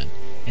 Gaston.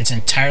 It's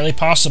entirely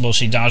possible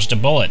she dodged a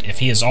bullet if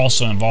he is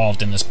also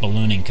involved in this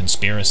ballooning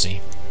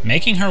conspiracy.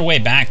 Making her way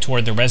back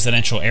toward the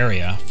residential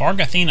area,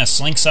 Fargothina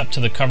slinks up to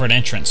the covered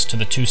entrance to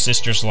the Two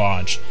Sisters'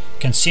 lodge,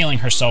 concealing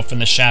herself in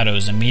the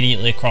shadows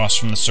immediately across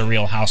from the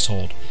Cyrodiil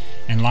household,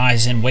 and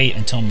lies in wait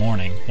until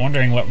morning,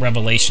 wondering what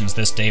revelations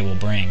this day will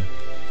bring.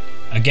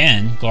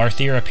 Again,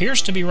 Glarthier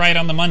appears to be right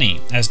on the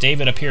money, as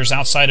David appears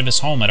outside of his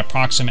home at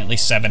approximately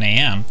 7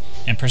 a.m.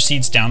 and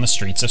proceeds down the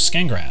streets of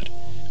Skingrad.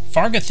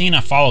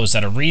 Fargothina follows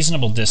at a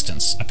reasonable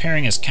distance,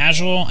 appearing as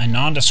casual and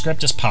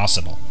nondescript as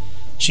possible.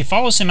 She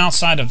follows him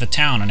outside of the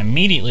town and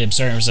immediately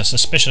observes a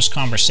suspicious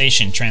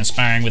conversation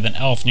transpiring with an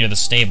elf near the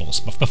stables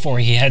before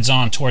he heads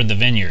on toward the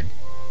vineyard.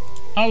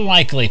 A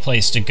likely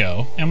place to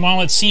go, and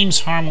while it seems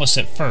harmless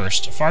at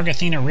first,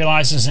 Fargothina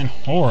realizes in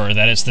horror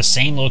that it's the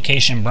same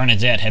location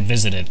Bernadette had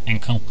visited,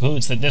 and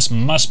concludes that this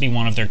must be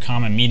one of their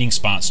common meeting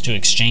spots to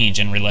exchange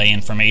and relay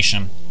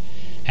information.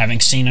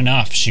 Having seen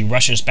enough, she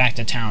rushes back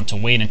to town to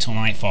wait until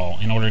nightfall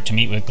in order to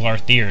meet with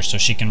Glarthier so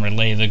she can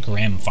relay the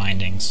grim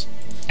findings.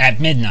 At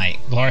midnight,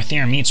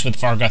 Glarthier meets with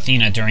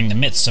Fargothina during the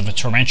midst of a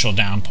torrential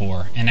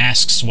downpour and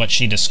asks what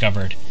she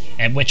discovered,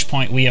 at which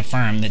point we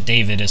affirm that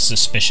David is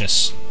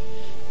suspicious.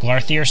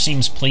 Glarthier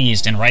seems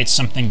pleased and writes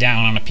something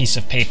down on a piece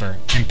of paper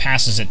and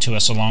passes it to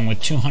us along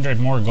with 200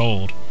 more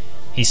gold.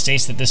 He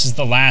states that this is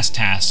the last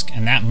task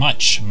and that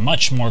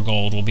much more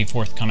gold will be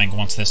forthcoming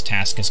once this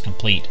task is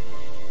complete,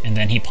 and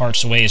then he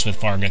parts ways with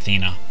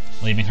Fargothina,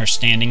 leaving her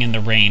standing in the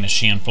rain as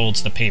she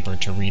unfolds the paper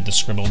to read the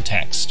scribbled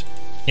text.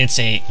 It's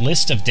a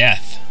list of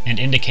death and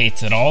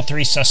indicates that all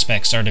 3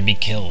 suspects are to be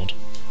killed.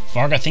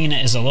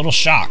 Fargothina is a little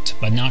shocked,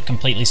 but not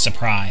completely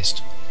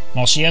surprised.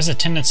 While she has a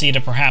tendency to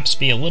perhaps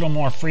be a little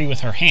more free with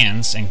her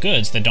hands and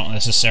goods that don't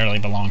necessarily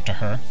belong to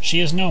her, she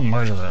is no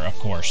murderer, of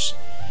course.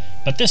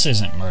 But this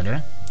isn't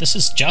murder. This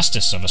is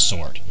justice of a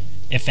sort.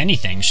 If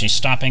anything, she's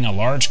stopping a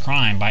large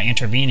crime by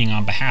intervening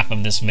on behalf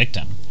of this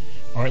victim.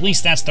 Or at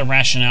least that's the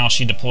rationale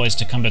she deploys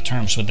to come to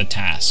terms with the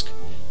task.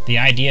 The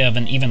idea of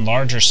an even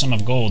larger sum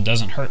of gold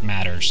doesn't hurt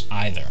matters,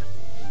 either.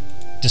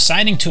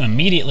 Deciding to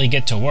immediately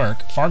get to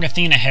work,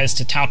 Fargothina heads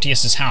to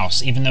Tautius'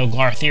 house, even though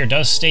Glarthier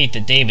does state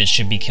that David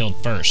should be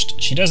killed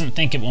first. She doesn't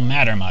think it will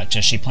matter much,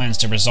 as she plans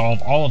to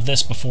resolve all of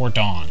this before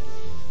dawn.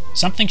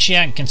 Something she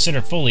hadn't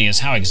considered fully is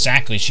how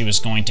exactly she was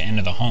going to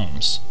enter the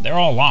homes. They're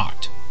all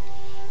locked.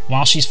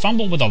 While she's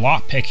fumbled with a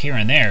lockpick here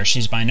and there,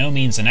 she's by no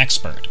means an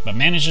expert, but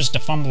manages to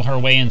fumble her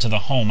way into the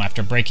home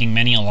after breaking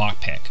many a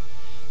lockpick.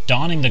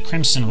 Donning the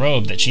crimson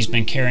robe that she's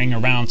been carrying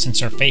around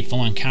since her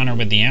fateful encounter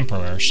with the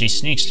Emperor, she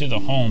sneaks through the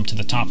home to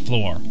the top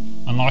floor,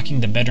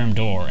 unlocking the bedroom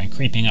door and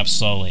creeping up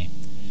slowly.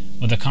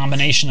 With a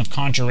combination of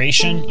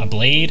conjuration, a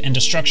blade, and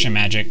destruction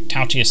magic,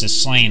 Tautius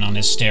is slain on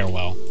his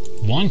stairwell.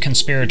 One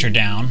conspirator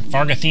down,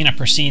 Fargothina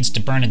proceeds to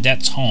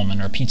Bernadette's home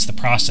and repeats the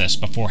process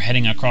before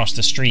heading across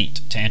the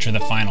street to enter the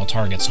final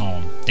target's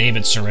home,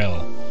 David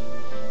Cyrodiil.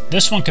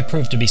 This one could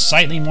prove to be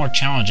slightly more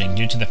challenging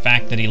due to the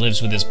fact that he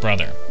lives with his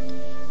brother.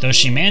 Though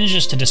she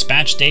manages to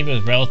dispatch David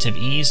with relative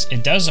ease,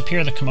 it does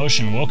appear the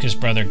commotion woke his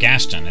brother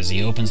Gaston as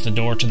he opens the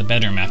door to the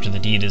bedroom after the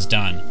deed is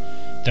done.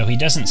 Though he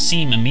doesn't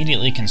seem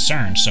immediately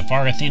concerned, so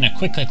Fargothina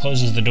quickly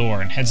closes the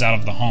door and heads out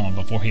of the home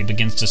before he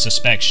begins to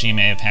suspect she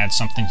may have had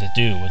something to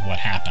do with what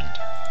happened.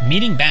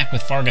 Meeting back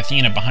with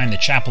Fargothina behind the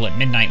chapel at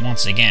midnight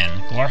once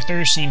again,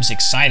 Glarthur seems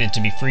excited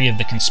to be free of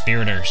the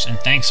conspirators and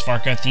thanks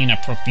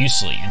Fargothina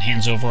profusely and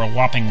hands over a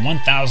whopping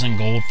 1,000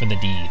 gold for the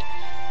deed,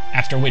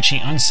 after which he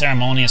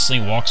unceremoniously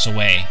walks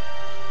away.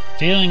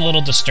 Feeling a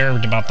little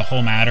disturbed about the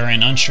whole matter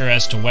and unsure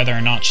as to whether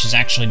or not she's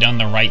actually done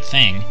the right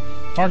thing,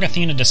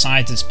 Fargothina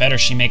decides it's better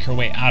she make her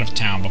way out of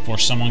town before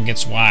someone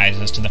gets wise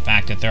as to the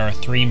fact that there are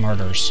 3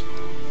 murders.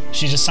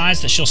 She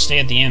decides that she'll stay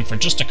at the inn for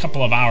just a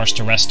couple of hours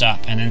to rest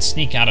up and then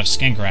sneak out of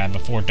Skingrad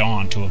before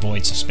dawn to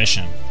avoid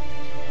suspicion.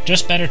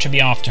 Just better to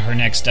be off to her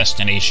next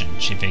destination,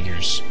 she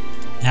figures.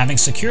 Having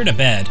secured a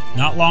bed,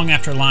 not long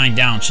after lying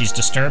down she's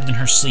disturbed in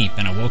her sleep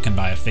and awoken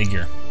by a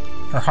figure.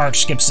 Her heart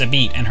skips a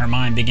beat and her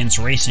mind begins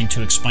racing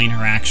to explain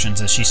her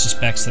actions as she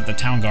suspects that the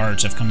town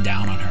guards have come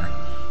down on her,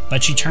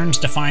 but she turns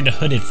to find a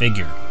hooded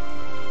figure.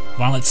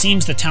 While it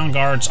seems the town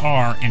guards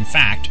are, in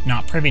fact,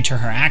 not privy to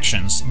her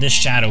actions, this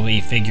shadowy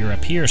figure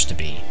appears to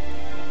be.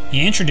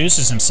 He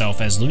introduces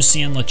himself as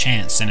Lucien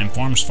Lachance and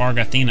informs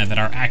Fargothina that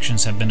our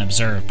actions have been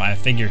observed by a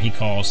figure he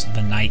calls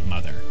the Night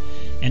Mother,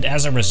 and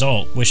as a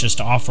result wishes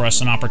to offer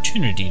us an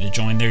opportunity to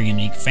join their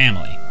unique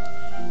family.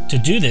 To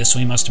do this,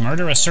 we must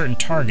murder a certain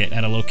target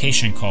at a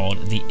location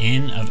called the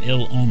Inn of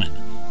Ill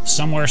Omen,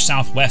 somewhere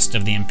southwest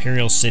of the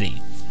Imperial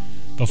City.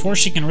 Before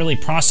she can really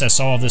process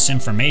all of this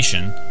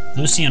information,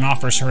 Lucien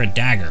offers her a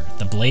dagger,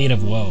 the Blade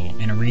of Woe,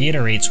 and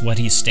reiterates what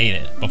he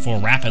stated, before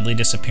rapidly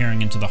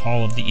disappearing into the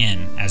hall of the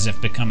inn, as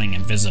if becoming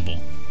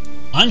invisible.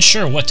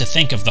 Unsure what to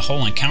think of the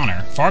whole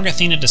encounter,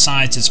 Fargothina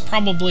decides it's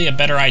probably a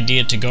better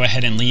idea to go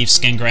ahead and leave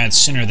Skingrad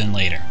sooner than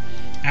later.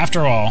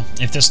 After all,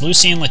 if this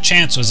Lucien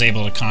Lachance was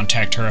able to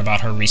contact her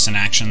about her recent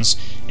actions,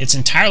 it's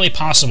entirely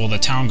possible the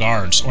town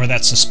guards or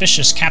that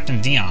suspicious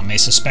Captain Dion may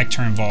suspect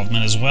her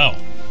involvement as well.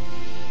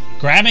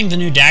 Grabbing the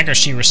new dagger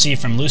she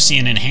received from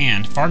Lucien in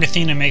hand,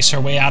 Fargothina makes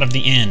her way out of the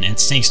inn and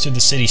sneaks through the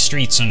city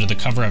streets under the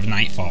cover of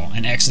nightfall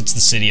and exits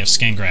the city of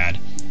Skingrad,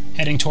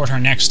 heading toward her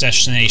next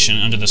destination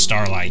under the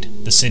starlight,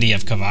 the city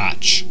of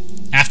Kvatch.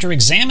 After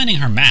examining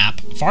her map,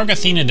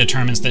 Fargothina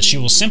determines that she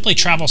will simply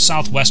travel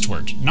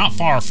southwestward, not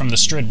far from the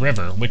Strid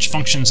River, which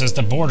functions as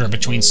the border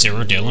between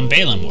Cyrodiil and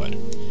Valenwood.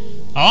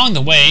 Along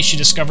the way, she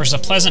discovers a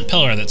pleasant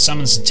pillar that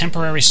summons a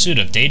temporary suit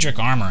of Daedric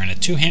armor and a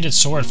two-handed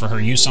sword for her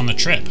use on the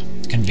trip.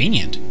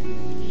 Convenient.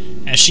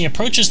 As she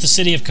approaches the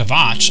city of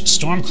Kvatch,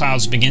 storm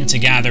clouds begin to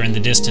gather in the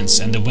distance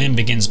and the wind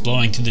begins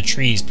blowing through the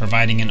trees,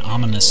 providing an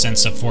ominous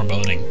sense of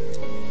foreboding.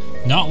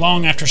 Not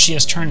long after she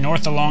has turned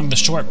north along the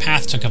short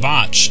path to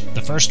Kvatch,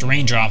 the first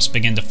raindrops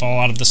begin to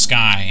fall out of the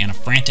sky and a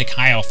frantic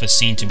high elf is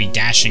seen to be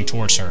dashing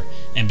towards her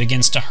and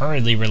begins to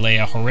hurriedly relay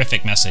a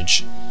horrific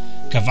message.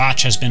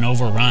 Kvatch has been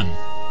overrun.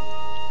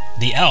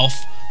 The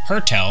elf,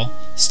 Hertel,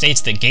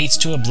 states that gates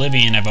to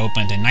Oblivion have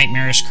opened and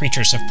nightmarish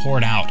creatures have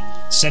poured out,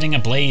 setting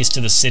ablaze to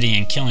the city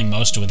and killing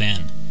most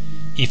within.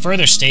 He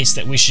further states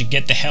that we should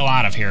get the hell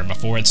out of here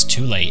before it's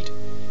too late.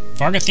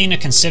 Fargothina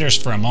considers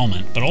for a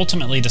moment, but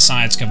ultimately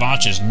decides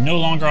Kvatch is no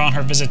longer on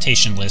her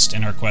visitation list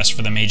in her quest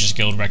for the Mages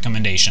Guild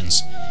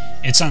recommendations.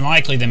 It's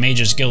unlikely the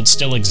Mages Guild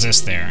still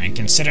exists there, and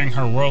considering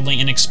her worldly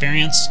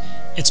inexperience,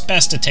 it's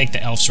best to take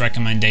the elf's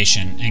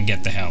recommendation and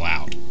get the hell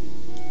out.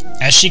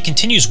 As she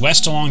continues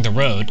west along the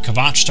road,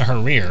 Kvatch to her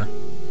rear,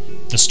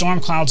 the storm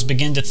clouds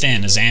begin to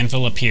thin as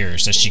Anvil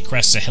appears as she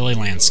crests a hilly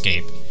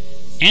landscape.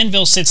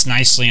 Anvil sits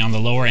nicely on the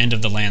lower end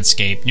of the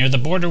landscape near the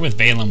border with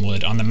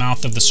Valenwood on the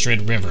mouth of the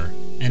Strid River,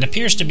 and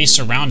appears to be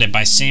surrounded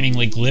by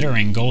seemingly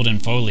glittering golden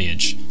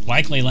foliage,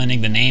 likely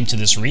lending the name to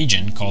this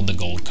region called the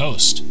Gold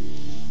Coast.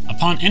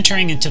 Upon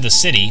entering into the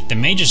city, the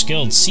Mages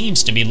Guild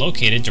seems to be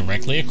located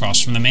directly across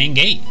from the main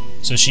gate,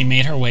 so she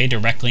made her way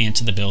directly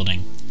into the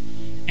building.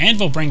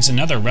 Anvil brings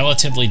another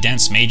relatively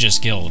dense Mages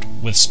Guild,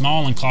 with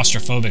small and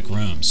claustrophobic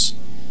rooms.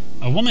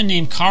 A woman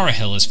named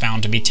Cyrodiil is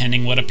found to be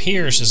tending what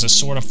appears as a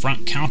sort of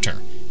front counter,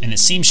 and it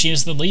seems she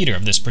is the leader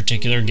of this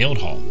particular guild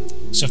hall,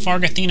 so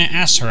Fargothina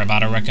asks her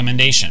about a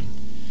recommendation.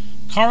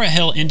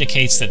 Cyrodiil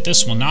indicates that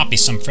this will not be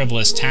some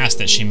frivolous task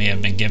that she may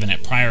have been given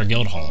at prior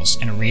guild halls,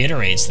 and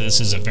reiterates that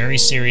this is a very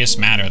serious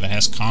matter that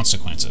has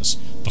consequences,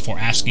 before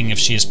asking if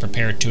she is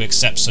prepared to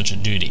accept such a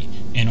duty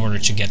in order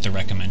to get the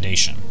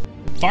recommendation.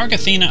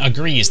 Fargothina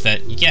agrees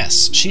that,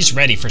 yes, she's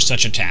ready for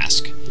such a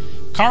task.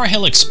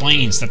 Cyrodiil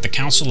explains that the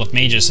Council of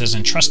Mages has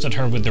entrusted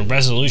her with the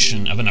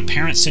resolution of an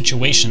apparent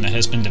situation that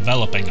has been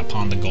developing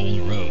upon the Gold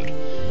Road.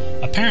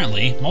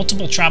 Apparently,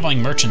 multiple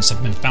traveling merchants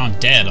have been found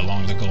dead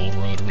along the Gold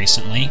Road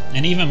recently,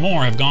 and even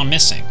more have gone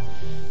missing.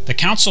 The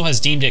Council has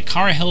deemed it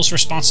Cyrodiil's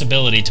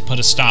responsibility to put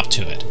a stop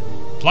to it,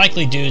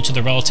 likely due to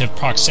the relative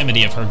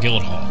proximity of her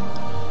guild hall.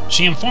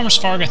 She informs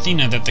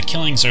Fargothina that the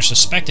killings are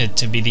suspected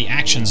to be the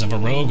actions of a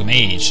rogue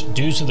mage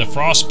due to the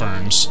frost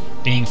burns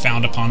being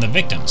found upon the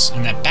victims,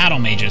 and that battle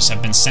mages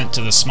have been sent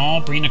to the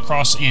small Brina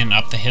Cross Inn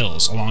up the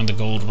hills along the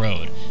Gold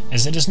Road,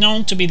 as it is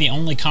known to be the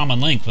only common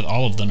link with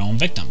all of the known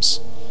victims.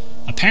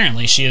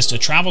 Apparently, she is to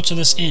travel to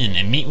this inn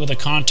and meet with a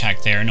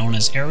contact there known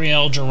as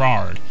Ariel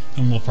Gerard,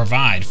 whom will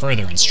provide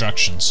further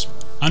instructions.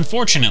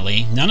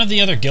 Unfortunately, none of the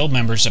other guild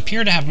members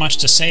appear to have much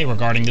to say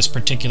regarding this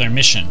particular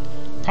mission,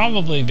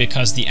 probably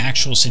because the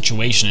actual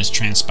situation is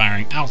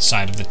transpiring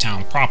outside of the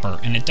town proper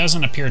and it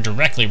doesn't appear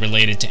directly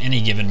related to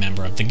any given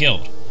member of the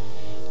guild.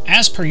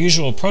 As per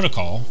usual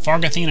protocol,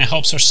 Fargothina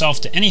helps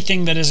herself to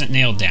anything that isn't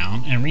nailed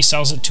down and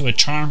resells it to a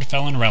charmed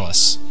felon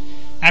Relis.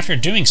 After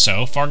doing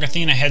so,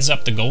 Fargothina heads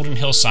up the golden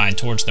hillside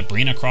towards the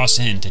Brina Cross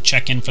Inn to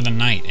check in for the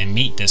night and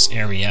meet this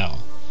Ariel.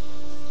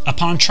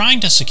 Upon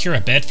trying to secure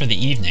a bed for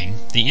the evening,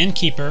 the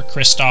innkeeper,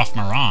 Christophe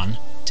Moran,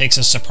 takes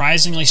a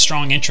surprisingly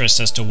strong interest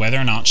as to whether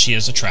or not she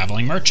is a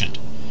traveling merchant.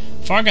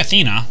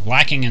 Fargothina,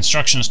 lacking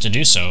instructions to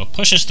do so,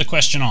 pushes the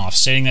question off,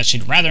 stating that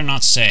she'd rather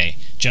not say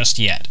just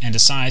yet, and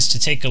decides to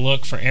take a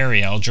look for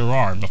Ariel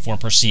Gerard before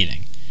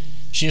proceeding.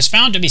 She is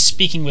found to be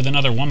speaking with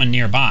another woman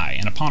nearby,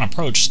 and upon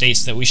approach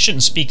states that we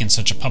shouldn't speak in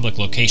such a public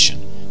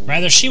location.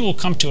 Rather, she will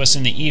come to us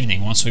in the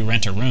evening once we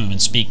rent a room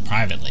and speak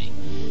privately.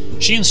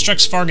 She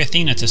instructs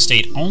Fargothina to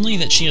state only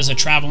that she is a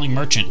traveling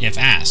merchant if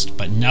asked,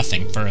 but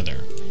nothing further.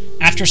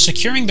 After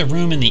securing the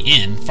room in the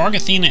inn,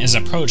 Fargothina is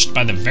approached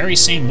by the very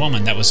same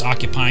woman that was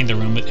occupying the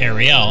room with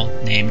Ariel,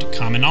 named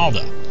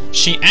Caminalda.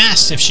 She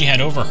asked if she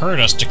had overheard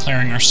us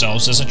declaring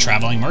ourselves as a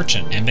traveling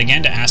merchant, and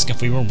began to ask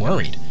if we were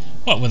worried,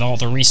 what with all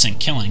the recent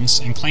killings,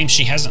 and claims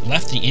she hasn't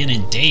left the inn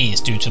in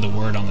days due to the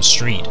word on the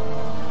street.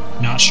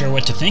 Not sure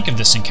what to think of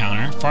this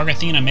encounter,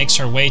 Fargothina makes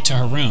her way to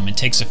her room and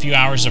takes a few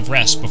hours of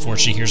rest before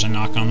she hears a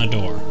knock on the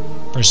door,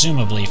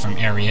 presumably from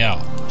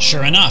Ariel.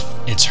 Sure enough,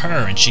 it's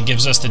her, and she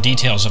gives us the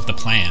details of the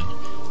plan.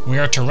 We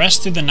are to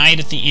rest through the night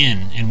at the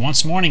inn, and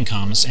once morning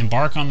comes,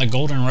 embark on the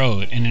Golden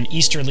Road in an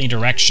easterly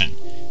direction.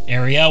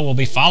 Ariel will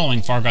be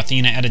following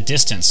Fargothina at a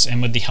distance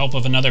and with the help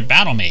of another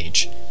battle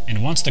mage,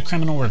 and once the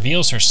criminal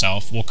reveals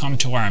herself, will come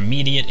to our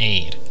immediate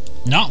aid.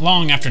 Not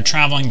long after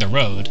traveling the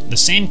road, the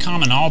same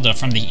Caminalda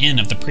from the inn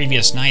of the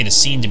previous night is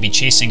seen to be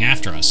chasing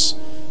after us.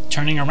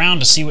 Turning around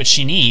to see what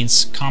she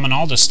needs,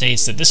 Caminalda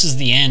states that this is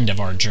the end of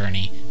our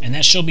journey, and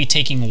that she'll be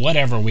taking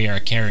whatever we are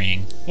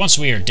carrying, once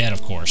we are dead,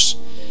 of course.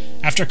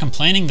 After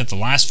complaining that the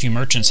last few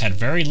merchants had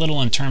very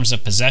little in terms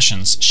of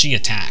possessions, she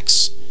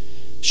attacks.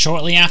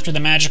 Shortly after the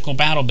magical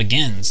battle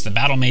begins, the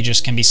battle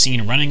mages can be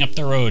seen running up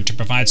the road to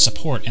provide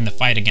support in the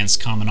fight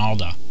against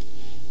Caminalda.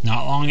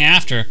 Not long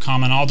after,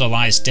 Caminalda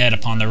lies dead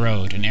upon the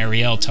road, and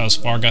Ariel tells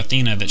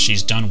Fargothina that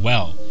she's done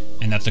well,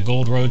 and that the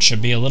Gold Road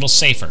should be a little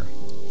safer,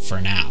 for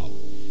now.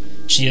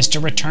 She is to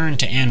return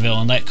to Anvil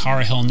and let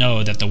Cyrodiil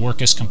know that the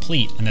work is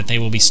complete and that they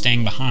will be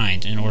staying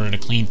behind in order to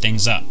clean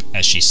things up,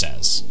 as she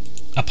says.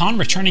 Upon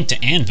returning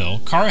to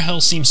Anvil,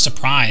 Cyrodiil seems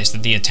surprised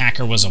that the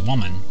attacker was a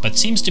woman, but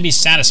seems to be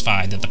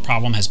satisfied that the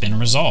problem has been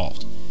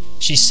resolved.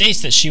 She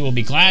states that she will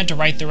be glad to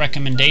write the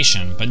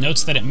recommendation, but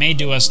notes that it may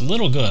do us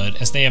little good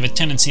as they have a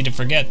tendency to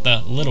forget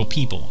the little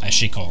people, as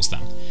she calls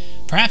them.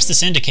 Perhaps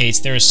this indicates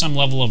there is some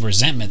level of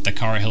resentment that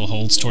Cyrodiil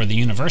holds toward the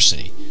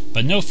university,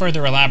 but no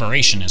further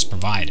elaboration is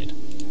provided.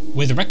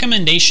 With the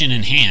recommendation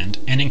in hand,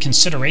 and in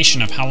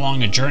consideration of how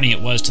long a journey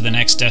it was to the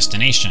next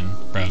destination,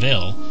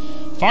 Breville,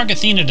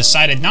 Fargothina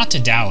decided not to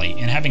dally,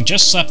 and having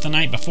just slept the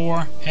night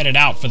before, headed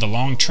out for the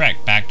long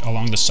trek back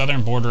along the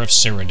southern border of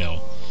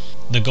Cyrodiil.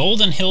 The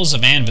golden hills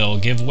of Anvil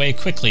give way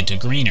quickly to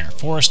greener,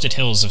 forested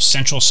hills of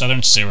central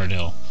southern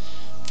Cyrodiil.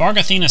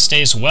 Fargothina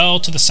stays well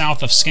to the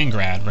south of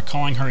Skingrad,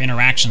 recalling her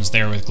interactions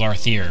there with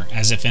Glarthir,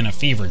 as if in a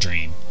fever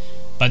dream,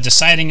 but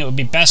deciding it would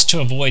be best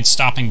to avoid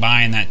stopping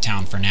by in that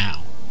town for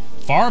now.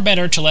 Far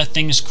better to let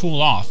things cool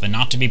off and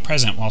not to be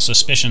present while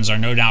suspicions are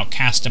no doubt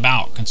cast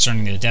about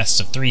concerning the deaths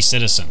of 3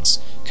 citizens,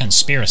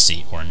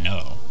 conspiracy or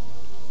no.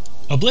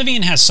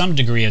 Oblivion has some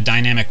degree of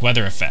dynamic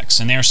weather effects,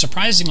 and they are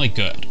surprisingly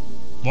good.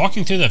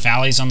 Walking through the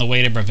valleys on the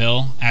way to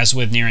Breville, as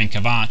with nearing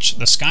Kvatch,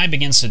 the sky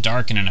begins to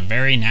darken in a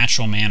very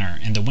natural manner,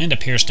 and the wind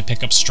appears to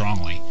pick up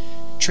strongly.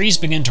 Trees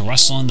begin to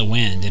rustle in the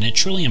wind, and it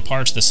truly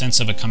imparts the sense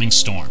of a coming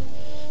storm.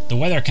 The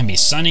weather can be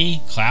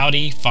sunny,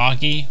 cloudy,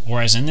 foggy,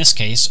 or as in this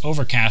case,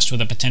 overcast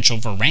with a potential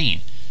for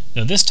rain,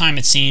 though this time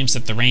it seems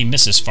that the rain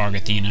misses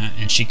Fargothina,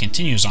 and she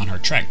continues on her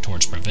trek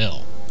towards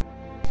Breville.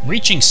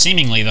 Reaching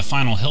seemingly the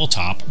final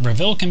hilltop,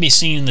 Breville can be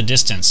seen in the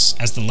distance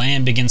as the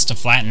land begins to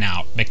flatten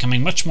out,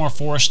 becoming much more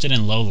forested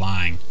and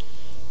low-lying.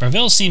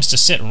 Breville seems to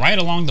sit right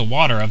along the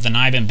water of the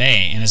Niben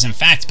Bay and is in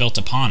fact built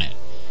upon it.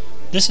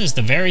 This is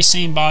the very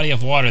same body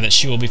of water that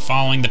she will be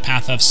following the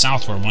path of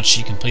southward once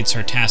she completes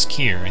her task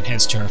here and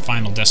heads to her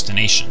final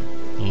destination,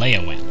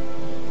 Leyawen.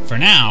 For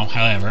now,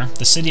 however,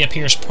 the city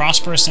appears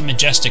prosperous and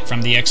majestic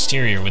from the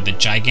exterior, with the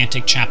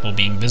gigantic chapel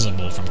being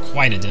visible from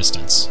quite a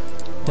distance.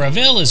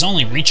 Breville is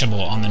only reachable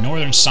on the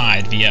northern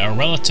side via a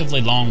relatively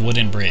long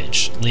wooden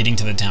bridge, leading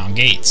to the town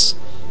gates.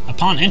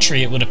 Upon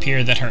entry, it would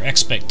appear that her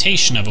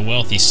expectation of a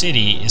wealthy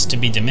city is to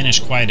be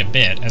diminished quite a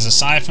bit, as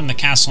aside from the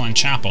castle and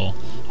chapel,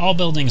 all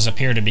buildings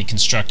appear to be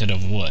constructed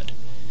of wood.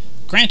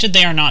 Granted,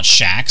 they are not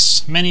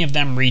shacks, many of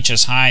them reach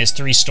as high as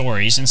 3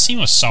 stories and seem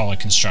of solid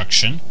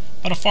construction,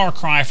 but a far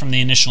cry from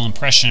the initial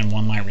impression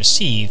one might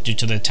receive due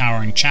to the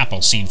towering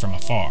chapel seen from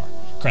afar,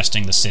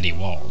 cresting the city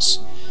walls.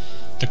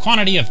 The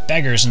quantity of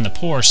beggars and the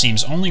poor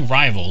seems only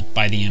rivaled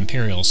by the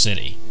imperial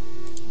city.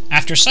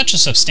 After such a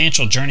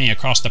substantial journey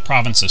across the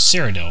province of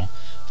Cyrodiil,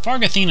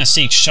 Fargothina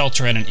seeks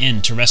shelter at an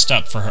inn to rest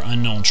up for her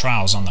unknown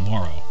trials on the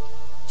morrow.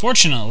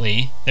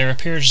 Fortunately, there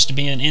appears to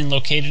be an inn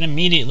located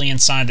immediately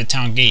inside the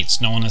town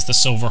gates known as the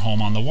Silver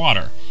Home on the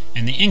Water,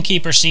 and the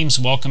innkeeper seems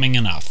welcoming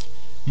enough,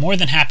 more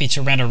than happy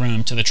to rent a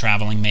room to the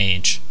traveling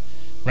mage.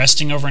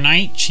 Resting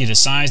overnight, she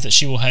decides that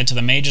she will head to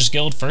the Mages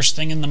Guild first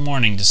thing in the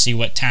morning to see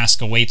what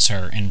task awaits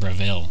her in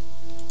Bravil.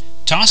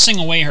 Tossing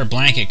away her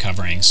blanket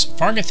coverings,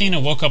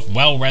 Fargothina woke up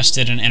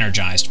well-rested and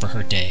energized for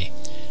her day.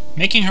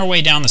 Making her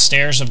way down the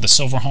stairs of the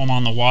Silver Home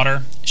on the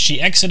Water,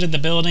 she exited the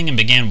building and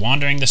began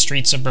wandering the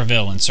streets of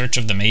Bravil in search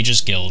of the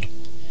Mages Guild.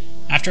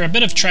 After a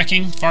bit of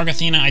trekking,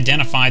 Fargothina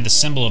identified the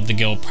symbol of the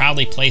guild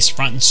proudly placed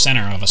front and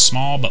center of a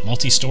small but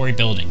multi-story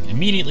building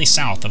immediately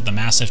south of the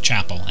massive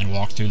chapel and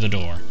walked through the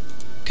door.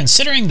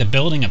 Considering the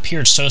building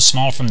appeared so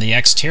small from the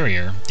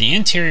exterior, the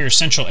interior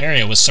central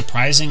area was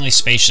surprisingly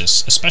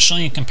spacious,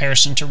 especially in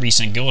comparison to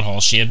recent guild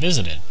halls she had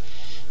visited.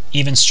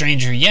 Even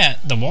stranger yet,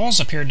 the walls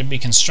appeared to be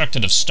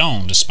constructed of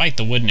stone despite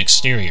the wooden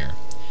exterior.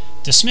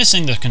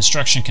 Dismissing the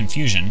construction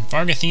confusion,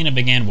 Fargothina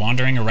began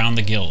wandering around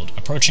the guild,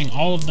 approaching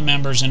all of the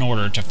members in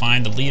order to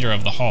find the leader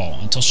of the hall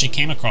until she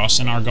came across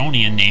an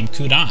Argonian named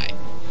Questline.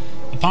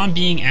 Upon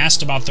being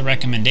asked about the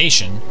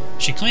recommendation,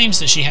 she claims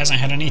that she hasn't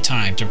had any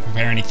time to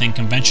prepare anything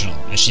conventional,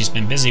 as she's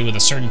been busy with a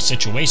certain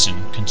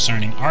situation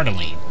concerning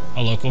Cyrodiil,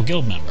 a local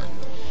guild member.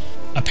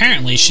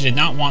 Apparently, she did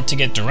not want to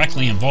get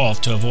directly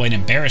involved to avoid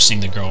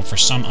embarrassing the girl for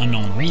some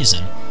unknown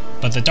reason,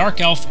 but the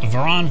dark elf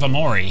Varan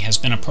Vamori has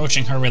been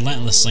approaching her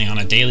relentlessly on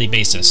a daily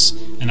basis,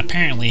 and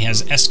apparently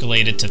has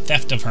escalated to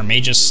theft of her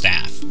mage's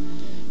staff.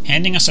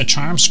 Handing us a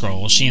charm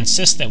scroll, she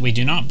insists that we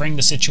do not bring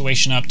the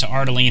situation up to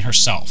Cyrodiil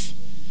herself.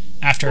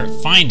 After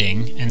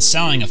finding and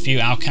selling a few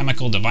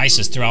alchemical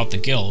devices throughout the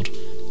guild,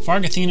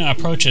 Fargothina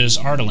approaches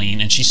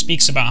Cyrodiil and she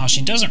speaks about how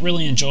she doesn't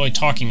really enjoy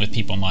talking with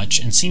people much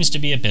and seems to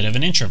be a bit of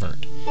an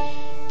introvert.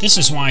 This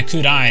is why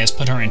Questline has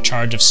put her in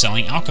charge of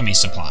selling alchemy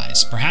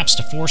supplies, perhaps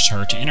to force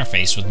her to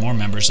interface with more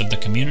members of the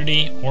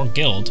community or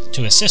guild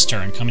to assist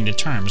her in coming to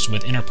terms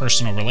with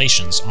interpersonal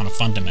relations on a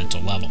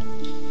fundamental level.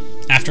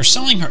 After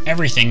selling her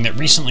everything that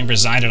recently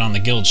resided on the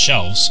guild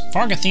shelves,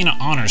 Fargothina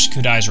honors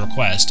Questline's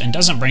request and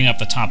doesn't bring up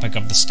the topic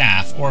of the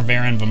staff or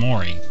Varan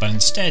Vamori, but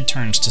instead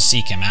turns to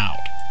seek him out.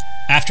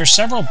 After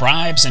several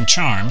bribes and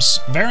charms,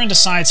 Varan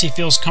decides he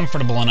feels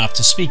comfortable enough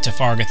to speak to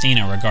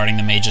Fargothina regarding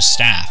the mage's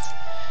staff.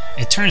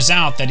 It turns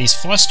out that he's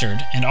flustered,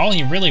 and all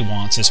he really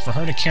wants is for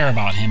her to care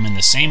about him in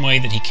the same way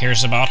that he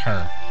cares about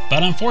her.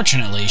 But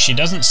unfortunately, she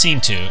doesn't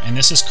seem to, and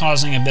this is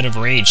causing a bit of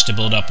rage to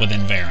build up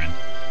within Varan.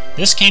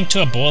 This came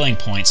to a boiling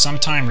point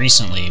sometime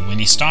recently when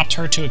he stopped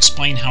her to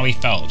explain how he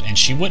felt, and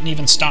she wouldn't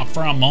even stop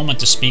for a moment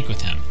to speak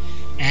with him,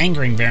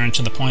 angering Varan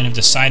to the point of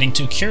deciding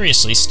to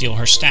curiously steal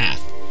her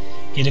staff.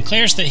 He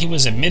declares that he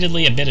was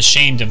admittedly a bit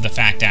ashamed of the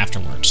fact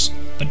afterwards,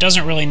 but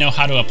doesn't really know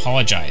how to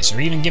apologize or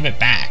even give it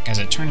back, as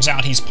it turns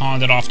out he's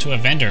pawned it off to a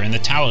vendor in the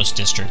Talos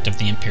district of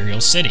the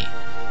Imperial City.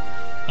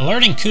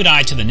 Alerting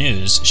Questline to the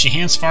news, she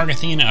hands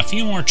Fargothina a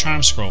few more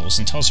charm scrolls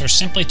and tells her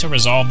simply to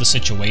resolve the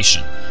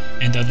situation,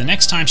 and though the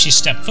next time she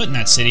stepped foot in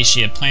that city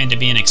she had planned to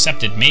be an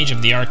accepted mage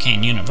of the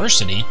Arcane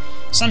University,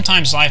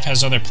 sometimes life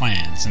has other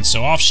plans, and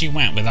so off she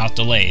went without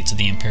delay to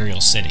the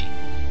Imperial City.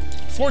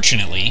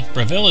 Fortunately,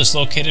 Bravil is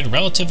located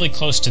relatively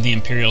close to the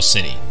Imperial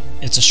City.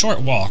 It's a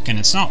short walk, and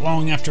it's not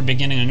long after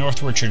beginning a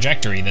northward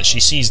trajectory that she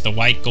sees the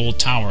white gold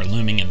tower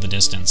looming in the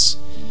distance.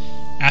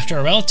 After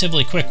a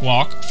relatively quick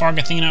walk,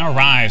 Fargothina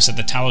arrives at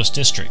the Talos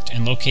district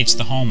and locates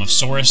the home of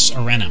Soris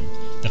Arenim,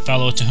 the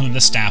fellow to whom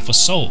the staff was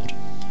sold.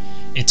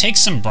 It takes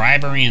some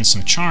bribery and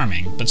some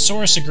charming, but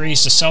Soris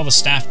agrees to sell the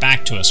staff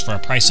back to us for a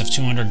price of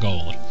 200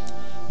 gold.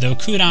 Though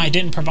Questline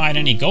didn't provide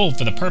any gold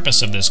for the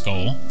purpose of this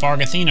goal,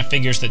 Fargothina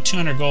figures that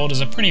 200 gold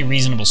is a pretty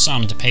reasonable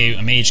sum to pay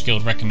a Mage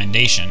Guild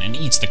recommendation and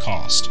eats the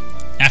cost.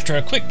 After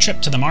a quick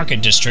trip to the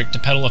market district to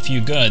peddle a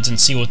few goods and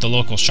see what the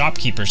local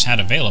shopkeepers had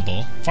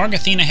available,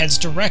 Fargothina heads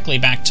directly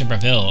back to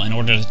Bravil in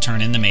order to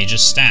turn in the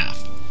mage's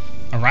staff.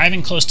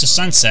 Arriving close to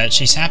sunset,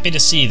 she's happy to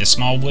see the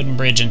small wooden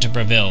bridge into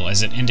Bravil,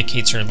 as it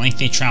indicates her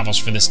lengthy travels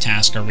for this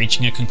task are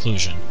reaching a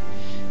conclusion.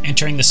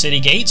 Entering the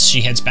city gates,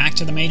 she heads back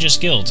to the Mages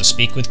Guild to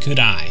speak with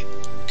Questline.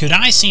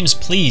 Questline seems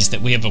pleased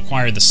that we have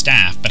acquired the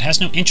staff, but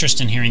has no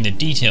interest in hearing the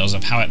details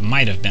of how it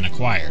might have been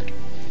acquired.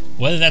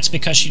 Whether that's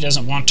because she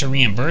doesn't want to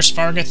reimburse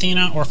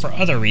Fargothina or for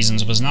other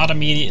reasons was not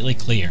immediately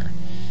clear.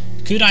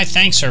 Questline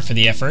thanks her for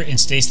the effort and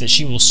states that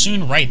she will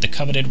soon write the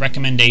coveted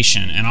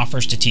recommendation and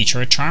offers to teach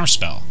her a charm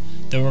spell,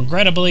 though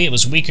regrettably it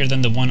was weaker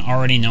than the one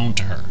already known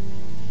to her.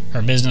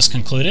 Her business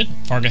concluded,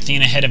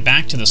 Fargothina headed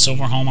back to the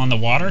Silver Home on the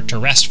Water to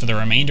rest for the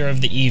remainder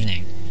of the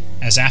evening,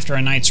 as after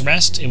a night's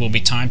rest it will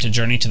be time to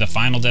journey to the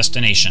final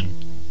destination,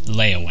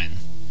 Leyawiin.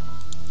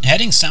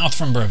 Heading south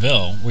from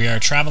Bravil, we are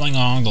traveling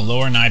along the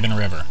lower Nibin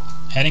River,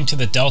 heading to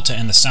the delta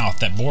in the south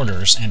that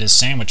borders and is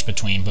sandwiched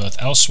between both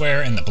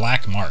Elsewhere and the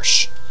Black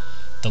Marsh.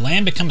 The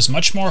land becomes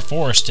much more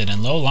forested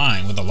and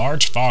low-lying, with a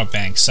large fog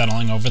bank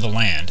settling over the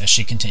land as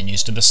she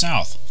continues to the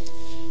south.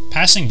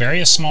 Passing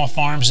various small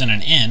farms and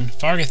an inn,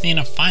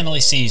 Fargothina finally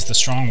sees the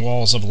strong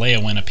walls of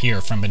Leyawiin appear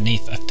from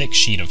beneath a thick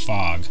sheet of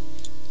fog.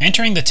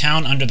 Entering the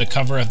town under the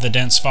cover of the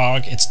dense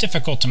fog, it's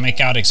difficult to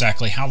make out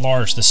exactly how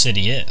large the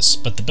city is,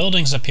 but the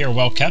buildings appear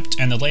well kept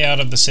and the layout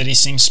of the city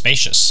seems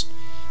spacious.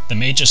 The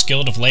Mage's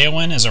Guild of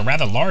Leyawiin is a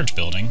rather large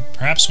building,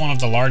 perhaps one of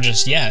the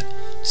largest yet,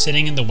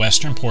 sitting in the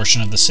western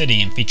portion of the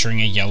city and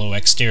featuring a yellow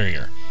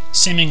exterior,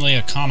 seemingly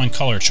a common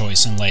color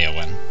choice in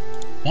Leyawiin.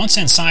 Once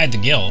inside the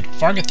guild,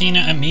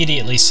 Fargothina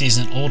immediately sees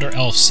an older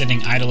elf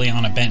sitting idly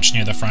on a bench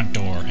near the front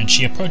door, and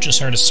she approaches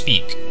her to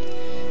speak.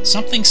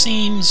 Something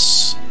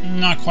seems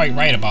not quite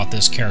right about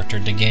this character,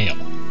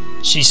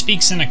 Degale. She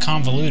speaks in a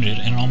convoluted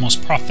and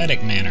almost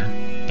prophetic manner,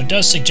 but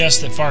does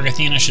suggest that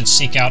Fargothina should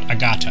seek out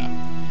Agata.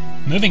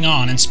 Moving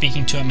on and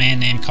speaking to a man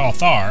named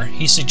Kalthar,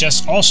 he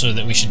suggests also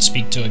that we should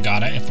speak to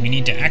Agata if we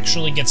need to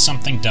actually get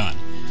something done,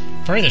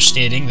 further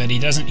stating that he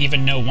doesn't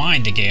even know why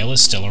Degale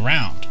is still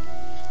around.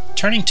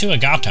 Turning to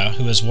Agata,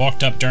 who has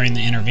walked up during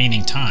the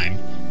intervening time,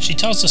 she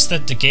tells us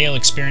that Degale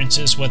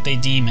experiences what they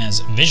deem as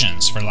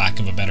visions, for lack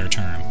of a better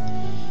term.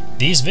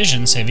 These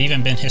visions have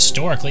even been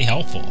historically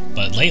helpful,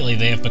 but lately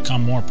they have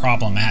become more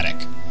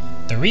problematic.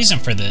 The reason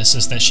for this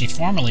is that she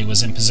formerly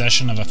was in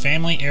possession of a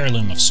family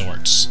heirloom of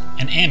sorts,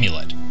 an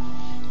amulet.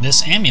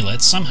 This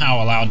amulet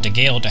somehow allowed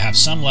Degale to have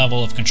some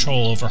level of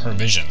control over her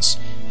visions,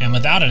 and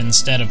without it,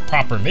 instead of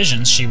proper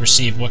visions, she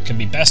received what could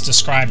be best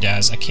described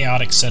as a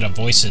chaotic set of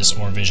voices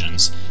or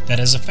visions that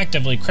has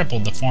effectively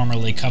crippled the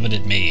formerly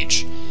coveted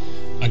mage.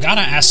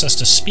 Agata asks us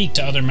to speak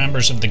to other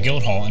members of the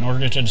guild hall in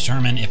order to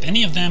determine if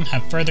any of them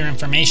have further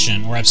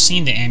information or have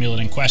seen the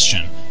amulet in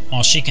question,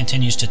 while she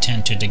continues to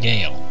tend to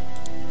Degale.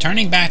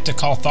 Turning back to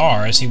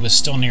Kalthar as he was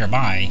still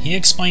nearby, he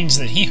explains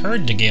that he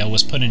heard Degale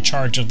was put in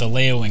charge of the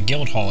Leyawiin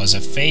guild hall as a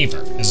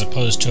favor, as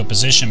opposed to a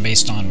position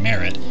based on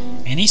merit,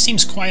 and he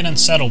seems quite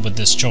unsettled with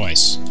this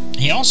choice.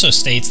 He also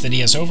states that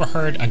he has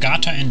overheard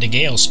Agata and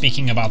Degale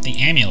speaking about the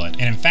amulet,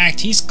 and in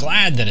fact he's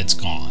glad that it's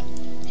gone.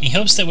 He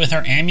hopes that with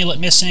her amulet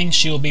missing,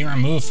 she will be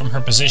removed from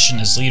her position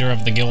as leader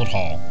of the guild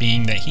hall,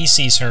 being that he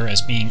sees her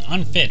as being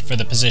unfit for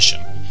the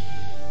position.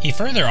 He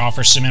further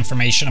offers some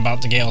information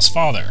about Degale's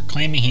father,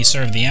 claiming he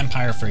served the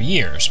Empire for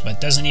years,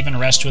 but doesn't even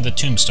rest with a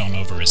tombstone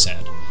over his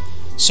head.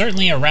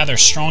 Certainly a rather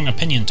strong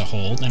opinion to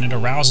hold, and it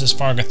arouses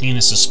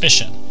Fargothina's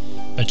suspicion,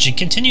 but she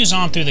continues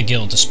on through the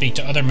guild to speak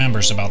to other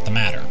members about the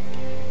matter.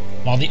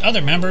 While the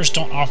other members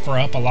don't offer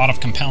up a lot of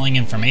compelling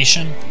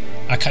information,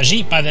 a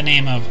Khajiit by the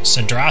name of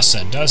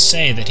Sadrasa does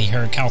say that he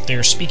heard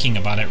Kalthir speaking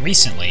about it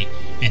recently,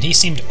 and he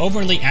seemed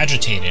overly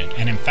agitated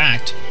and in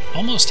fact,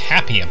 almost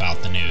happy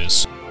about the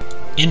news.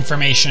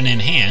 Information in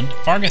hand,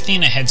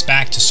 Fargothina heads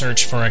back to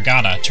search for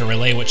Agata to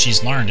relay what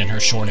she's learned in her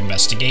short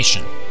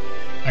investigation.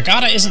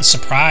 Agata isn't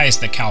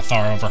surprised that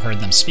Kalthar overheard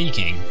them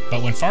speaking,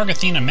 but when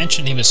Fargothina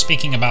mentioned he was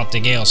speaking about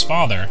Degale's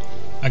father,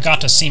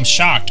 Agata seems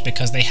shocked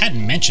because they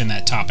hadn't mentioned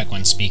that topic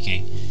when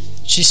speaking.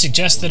 She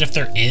suggests that if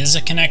there is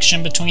a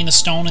connection between the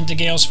stone and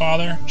Degale's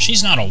father,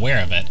 she's not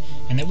aware of it,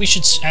 and that we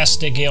should ask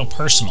Degale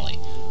personally,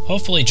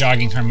 hopefully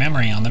jogging her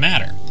memory on the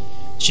matter.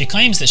 She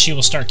claims that she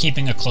will start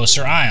keeping a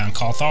closer eye on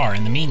Kalthar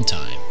in the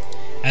meantime.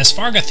 As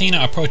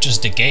Fargothina approaches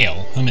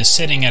Degale, whom is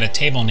sitting at a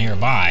table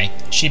nearby,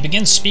 she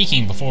begins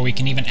speaking before we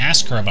can even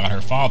ask her about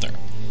her father.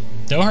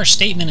 Though her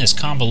statement is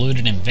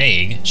convoluted and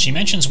vague, she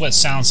mentions what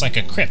sounds like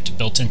a crypt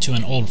built into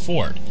an old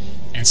fort,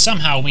 and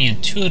somehow we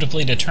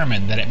intuitively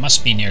determine that it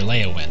must be near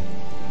Leyawiin.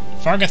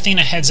 Fargothina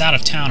heads out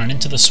of town and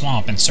into the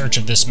swamp in search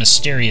of this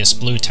mysterious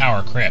Blue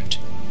Tower crypt.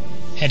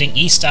 Heading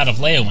east out of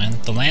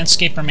Leyawiin, the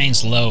landscape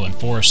remains low and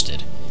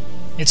forested.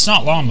 It's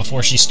not long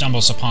before she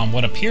stumbles upon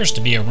what appears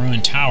to be a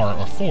ruined tower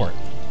or fort,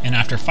 and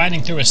after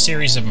fighting through a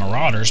series of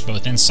marauders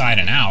both inside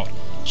and out,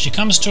 she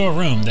comes to a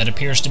room that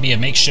appears to be a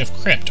makeshift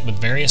crypt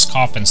with various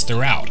coffins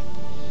throughout.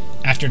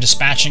 After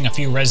dispatching a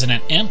few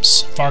resident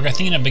imps,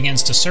 Fargothina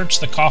begins to search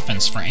the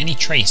coffins for any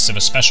trace of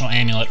a special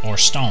amulet or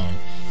stone,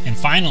 and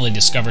finally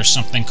discovers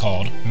something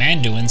called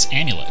Manduin's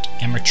Amulet,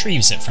 and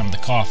retrieves it from the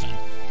coffin.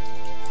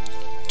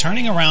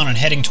 Turning around and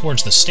heading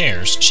towards the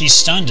stairs, she's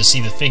stunned to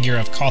see the figure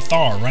of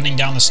Kalthar running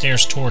down the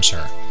stairs towards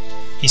her.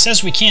 He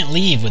says we can't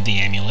leave with the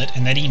amulet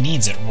and that he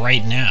needs it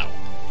right now.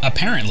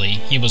 Apparently,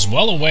 he was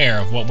well aware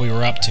of what we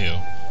were up to,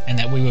 and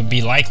that we would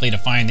be likely to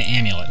find the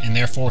amulet, and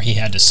therefore he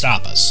had to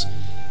stop us.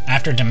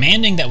 After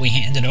demanding that we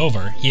hand it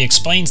over, he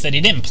explains that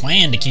he didn't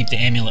plan to keep the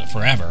amulet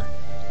forever.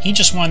 He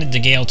just wanted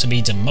Degale to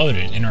be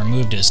demoted and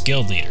removed as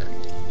guild leader,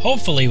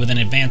 hopefully with an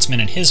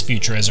advancement in his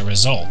future as a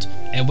result,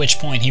 at which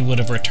point he would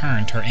have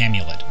returned her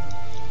amulet.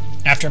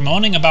 After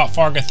moaning about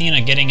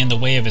Fargothina getting in the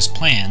way of his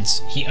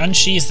plans, he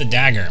unsheathes the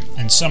dagger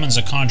and summons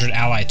a conjured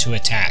ally to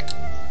attack.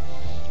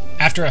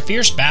 After a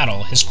fierce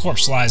battle, his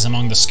corpse lies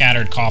among the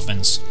scattered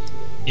coffins.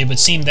 It would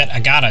seem that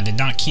Agata did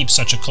not keep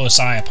such a close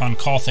eye upon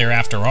Kalthir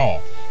after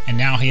all, and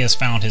now he has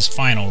found his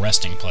final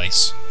resting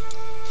place.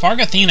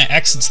 Fargothina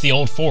exits the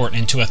old fort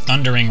into a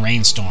thundering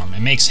rainstorm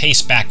and makes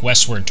haste back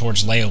westward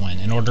towards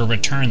Leyawiin in order to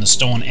return the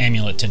stolen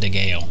amulet to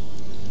Degale.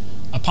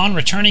 Upon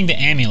returning the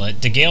amulet,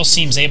 Degale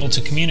seems able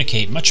to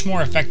communicate much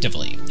more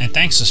effectively, and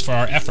thanks us for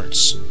our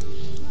efforts.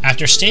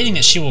 After stating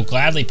that she will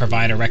gladly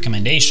provide a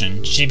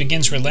recommendation, she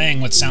begins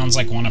relaying what sounds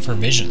like one of her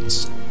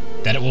visions.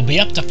 that it will be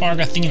up to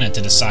Fargothina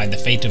to decide the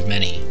fate of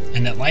many,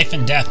 and that life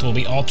and death will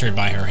be altered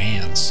by her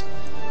hands.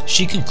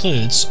 She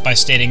concludes by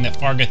stating that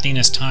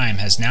Fargothina's time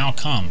has now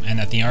come and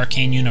that the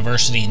Arcane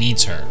University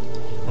needs her.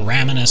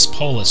 Raminus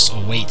Polis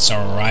awaits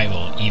our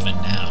arrival even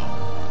now.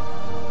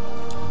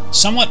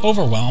 Somewhat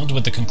overwhelmed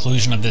with the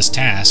conclusion of this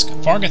task,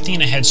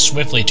 Fargothina heads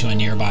swiftly to a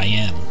nearby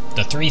inn,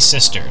 the Three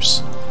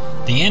Sisters.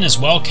 The inn is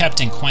well kept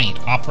and quaint,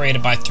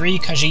 operated by 3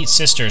 Khajiit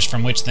sisters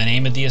from which the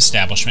name of the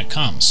establishment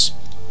comes.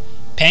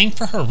 Paying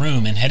for her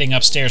room and heading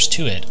upstairs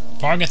to it,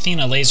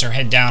 Fargothina lays her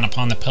head down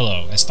upon the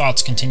pillow as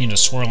thoughts continue to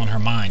swirl in her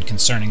mind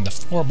concerning the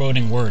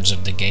foreboding words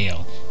of the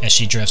gale as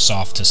she drifts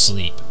off to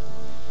sleep.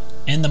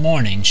 In the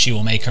morning, she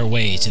will make her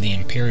way to the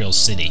Imperial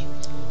City,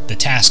 the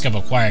task of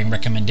acquiring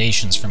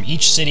recommendations from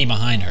each city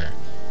behind her,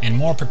 and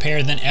more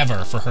prepared than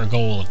ever for her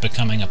goal of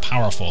becoming a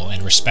powerful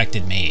and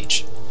respected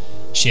mage.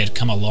 She had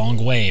come a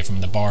long way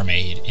from the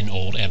barmaid in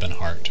Old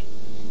Ebonheart.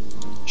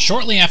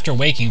 Shortly after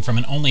waking from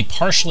an only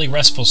partially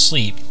restful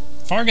sleep,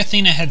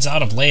 Fargothina heads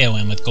out of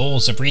Leowen with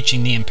goals of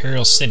reaching the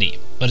Imperial City,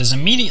 but is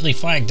immediately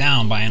flagged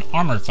down by an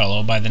armored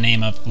fellow by the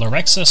name of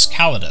Lorexus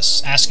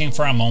Calidus, asking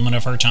for a moment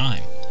of her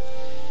time.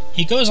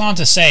 He goes on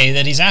to say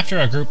that he's after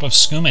a group of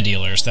skooma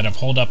dealers that have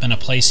holed up in a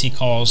place he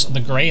calls the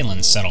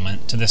Greyland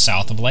Settlement to the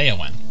south of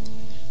Leowen.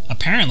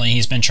 Apparently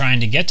he's been trying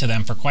to get to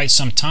them for quite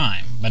some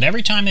time, but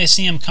every time they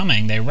see him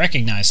coming, they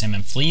recognize him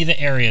and flee the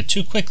area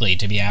too quickly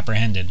to be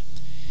apprehended.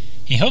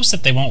 He hopes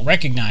that they won't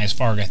recognize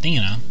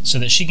Fargothina, so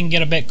that she can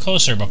get a bit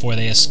closer before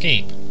they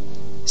escape.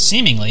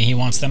 Seemingly, he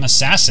wants them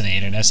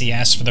assassinated as he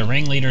asks for the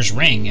ringleader's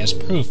ring as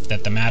proof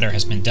that the matter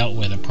has been dealt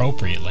with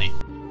appropriately.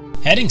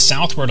 Heading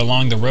southward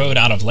along the road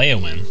out of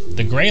Leowen,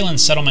 the Greyland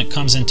settlement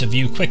comes into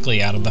view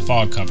quickly out of the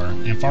fog cover,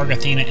 and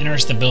Fargothina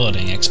enters the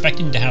building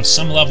expecting to have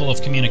some level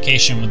of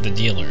communication with the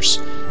dealers,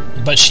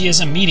 but she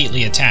is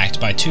immediately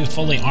attacked by 2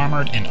 fully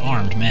armored and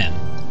armed men.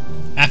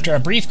 After a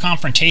brief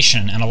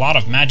confrontation and a lot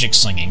of magic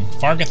slinging,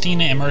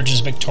 Fargothina emerges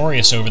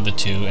victorious over the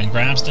 2 and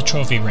grabs the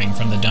trophy ring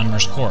from the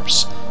Dunmer's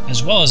corpse,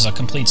 as well as a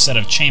complete set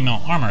of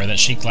chainmail armor that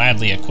she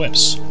gladly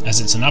equips, as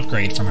it's an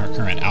upgrade from her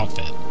current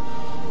outfit.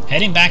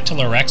 Heading back to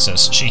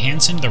Lorexus, she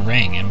hands him the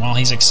ring, and while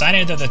he's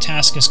excited that the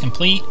task is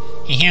complete,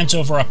 he hands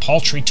over a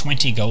paltry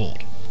 20 gold.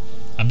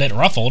 A bit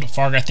ruffled,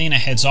 Fargothina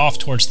heads off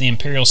towards the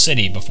Imperial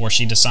City before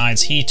she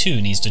decides he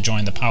too needs to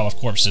join the pile of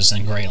corpses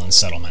in Greyland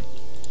Settlement.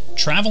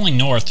 Traveling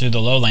north through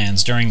the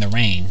lowlands during the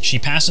rain, she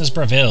passes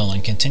Breville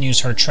and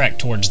continues her trek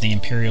towards the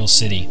Imperial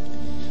City.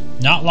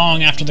 Not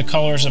long after the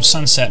colors of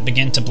sunset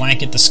begin to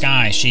blanket the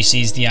sky, she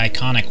sees the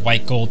iconic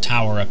white gold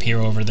tower appear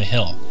over the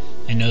hill,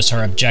 and knows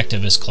her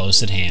objective is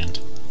close at hand.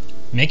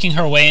 Making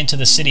her way into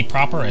the city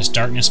proper as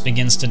darkness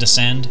begins to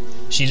descend,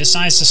 she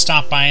decides to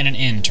stop by at an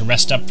inn to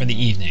rest up for the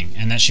evening,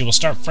 and that she will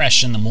start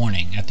fresh in the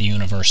morning at the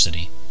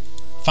university.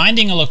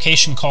 Finding a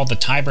location called the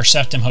Tiber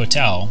Septim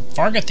Hotel,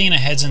 Fargothina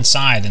heads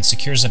inside and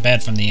secures a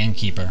bed from the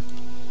innkeeper.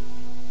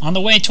 On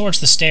the way towards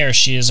the stairs,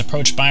 she is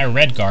approached by a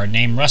red guard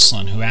named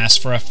Ruslan who asks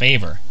for a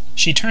favor.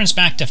 She turns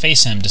back to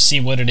face him to see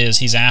what it is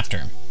he's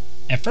after.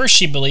 At first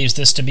she believes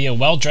this to be a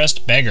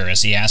well-dressed beggar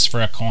as he asks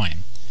for a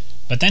coin.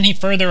 But then he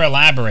further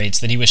elaborates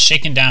that he was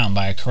shaken down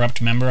by a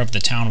corrupt member of the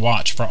town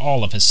watch for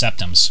all of his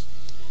septims.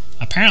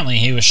 Apparently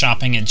he was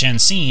shopping at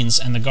Jensen's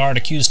and the guard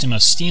accused him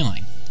of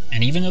stealing,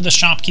 and even though the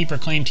shopkeeper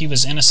claimed he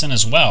was innocent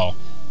as well,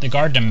 the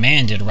guard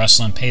demanded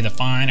Ruslan pay the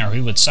fine or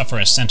he would suffer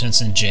a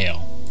sentence in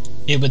jail.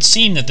 It would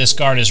seem that this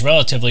guard is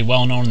relatively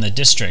well known in the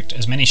district,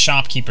 as many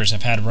shopkeepers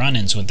have had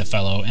run-ins with the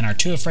fellow and are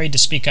too afraid to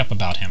speak up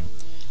about him.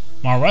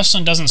 While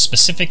Ruslan doesn't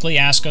specifically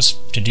ask us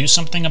to do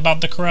something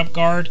about the corrupt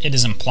guard, it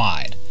is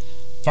implied.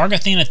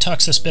 Fargothina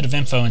tucks this bit of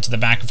info into the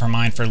back of her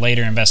mind for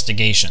later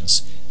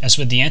investigations, as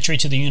with the entry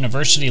to the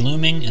university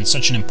looming and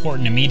such an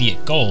important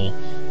immediate goal,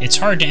 it's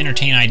hard to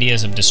entertain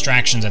ideas of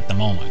distractions at the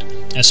moment,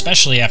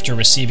 especially after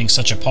receiving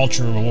such a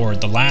paltry reward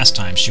the last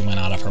time she went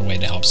out of her way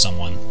to help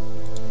someone.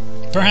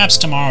 Perhaps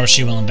tomorrow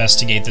she will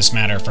investigate this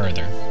matter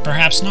further,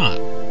 perhaps not.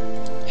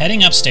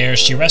 Heading upstairs,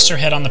 she rests her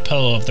head on the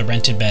pillow of the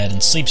rented bed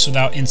and sleeps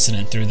without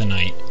incident through the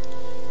night.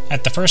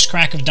 At the first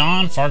crack of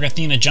dawn,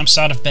 Fargothina jumps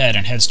out of bed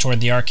and heads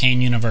toward the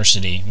Arcane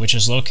University, which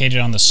is located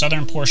on the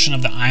southern portion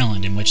of the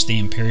island in which the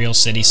Imperial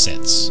City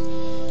sits.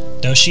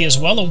 Though she is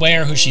well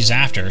aware who she's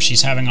after,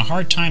 she's having a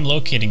hard time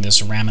locating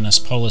this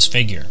Raminus Polis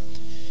figure.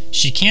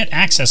 She can't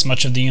access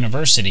much of the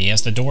university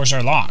as the doors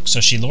are locked,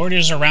 so she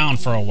loiters around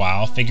for a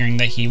while, figuring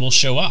that he will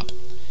show up.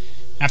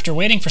 After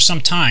waiting for some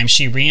time,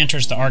 she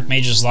re-enters the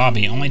Archmage's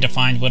lobby only to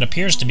find what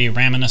appears to be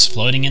Raminus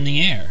floating in the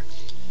air.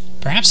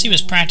 Perhaps he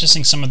was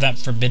practicing some of that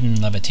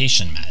forbidden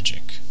levitation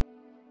magic.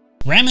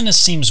 Raminus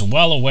seems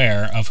well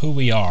aware of who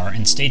we are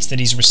and states that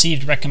he's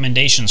received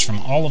recommendations from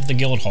all of the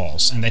guild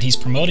halls and that he's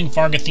promoting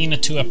Fargothina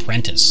to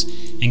apprentice,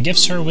 and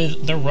gifts her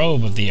with the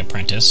robe of the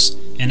apprentice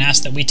and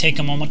asks that we take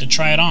a moment to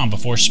try it on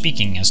before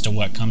speaking as to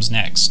what comes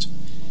next.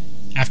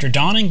 After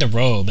donning the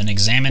robe and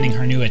examining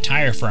her new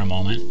attire for a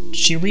moment,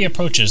 she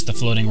reapproaches the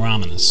floating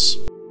Raminus.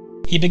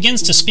 He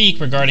begins to speak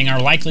regarding our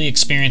likely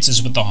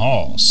experiences with the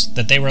halls,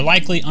 that they were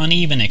likely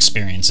uneven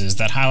experiences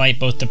that highlight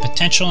both the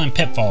potential and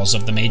pitfalls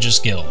of the Mage's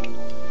Guild.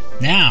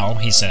 Now,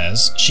 he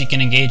says, she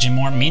can engage in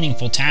more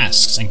meaningful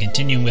tasks and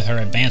continue with her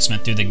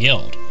advancement through the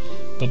guild.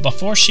 But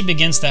before she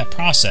begins that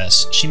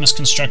process, she must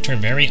construct her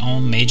very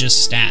own Mage's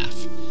Staff.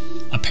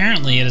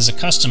 Apparently, it is a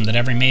custom that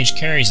every mage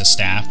carries a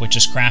staff which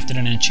is crafted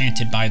and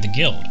enchanted by the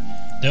guild,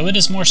 though it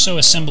is more so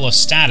a symbol of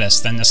status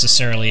than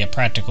necessarily a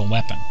practical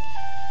weapon.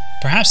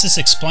 Perhaps this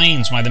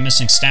explains why the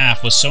missing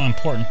staff was so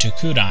important to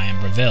Kudai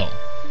and Breville.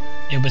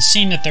 It would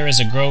seem that there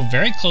is a grove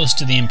very close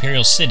to the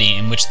Imperial City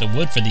in which the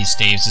wood for these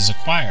staves is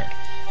acquired,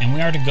 and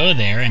we are to go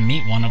there and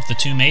meet one of the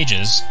two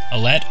mages,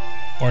 Alet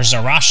or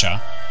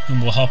Zarasha, whom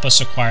will help us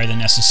acquire the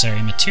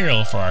necessary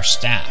material for our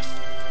staff.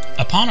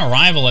 Upon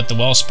arrival at the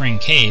Wellspring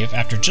Cave,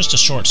 after just a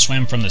short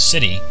swim from the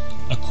city,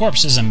 a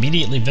corpse is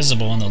immediately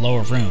visible in the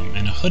lower room,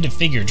 and a hooded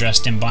figure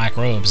dressed in black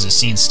robes is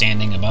seen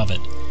standing above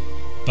it.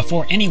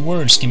 Before any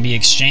words can be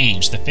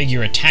exchanged, the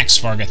figure attacks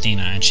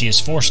Fargothina, and she is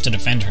forced to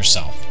defend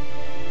herself.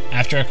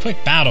 After a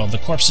quick battle, the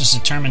corpse is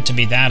determined to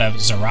be that of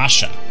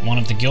Zarasha, one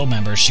of the guild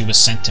members she was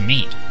sent to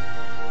meet.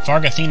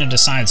 Fargothina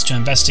decides to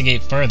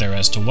investigate further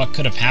as to what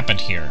could have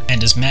happened here,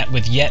 and is met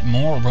with yet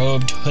more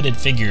robed, hooded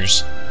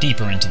figures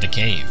deeper into the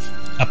cave.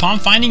 Upon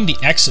finding the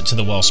exit to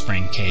the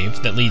Wellspring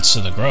Cave that leads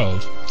to the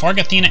grove,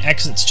 Fargothina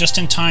exits just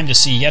in time to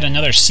see yet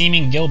another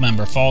seeming guild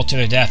member fall to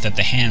their death at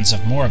the hands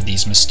of more of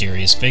these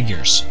mysterious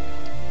figures.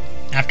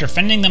 After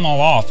fending them all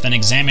off and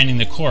examining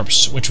the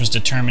corpse, which was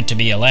determined to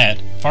be Alet,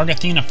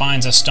 Fargothina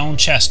finds a stone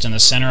chest in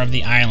the center of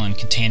the island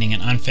containing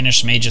an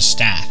unfinished Mage's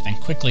Staff and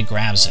quickly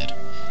grabs it.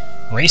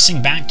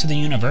 Racing back to the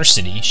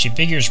university, she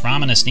figures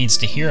Raminus needs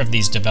to hear of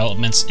these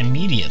developments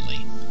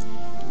immediately.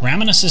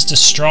 Raminus is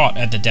distraught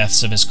at the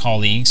deaths of his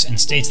colleagues and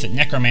states that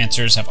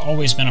necromancers have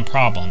always been a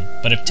problem,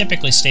 but have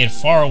typically stayed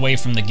far away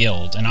from the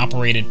guild and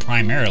operated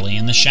primarily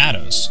in the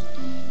shadows.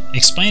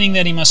 Explaining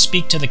that he must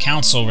speak to the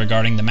council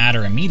regarding the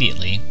matter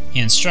immediately, he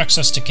instructs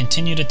us to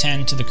continue to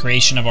tend to the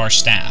creation of our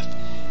staff,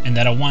 and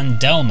that a one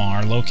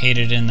Delmar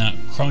located in the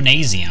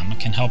Chronasium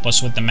can help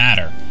us with the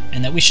matter,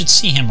 and that we should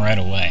see him right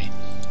away.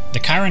 The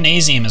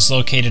Chironasium is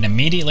located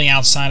immediately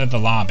outside of the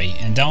lobby,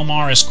 and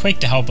Delmar is quick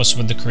to help us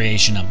with the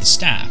creation of the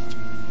staff.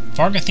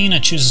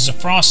 Fargothina chooses a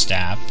frost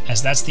staff,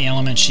 as that's the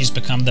element she's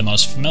become the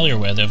most familiar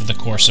with over the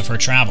course of her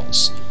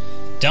travels.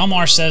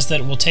 Delmar says that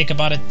it will take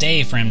about a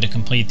day for him to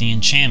complete the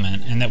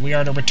enchantment, and that we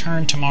are to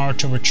return tomorrow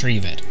to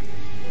retrieve it.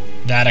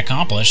 That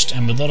accomplished,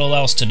 and with little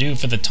else to do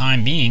for the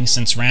time being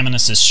since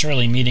Raminus is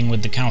surely meeting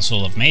with the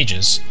Council of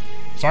Mages,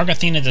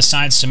 Fargothina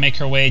decides to make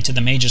her way to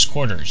the Mage's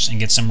quarters and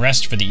get some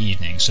rest for the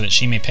evening so that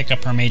she may pick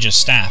up her Mage's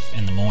Staff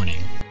in the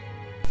morning.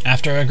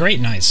 After a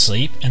great night's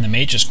sleep in the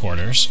Mage's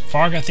quarters,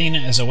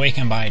 Fargothina is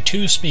awakened by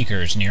two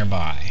speakers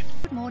nearby.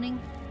 Good morning.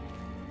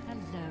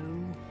 Hello.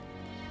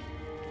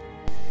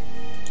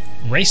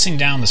 Racing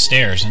down the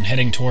stairs and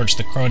heading towards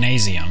the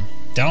Chronasium,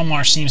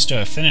 Delmar seems to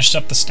have finished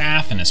up the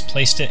staff and has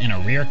placed it in a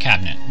rear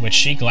cabinet, which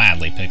she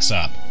gladly picks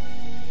up.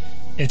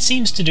 It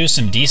seems to do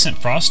some decent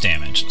frost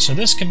damage, so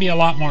this could be a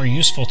lot more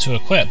useful to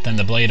equip than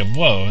the Blade of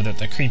Woe that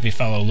the creepy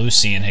fellow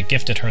Lucian had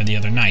gifted her the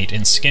other night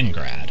in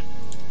Skingrad.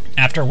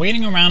 After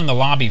waiting around in the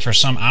lobby for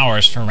some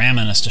hours for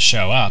Raminus to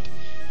show up,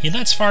 he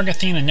lets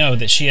Fargothina know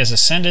that she has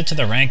ascended to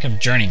the rank of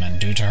journeyman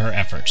due to her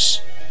efforts.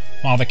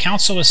 While the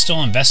council is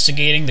still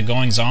investigating the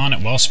goings-on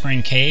at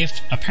Wellspring Cave,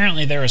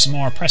 apparently there is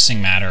more pressing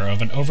matter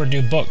of an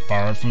overdue book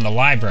borrowed from the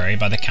library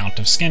by the Count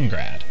of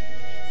Skingrad.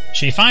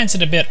 She finds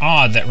it a bit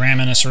odd that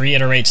Raminus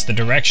reiterates the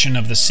direction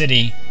of the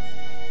city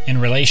in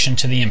relation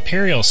to the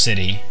Imperial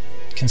City,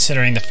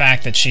 considering the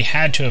fact that she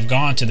had to have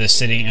gone to this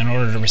city in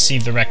order to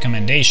receive the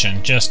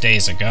recommendation just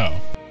days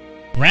ago.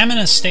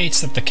 Raminus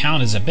states that the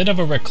Count is a bit of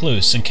a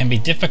recluse and can be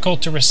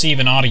difficult to receive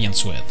an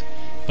audience with,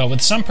 but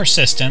with some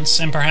persistence,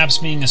 and perhaps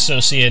being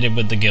associated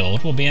with the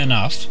guild will be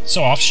enough,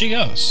 so off she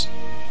goes.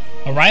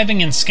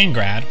 Arriving in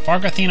Skingrad,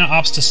 Fargothina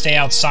opts to stay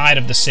outside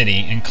of the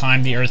city and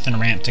climb the earthen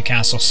ramp to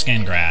Castle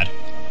Skingrad.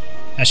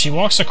 As she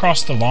walks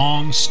across the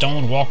long,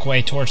 stone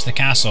walkway towards the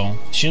castle,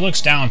 she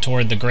looks down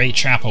toward the great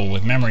chapel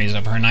with memories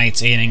of her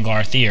nights aiding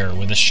Glarthier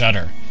with a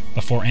shudder,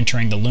 before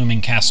entering the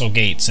looming castle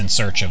gates in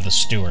search of the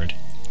steward.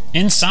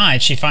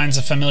 Inside, she finds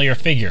a familiar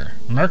figure,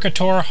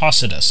 Mercator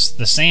Hossidus,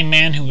 the same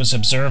man who was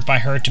observed by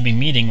her to be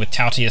meeting with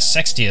Tautius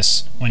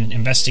Sextius when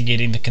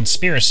investigating the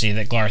conspiracy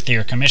that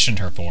Glarthier commissioned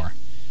her for.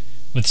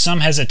 With some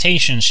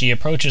hesitation, she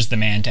approaches the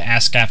man to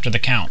ask after the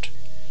Count.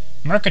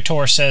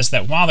 Mercator says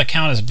that while the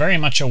Count is very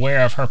much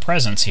aware of her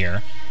presence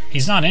here,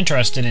 he's not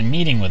interested in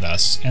meeting with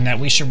us, and that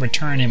we should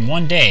return in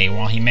one day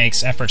while he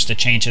makes efforts to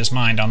change his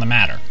mind on the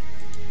matter.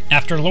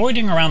 After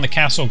loitering around the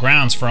castle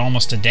grounds for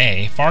almost a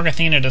day,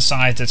 Fargothina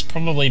decides it's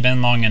probably been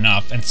long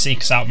enough and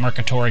seeks out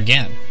Mercator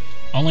again,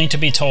 only to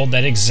be told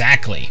that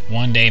exactly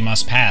one day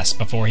must pass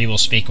before he will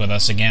speak with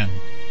us again.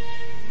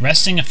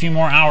 Resting a few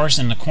more hours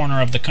in the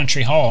corner of the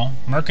country hall,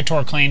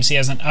 Mercator claims he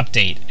has an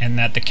update and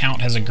that the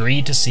Count has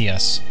agreed to see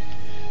us.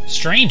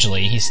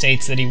 Strangely, he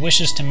states that he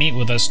wishes to meet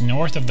with us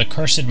north of the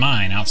Cursed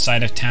Mine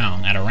outside of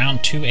town at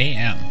around 2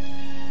 a.m.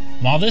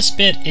 While this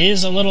bit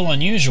is a little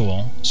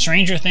unusual,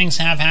 stranger things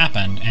have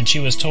happened, and she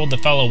was told the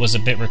fellow was a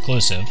bit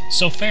reclusive,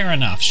 so fair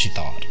enough, she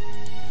thought.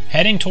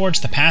 Heading towards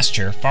the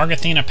pasture,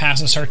 Fargothina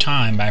passes her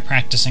time by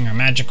practicing her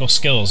magical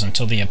skills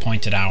until the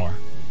appointed hour.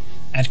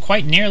 At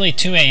quite nearly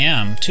 2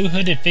 a.m., 2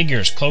 hooded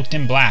figures cloaked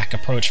in black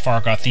approach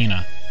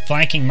Fargothina,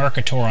 flanking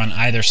Mercator on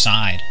either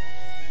side.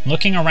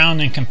 Looking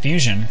around in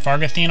confusion,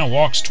 Fargothina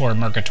walks toward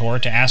Mercator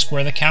to ask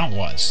where the Count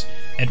was,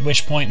 at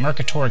which point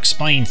Mercator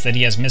explains that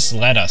he has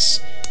misled us,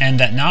 and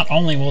that not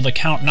only will the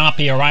Count not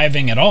be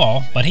arriving at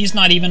all, but he's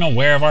not even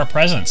aware of our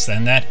presence,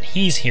 and that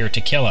he's here to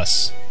kill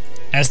us.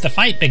 As the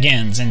fight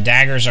begins and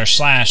daggers are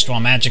slashed while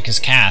magic is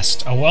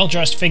cast, a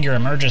well-dressed figure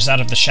emerges out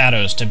of the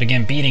shadows to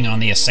begin beating on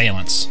the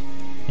assailants.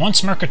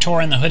 Once Mercator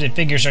and the hooded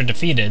figures are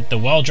defeated, the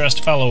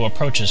well-dressed fellow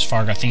approaches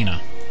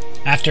Fargothina.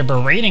 After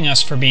berating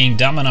us for being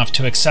dumb enough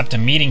to accept a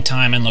meeting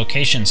time and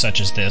location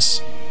such as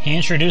this, he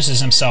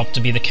introduces himself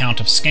to be the Count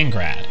of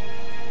Skingrad,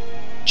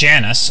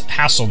 Janus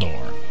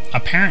Hasseldor.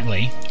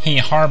 Apparently, he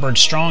harbored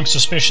strong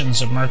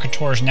suspicions of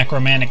Mercator's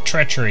necromantic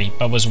treachery,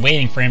 but was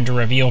waiting for him to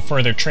reveal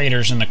further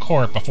traitors in the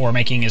court before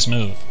making his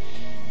move.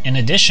 In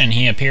addition,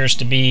 he appears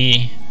to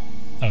be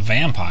a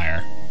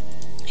vampire.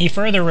 He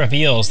further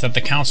reveals that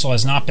the Council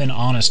has not been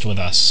honest with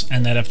us,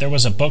 and that if there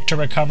was a book to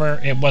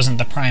recover, it wasn't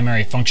the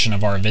primary function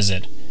of our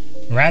visit.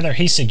 Rather,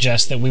 he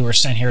suggests that we were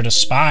sent here to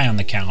spy on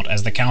the Count,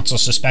 as the Council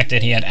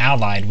suspected he had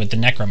allied with the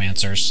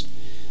necromancers.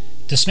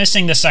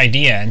 Dismissing this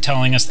idea and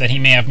telling us that he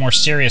may have more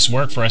serious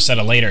work for us at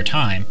a later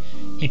time,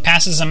 he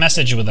passes a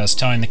message with us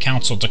telling the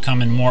Council to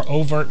come in more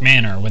overt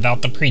manner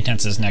without the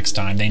pretenses next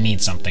time they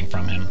need something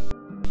from him.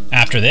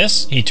 After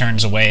this, he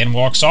turns away and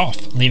walks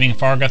off, leaving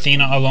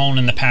Fargothina alone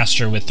in the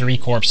pasture with 3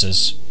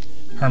 corpses.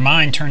 Her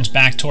mind turns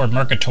back toward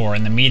Mercator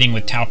and the meeting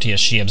with Tautius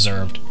she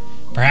observed.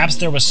 Perhaps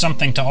there was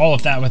something to all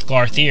of that with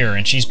Glarthir,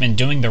 and she's been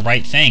doing the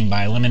right thing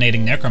by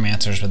eliminating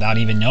necromancers without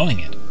even knowing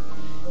it.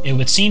 It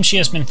would seem she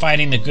has been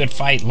fighting the good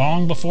fight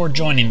long before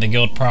joining the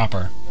guild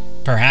proper.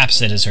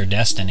 Perhaps it is her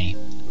destiny,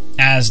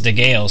 as De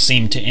Gale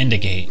seemed to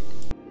indicate.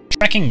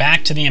 Trekking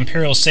back to the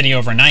Imperial City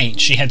overnight,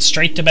 she heads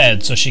straight to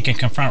bed so she can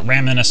confront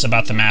Raminus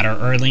about the matter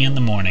early in the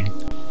morning.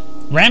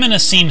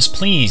 Raminus seems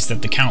pleased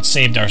that the Count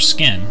saved our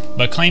skin,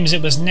 but claims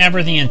it was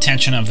never the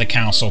intention of the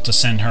Council to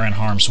send her in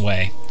harm's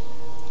way.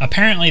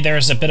 Apparently there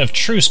is a bit of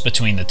truce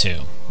between the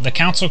two. The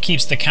Council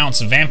keeps the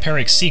Count's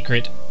vampiric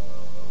secret.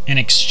 In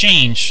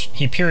exchange,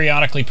 he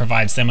periodically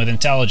provides them with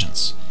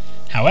intelligence.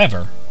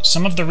 However,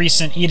 some of the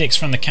recent edicts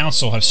from the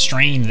Council have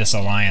strained this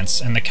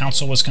alliance, and the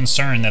Council was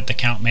concerned that the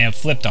Count may have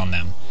flipped on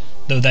them,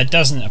 though that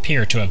doesn't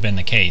appear to have been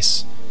the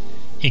case.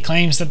 He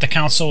claims that the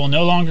Council will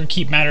no longer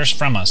keep matters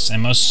from us,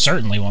 and most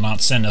certainly will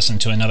not send us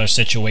into another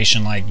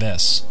situation like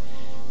this.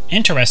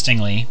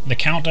 Interestingly, the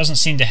Count doesn't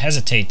seem to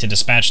hesitate to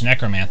dispatch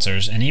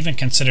necromancers, and even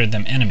considered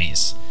them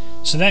enemies,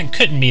 so that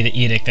couldn't be the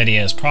edict that he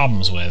has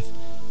problems with,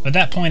 but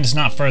that point is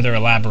not further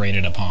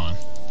elaborated upon.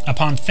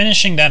 Upon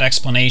finishing that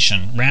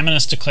explanation,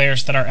 Raminus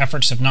declares that our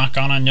efforts have not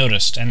gone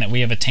unnoticed, and that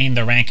we have attained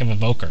the rank of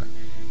Evoker,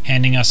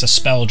 handing us a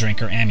Spell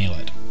Drinker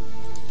amulet.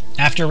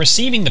 After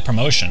receiving the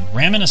promotion,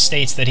 Raminus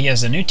states that he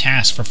has a new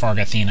task for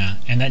Fargothina,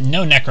 and that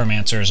no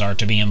necromancers are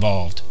to be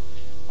involved.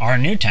 Our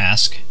new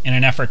task, in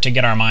an effort to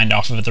get our mind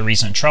off of the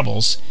recent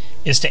troubles,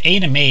 is to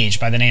aid a mage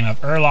by the name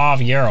of Erlov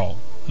Yerl,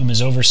 whom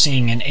is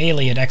overseeing an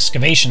Ayleid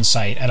excavation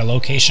site at a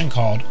location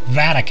called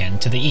Vatican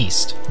to the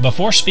east.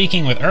 Before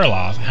speaking with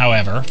Erlov,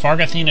 however,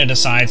 Fargothina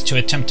decides to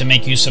attempt to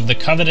make use of the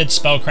coveted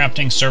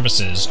spellcrafting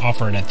services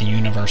offered at the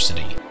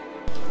university.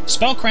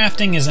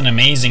 Spellcrafting is an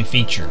amazing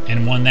feature,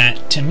 and one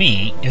that, to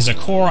me, is a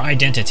core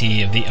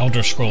identity of the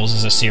Elder Scrolls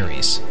as a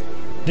series.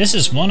 This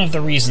is one of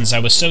the reasons I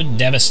was so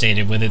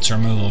devastated with its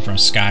removal from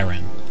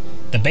Skyrim.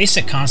 The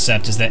basic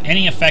concept is that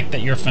any effect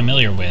that you're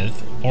familiar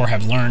with, or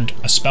have learned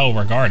a spell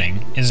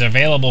regarding, is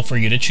available for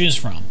you to choose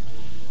from.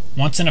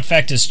 Once an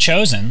effect is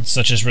chosen,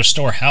 such as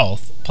Restore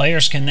Health,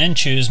 players can then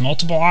choose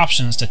multiple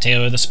options to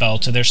tailor the spell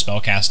to their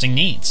spellcasting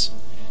needs.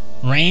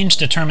 Range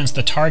determines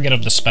the target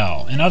of the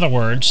spell. In other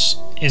words,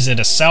 is it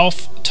a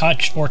self,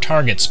 touch, or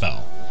target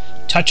spell?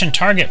 Touch and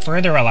target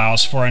further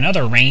allows for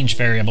another range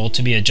variable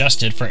to be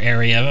adjusted for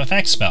area of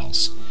effect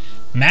spells.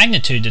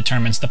 Magnitude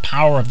determines the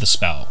power of the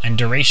spell, and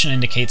duration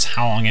indicates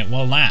how long it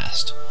will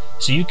last.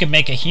 So you could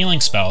make a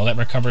healing spell that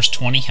recovers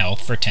 20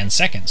 health for 10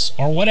 seconds,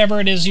 or whatever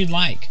it is you'd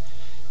like.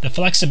 The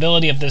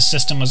flexibility of this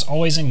system was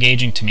always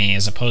engaging to me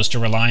as opposed to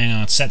relying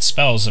on set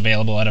spells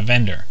available at a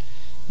vendor.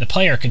 The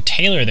player could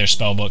tailor their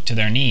spellbook to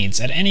their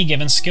needs at any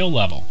given skill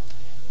level.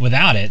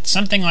 Without it,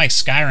 something like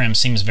Skyrim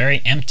seems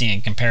very empty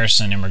in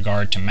comparison in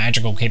regard to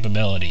magical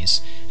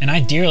capabilities, and I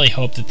dearly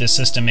hope that this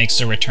system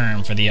makes a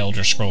return for the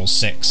Elder Scrolls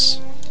 6.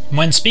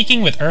 When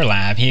speaking with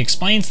Erlav, he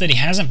explains that he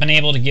hasn't been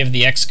able to give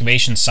the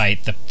excavation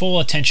site the full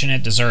attention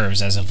it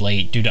deserves as of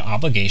late due to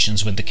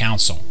obligations with the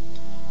Council.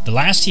 The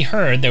last he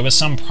heard, there was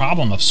some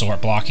problem of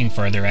sort blocking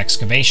further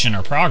excavation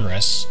or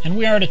progress, and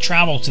we are to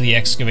travel to the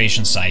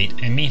excavation site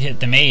and meet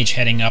the mage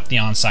heading up the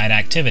on-site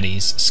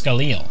activities,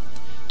 Cyrodiil,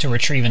 to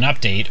retrieve an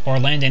update or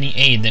lend any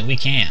aid that we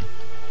can.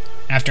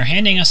 After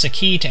handing us a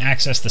key to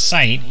access the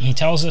site, he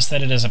tells us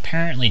that it is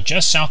apparently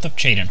just south of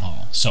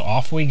Chaidenhall, so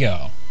off we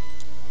go.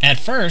 At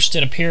first,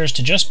 it appears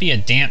to just be a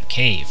damp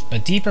cave,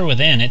 but deeper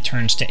within it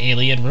turns to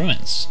Ayleid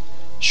ruins.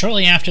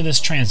 Shortly after this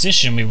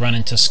transition, we run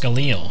into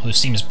Skyriil, who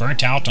seems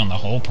burnt out on the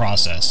whole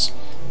process.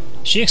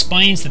 She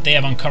explains that they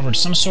have uncovered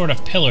some sort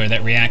of pillar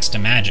that reacts to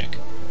magic,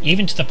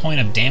 even to the point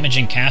of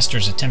damaging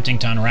casters attempting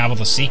to unravel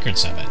the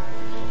secrets of it.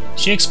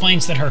 She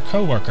explains that her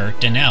co-worker,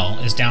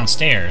 Danelle, is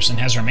downstairs and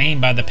has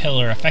remained by the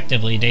pillar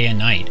effectively day and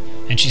night,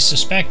 and she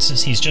suspects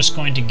he's just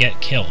going to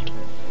get killed,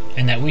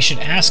 and that we should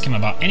ask him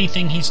about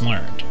anything he's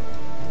learned.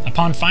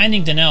 Upon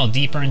finding Danelle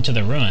deeper into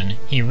the ruin,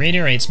 he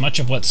reiterates much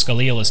of what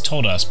Skyriil has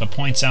told us, but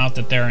points out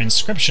that there are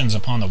inscriptions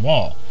upon the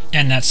wall,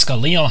 and that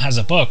Skyriil has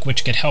a book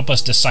which could help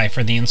us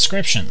decipher the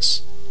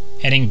inscriptions.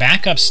 Heading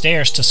back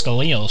upstairs to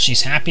Skyriil,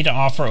 she's happy to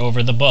offer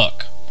over the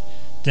book.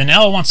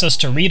 Danelle wants us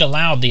to read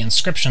aloud the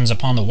inscriptions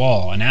upon the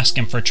wall and ask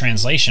him for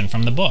translation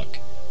from the book,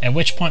 at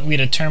which point we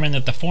determine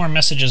that the 4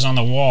 messages on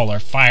the wall are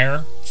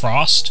Fire,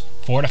 Frost,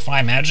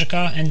 Fortify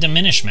Magicka, and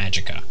Diminish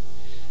Magicka.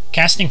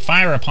 Casting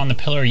fire upon the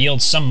pillar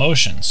yields some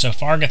motion, so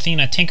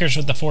Fargothina tinkers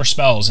with the 4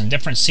 spells in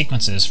different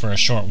sequences for a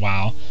short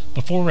while,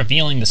 before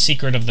revealing the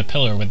secret of the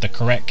pillar with the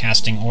correct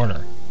casting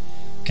order.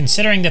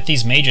 Considering that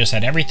these mages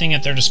had everything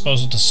at their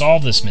disposal to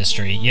solve this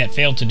mystery, yet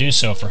failed to do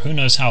so for who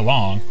knows how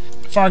long,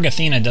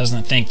 Fargothina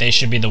doesn't think they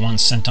should be the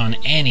ones sent on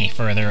any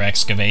further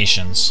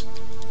excavations.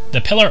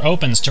 The pillar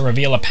opens to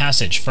reveal a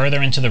passage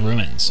further into the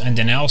ruins, and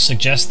Danelle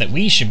suggests that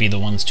we should be the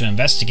ones to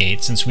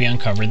investigate since we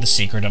uncovered the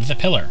secret of the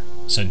pillar.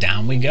 So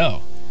down we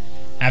go.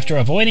 After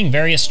avoiding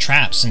various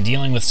traps and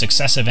dealing with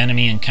successive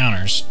enemy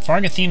encounters,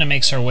 Fargothina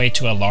makes her way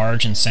to a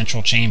large and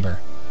central chamber.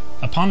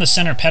 Upon the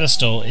center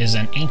pedestal is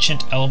an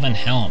ancient elven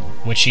helm,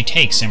 which she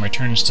takes and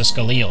returns to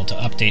Skyriil to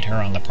update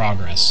her on the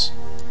progress.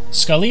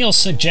 Skyriil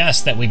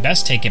suggests that we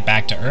best take it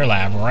back to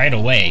Erlav right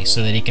away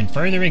so that he can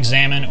further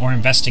examine or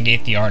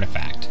investigate the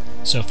artifact,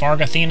 so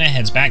Fargothina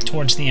heads back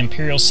towards the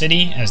Imperial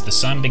City as the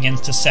sun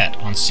begins to set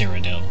on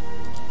Cyrodiil.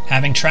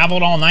 Having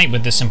traveled all night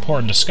with this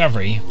important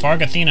discovery,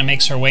 Fargothina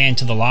makes her way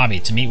into the lobby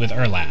to meet with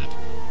Erlav.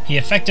 He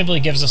effectively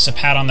gives us a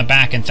pat on the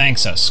back and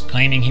thanks us,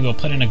 claiming he will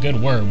put in a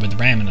good word with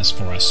Raminus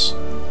for us.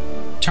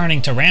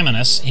 Turning to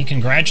Raminus, he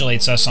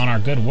congratulates us on our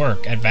good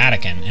work at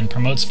Vatican and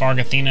promotes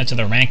Fargothina to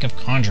the rank of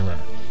Conjurer,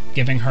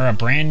 giving her a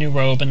brand new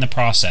robe in the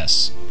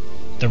process.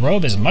 The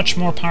robe is much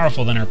more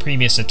powerful than her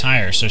previous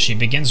attire, so she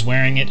begins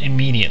wearing it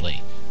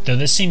immediately, though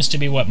this seems to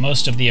be what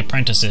most of the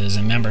apprentices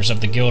and members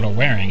of the guild are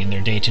wearing in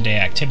their day-to-day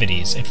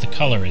activities, if the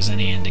color is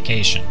any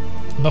indication.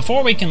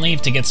 Before we can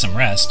leave to get some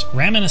rest,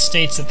 Raminus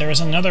states that there is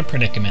another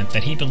predicament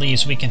that he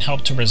believes we can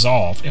help to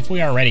resolve if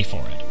we are ready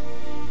for it.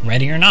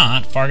 Ready or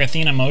not,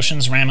 Fargothina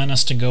motions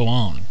Raminus to go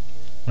on.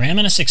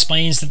 Raminus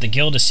explains that the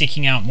guild is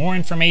seeking out more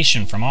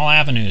information from all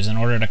avenues in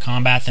order to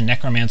combat the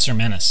necromancer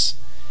menace.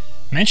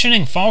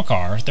 Mentioning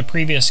Falkar, the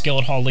previous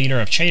Guildhall leader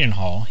of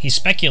Chaidenhall, he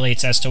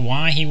speculates as to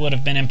why he would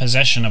have been in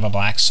possession of a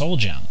black soul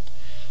gem.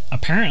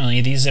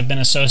 Apparently, these have been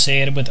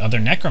associated with other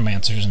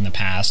necromancers in the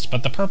past,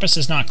 but the purpose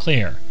is not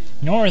clear,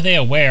 nor are they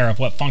aware of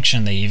what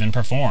function they even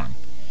perform.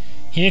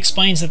 He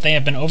explains that they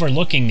have been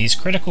overlooking these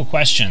critical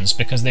questions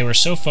because they were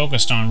so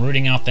focused on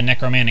rooting out the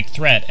necromantic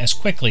threat as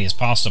quickly as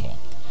possible.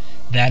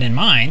 That in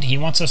mind, he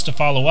wants us to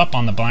follow up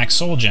on the Black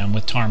Soul Gem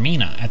with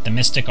Tarmina at the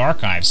Mystic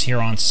Archives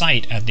here on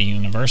site at the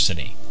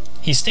university.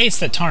 He states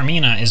that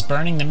Tarmina is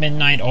burning the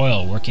midnight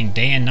oil, working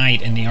day and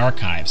night in the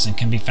archives, and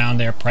can be found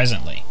there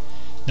presently.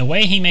 The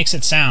way he makes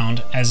it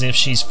sound as if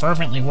she's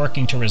fervently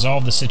working to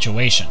resolve the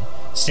situation,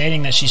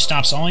 stating that she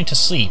stops only to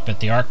sleep at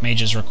the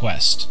Archmage's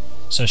request.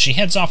 So she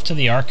heads off to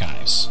the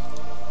archives.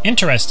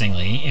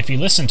 Interestingly, if you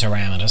listen to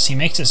Raminus, he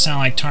makes it sound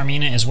like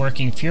Tarmina is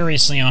working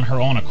furiously on her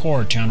own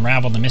accord to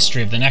unravel the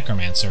mystery of the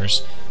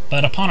necromancers,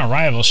 but upon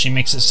arrival she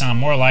makes it sound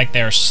more like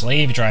they are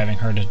slave-driving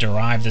her to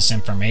derive this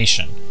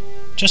information.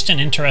 Just an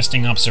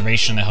interesting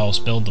observation that helps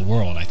build the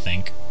world, I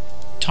think.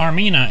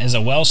 Tarmina is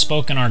a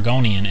well-spoken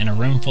Argonian in a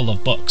room full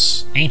of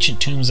books, ancient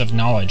tombs of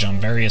knowledge on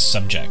various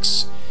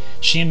subjects.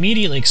 She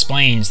immediately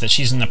explains that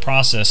she's in the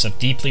process of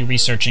deeply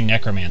researching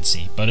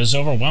necromancy, but is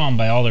overwhelmed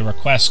by all the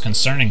requests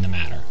concerning the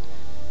matter.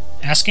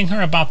 Asking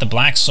her about the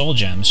Black Soul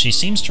Gems, she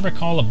seems to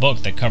recall a book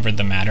that covered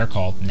the matter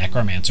called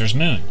Necromancer's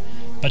Moon,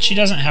 but she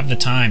doesn't have the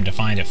time to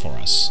find it for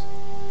us.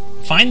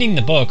 Finding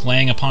the book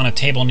laying upon a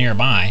table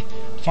nearby,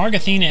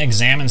 Fargothina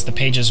examines the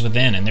pages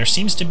within, and there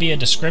seems to be a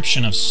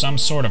description of some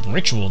sort of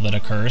ritual that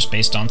occurs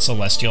based on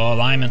celestial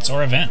alignments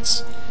or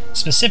events,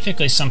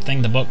 specifically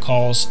something the book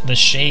calls the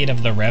Shade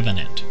of the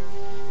Revenant.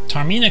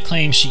 Tarmina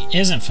claims she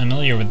isn't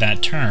familiar with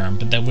that term,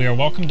 but that we are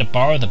welcome to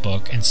borrow the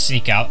book and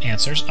seek out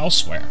answers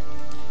elsewhere.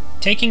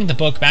 Taking the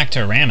book back to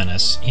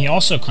Raminus, he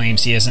also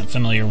claims he isn't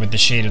familiar with the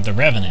Shade of the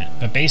Revenant,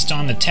 but based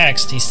on the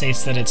text he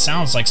states that it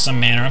sounds like some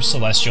manner of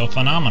celestial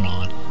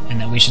phenomenon, and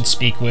that we should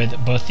speak with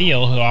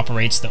Bothiel, who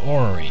operates the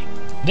orrery.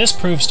 This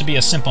proves to be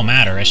a simple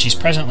matter, as she's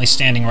presently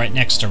standing right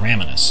next to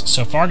Raminus,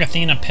 so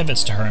Fargothina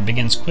pivots to her and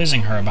begins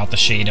quizzing her about the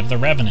Shade of the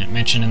Revenant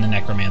mentioned in the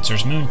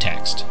Necromancer's Moon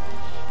text.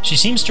 She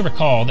seems to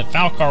recall that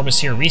Falcar was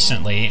here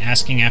recently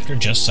asking after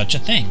just such a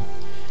thing.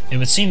 It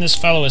would seem this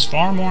fellow is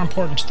far more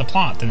important to the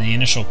plot than the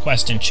initial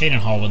quest in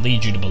Cheydinhal would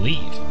lead you to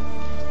believe.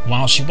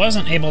 While she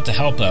wasn't able to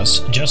help us,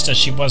 just as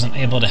she wasn't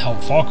able to help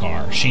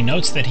Falcar, she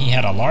notes that he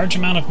had a large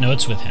amount of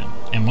notes with him,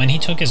 and when he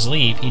took his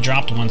leave, he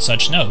dropped one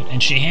such note,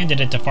 and she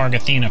handed it to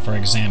Fargothina for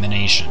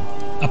examination.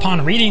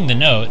 Upon reading the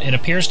note, it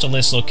appears to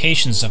list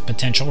locations of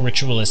potential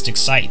ritualistic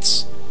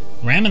sites.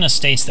 Raminus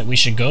states that we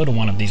should go to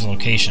one of these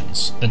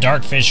locations, the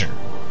Dark Fissure,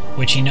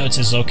 which he notes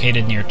is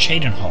located near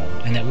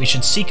Cheydinhal, and that we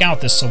should seek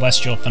out this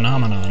celestial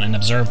phenomenon and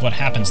observe what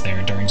happens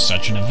there during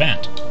such an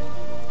event.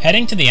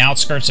 Heading to the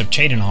outskirts of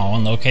Cheydinhal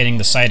and locating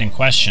the site in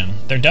question,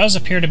 there does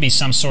appear to be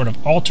some sort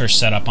of altar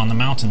set up on the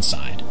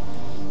mountainside.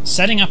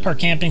 Setting up her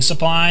camping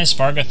supplies,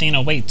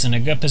 Fargothina waits in a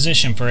good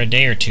position for a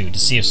day or two to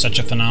see if such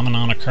a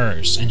phenomenon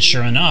occurs, and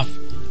sure enough,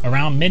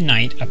 around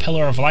midnight, a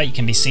pillar of light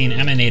can be seen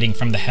emanating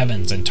from the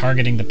heavens and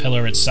targeting the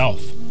pillar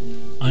itself.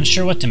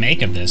 Unsure what to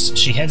make of this,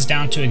 she heads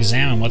down to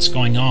examine what's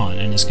going on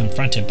and is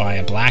confronted by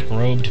a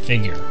black-robed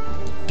figure.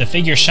 The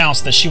figure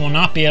shouts that she will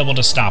not be able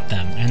to stop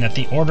them, and that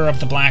the Order of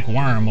the Black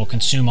Worm will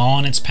consume all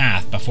in its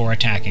path before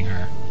attacking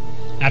her.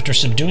 After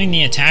subduing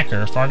the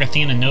attacker,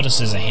 Fargothina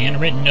notices a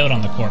handwritten note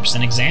on the corpse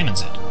and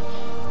examines it.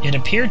 It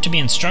appeared to be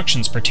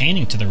instructions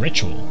pertaining to the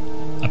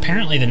ritual.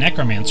 Apparently the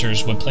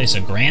necromancers would place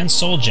a grand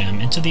soul gem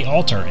into the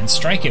altar and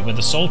strike it with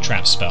a soul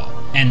trap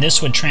spell, and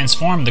this would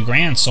transform the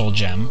grand soul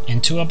gem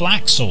into a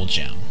black soul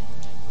gem.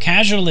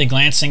 Casually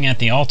glancing at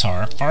the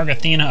altar,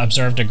 Fargothina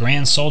observed a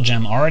grand soul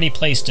gem already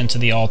placed into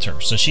the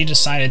altar, so she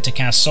decided to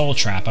cast Soul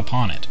Trap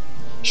upon it.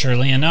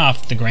 Surely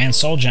enough, the grand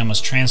soul gem was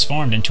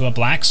transformed into a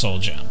black soul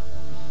gem.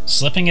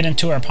 Slipping it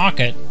into her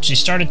pocket, she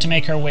started to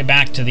make her way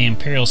back to the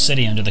Imperial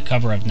City under the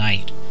cover of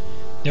night.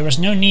 There was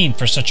no need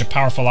for such a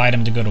powerful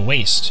item to go to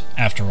waste,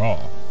 after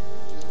all.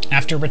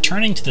 After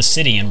returning to the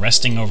city and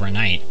resting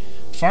overnight,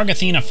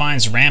 Fargothina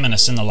finds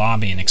Raminus in the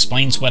lobby and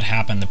explains what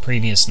happened the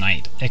previous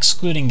night,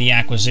 excluding the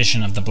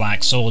acquisition of the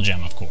Black Soul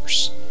Gem, of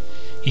course.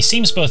 He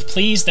seems both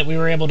pleased that we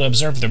were able to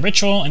observe the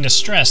ritual and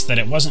distressed that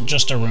it wasn't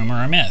just a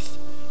rumor or myth.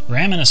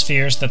 Raminus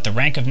fears that the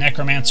rank of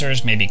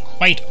necromancers may be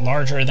quite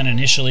larger than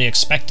initially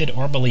expected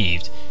or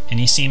believed, and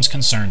he seems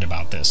concerned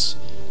about this.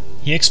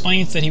 He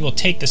explains that he will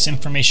take this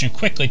information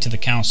quickly to the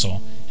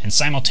council, and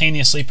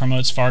simultaneously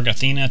promotes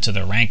Fargothina to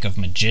the rank of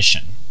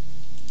magician.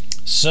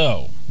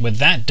 So, with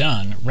that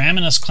done,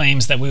 Raminus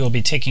claims that we will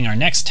be taking our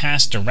next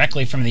task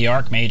directly from the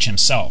Archmage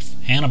himself,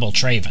 Hannibal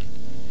Traven.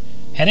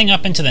 Heading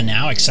up into the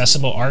now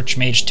accessible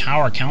Archmage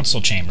Tower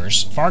Council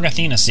chambers,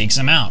 Fargothina seeks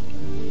him out.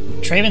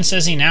 Traven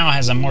says he now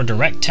has a more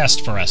direct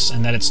test for us,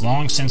 and that it's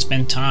long since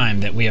been time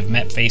that we have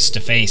met face to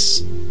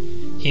face.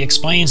 He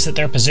explains that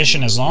their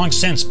position has long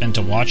since been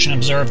to watch and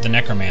observe the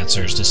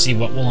necromancers to see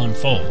what will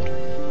unfold,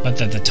 but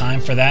that the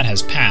time for that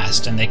has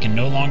passed and they can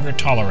no longer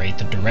tolerate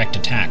the direct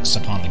attacks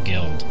upon the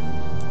guild.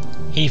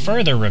 He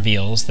further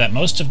reveals that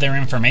most of their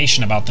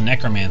information about the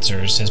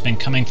necromancers has been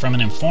coming from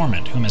an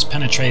informant whom has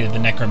penetrated the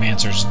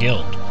necromancers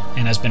guild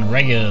and has been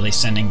regularly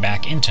sending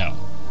back intel.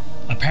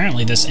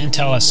 Apparently this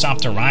intel has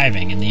stopped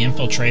arriving and the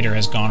infiltrator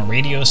has gone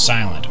radio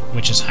silent,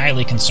 which is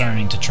highly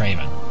concerning to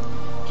Traven.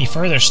 He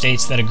further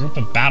states that a group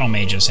of battle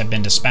mages have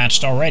been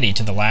dispatched already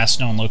to the last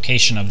known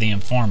location of the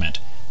informant,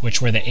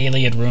 which were the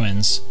Ayleid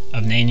ruins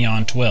of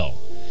Nagnon Twill.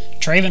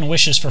 Traven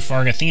wishes for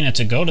Fargothina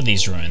to go to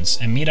these ruins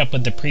and meet up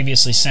with the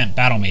previously sent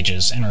battle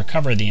mages and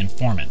recover the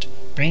informant,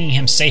 bringing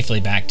him safely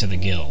back to the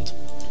guild.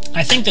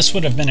 I think this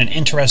would have been an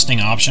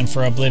interesting option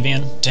for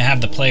Oblivion, to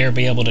have the player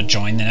be able to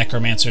join the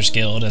Necromancer's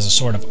Guild as a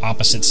sort of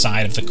opposite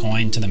side of the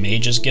coin to the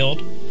Mage's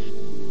Guild.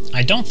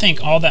 I don't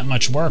think all that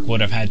much work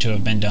would have had to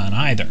have been done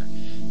either.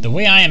 The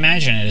way I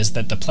imagine it is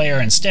that the player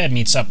instead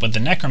meets up with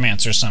the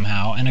Necromancer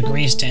somehow and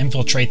agrees to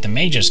infiltrate the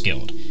Mage's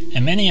Guild,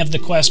 and many of the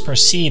quests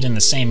proceed in the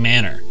same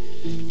manner.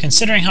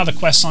 Considering how the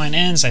questline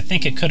ends, I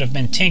think it could have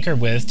been tinkered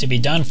with to be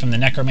done from the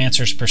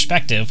Necromancer's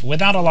perspective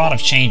without a lot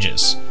of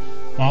changes.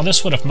 While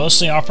this would have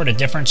mostly offered a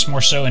difference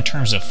more so in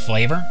terms of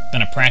flavor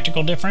than a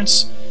practical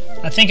difference,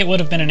 I think it would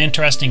have been an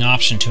interesting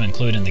option to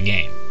include in the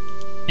game.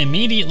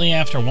 Immediately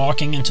after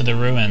walking into the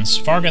ruins,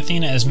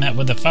 Fargothina is met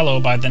with a fellow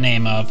by the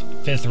name of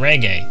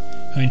Fithrege,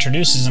 who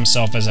introduces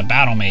himself as a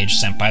battle mage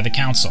sent by the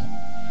council.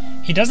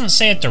 He doesn't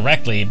say it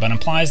directly, but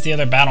implies the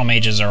other battle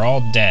mages are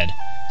all dead,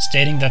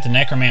 stating that the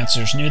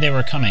necromancers knew they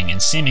were coming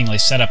and seemingly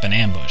set up an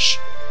ambush.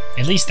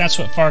 At least that's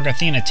what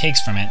Fargothina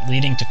takes from it,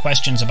 leading to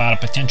questions about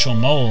a potential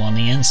mole on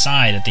the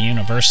inside at the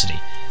university,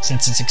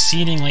 since it's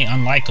exceedingly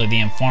unlikely the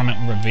informant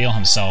will reveal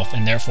himself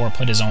and therefore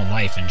put his own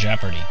life in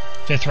jeopardy.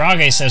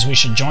 Fithrage says we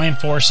should join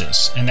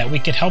forces, and that we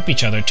could help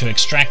each other to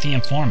extract the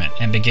informant,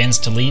 and begins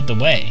to lead the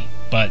way.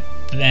 But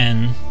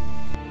then...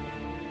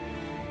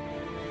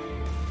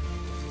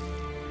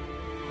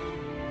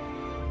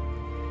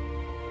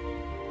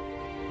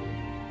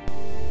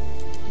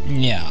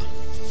 yeah.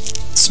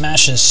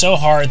 Smashes so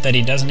hard that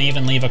he doesn't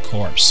even leave a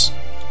corpse.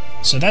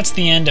 So that's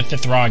the end of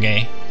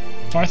Fithrage.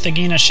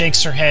 Fargothina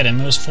shakes her head and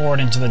moves forward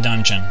into the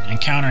dungeon,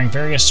 encountering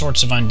various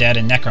sorts of undead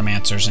and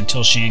necromancers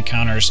until she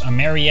encounters a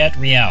Mariette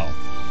Riel.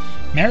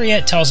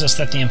 Mariette tells us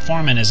that the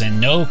informant is in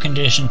no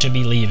condition to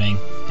be leaving,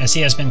 as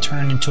he has been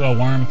turned into a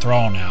worm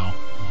thrall now.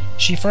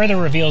 She further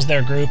reveals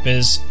their group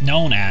is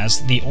known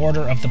as the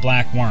Order of the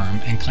Black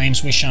Worm, and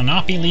claims we shall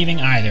not be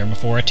leaving either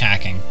before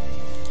attacking.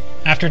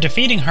 After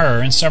defeating her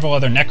and several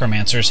other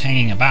necromancers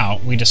hanging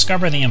about, we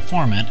discover the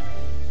informant,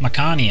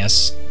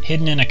 Macanius,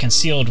 hidden in a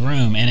concealed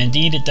room, and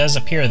indeed it does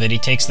appear that he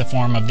takes the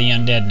form of the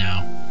undead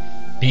now.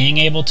 Being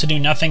able to do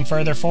nothing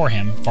further for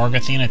him,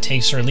 Fargothina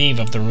takes her leave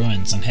of the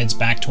ruins and heads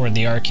back toward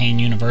the Arcane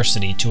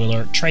University to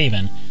alert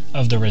Traven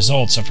of the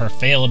results of her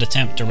failed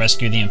attempt to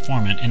rescue the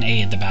informant and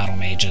aid the battle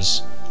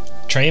mages.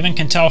 Traven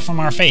can tell from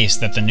our face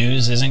that the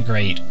news isn't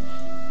great.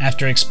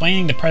 After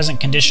explaining the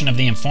present condition of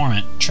the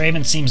informant,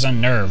 Traven seems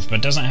unnerved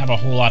but doesn't have a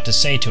whole lot to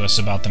say to us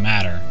about the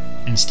matter,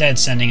 instead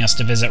sending us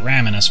to visit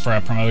Raminus for a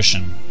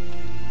promotion.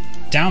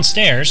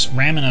 Downstairs,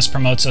 Raminus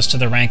promotes us to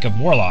the rank of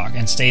Warlock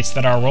and states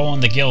that our role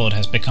in the guild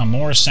has become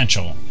more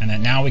essential and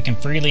that now we can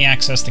freely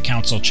access the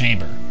council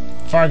chamber.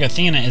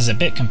 Fargothina is a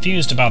bit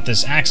confused about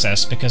this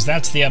access because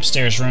that's the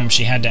upstairs room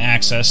she had to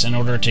access in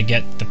order to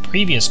get the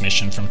previous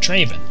mission from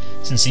Traven,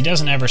 since he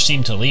doesn't ever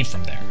seem to leave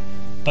from there.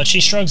 But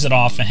she shrugs it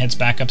off and heads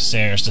back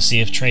upstairs to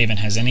see if Traven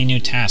has any new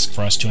task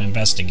for us to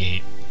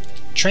investigate.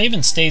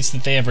 Traven states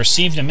that they have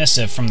received a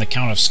missive from the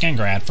Count of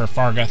Skingrad for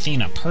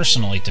Fargothina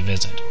personally to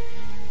visit.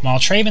 While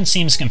Traven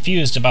seems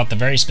confused about the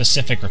very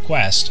specific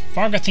request,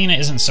 Fargothina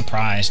isn't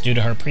surprised due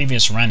to her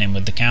previous run-in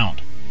with the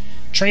Count.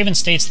 Traven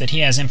states that he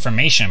has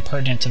information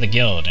pertinent to the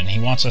guild and he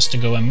wants us to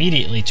go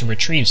immediately to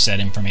retrieve said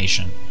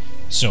information.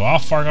 So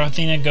off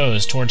Fargothina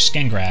goes towards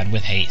Skingrad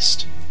with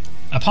haste.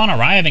 Upon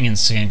arriving in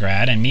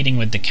Skingrad and meeting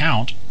with the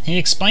Count, he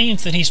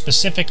explains that he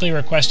specifically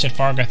requested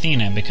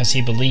Fargothina because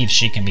he believes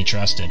she can be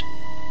trusted.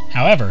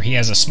 However, he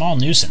has a small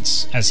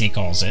nuisance, as he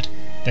calls it,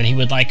 that he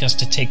would like us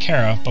to take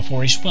care of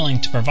before he's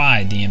willing to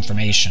provide the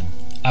information.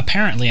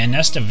 Apparently, a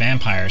nest of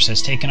vampires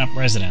has taken up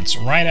residence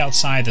right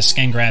outside the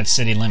Skingrad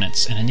city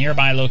limits in a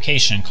nearby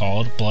location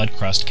called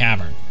Bloodcrust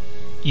Cavern.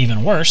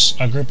 Even worse,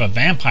 a group of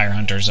vampire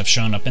hunters have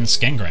shown up in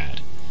Skingrad.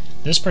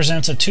 This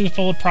presents a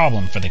twofold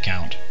problem for the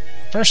Count.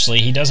 Firstly,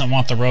 he doesn't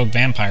want the rogue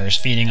vampires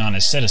feeding on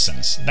his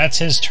citizens. That's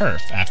his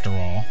turf, after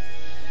all.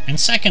 And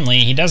secondly,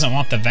 he doesn't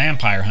want the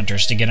vampire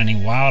hunters to get any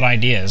wild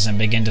ideas and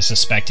begin to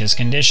suspect his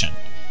condition.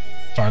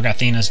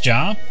 Fargothina's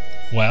job?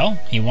 Well,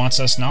 he wants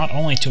us not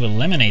only to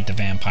eliminate the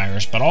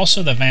vampires, but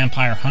also the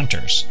vampire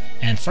hunters,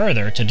 and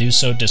further, to do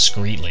so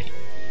discreetly.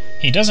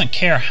 He doesn't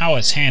care how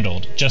it's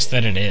handled, just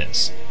that it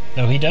is.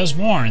 Though he does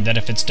warn that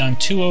if it's done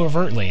too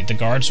overtly, the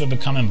guards would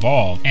become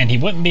involved, and he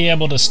wouldn't be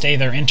able to stay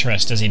their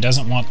interest as he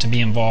doesn't want to be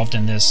involved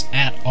in this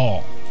at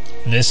all.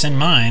 This in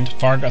mind,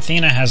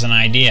 Fargothina has an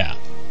idea.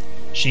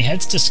 She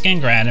heads to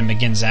Skingrad and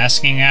begins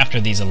asking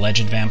after these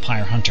alleged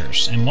vampire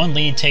hunters, and one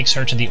lead takes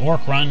her to the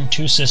Orc-run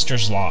Two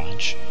Sisters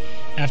Lodge.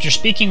 After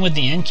speaking with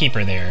the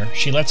innkeeper there,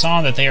 she lets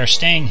on that they are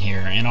staying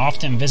here and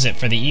often visit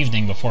for the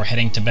evening before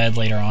heading to bed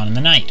later on in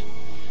the night.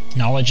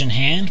 Knowledge in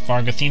hand,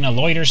 Fargothina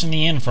loiters in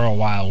the inn for a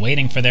while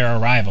waiting for their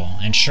arrival,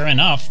 and sure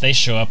enough, they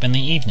show up in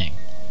the evening.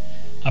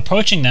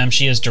 Approaching them,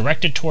 she is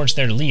directed towards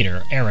their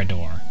leader,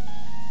 Eridor.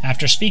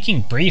 After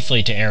speaking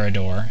briefly to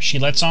Eridor, she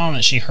lets on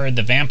that she heard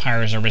the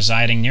vampires are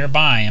residing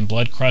nearby in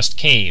Bloodcrust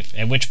Cave,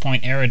 at which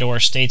point Eridor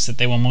states that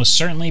they will most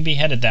certainly be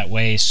headed that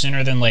way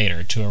sooner than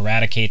later to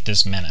eradicate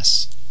this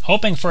menace.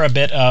 Hoping for a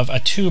bit of a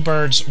two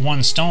birds,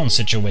 one stone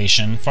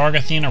situation,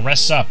 Fargothina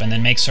rests up and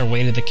then makes her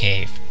way to the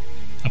cave.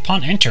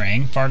 Upon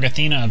entering,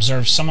 Fargothina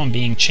observes someone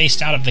being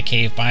chased out of the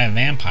cave by a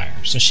vampire,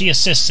 so she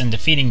assists in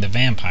defeating the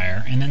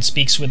vampire and then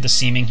speaks with the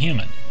seeming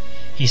human.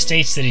 He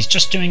states that he's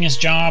just doing his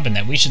job and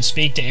that we should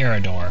speak to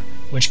Eridor,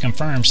 which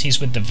confirms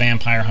he's with the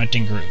vampire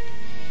hunting group.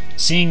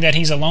 Seeing that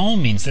he's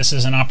alone means this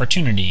is an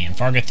opportunity, and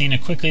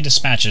Fargothina quickly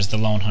dispatches the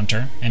lone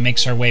hunter and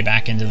makes her way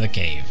back into the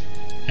cave.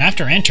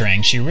 After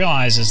entering, she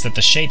realizes that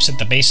the shapes at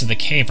the base of the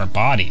cave are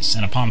bodies,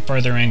 and upon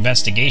further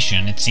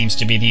investigation, it seems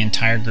to be the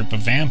entire group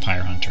of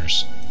vampire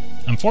hunters.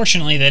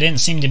 Unfortunately, they didn't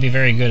seem to be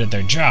very good at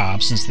their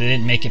job, since they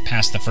didn't make it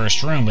past the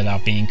first room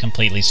without being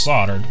completely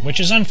slaughtered, which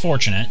is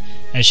unfortunate,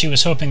 as she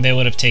was hoping they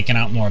would have taken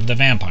out more of the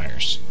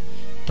vampires.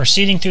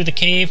 Proceeding through the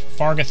cave,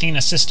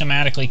 Fargothina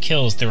systematically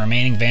kills the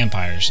remaining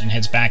vampires and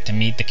heads back to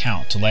meet the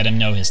Count to let him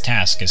know his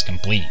task is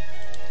complete.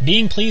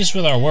 Being pleased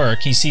with our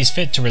work, he sees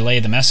fit to relay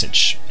the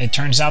message. It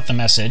turns out the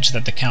message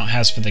that the Count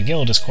has for the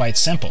guild is quite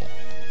simple.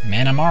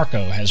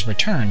 Mannimarco has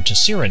returned to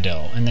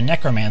Cyrodiil, and the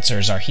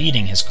necromancers are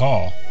heeding his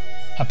call.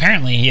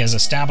 Apparently he has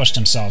established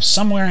himself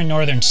somewhere in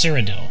northern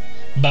Cyrodiil,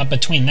 but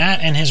between that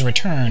and his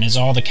return is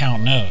all the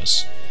Count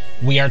knows.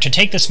 We are to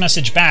take this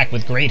message back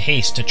with great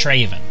haste to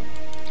Traven.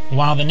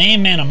 While the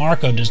name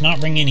Mannimarco does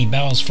not ring any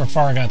bells for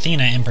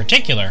Fargothina in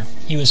particular,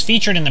 he was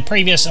featured in the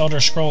previous Elder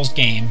Scrolls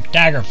game,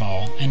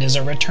 Daggerfall, and is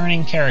a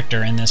returning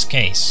character in this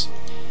case.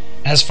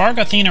 As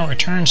Fargothina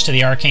returns to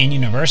the Arcane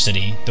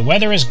University, the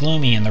weather is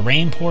gloomy and the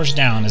rain pours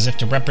down as if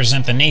to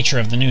represent the nature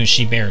of the news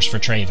she bears for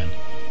Traven.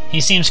 He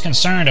seems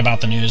concerned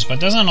about the news but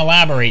doesn't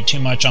elaborate too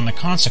much on the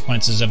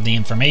consequences of the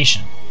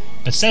information,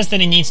 but says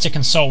that he needs to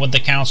consult with the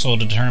council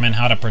to determine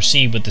how to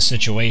proceed with the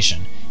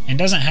situation, and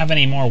doesn't have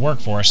any more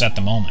work for us at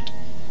the moment.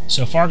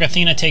 So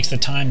Fargothina takes the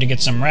time to get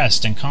some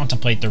rest and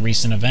contemplate the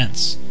recent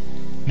events.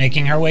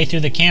 Making her way through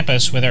the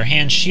campus with her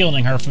hands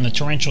shielding her from the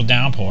torrential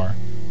downpour,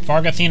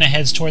 Fargothina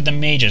heads toward the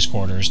Mage's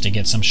quarters to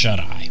get some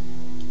shut-eye.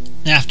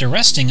 After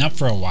resting up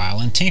for a while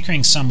and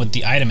tinkering some with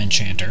the item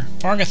enchanter,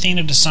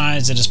 Fargothina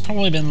decides it has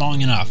probably been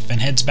long enough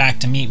and heads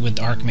back to meet with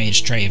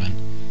Archmage Traven.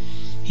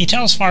 He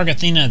tells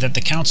Fargothina that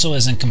the council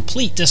is in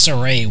complete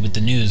disarray with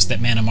the news that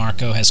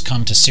Mannimarco has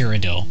come to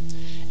Cyrodiil,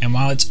 and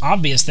while it's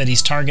obvious that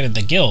he's targeted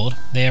the guild,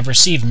 they have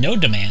received no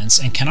demands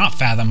and cannot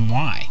fathom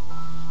why.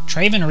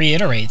 Traven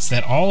reiterates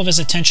that all of his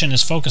attention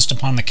is focused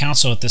upon the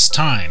council at this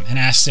time, and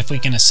asks if we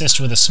can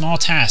assist with a small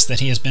task that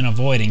he has been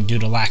avoiding due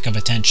to lack of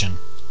attention.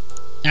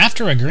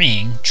 After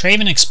agreeing,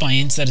 Traven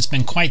explains that it's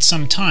been quite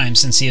some time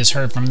since he has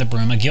heard from the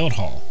Bruma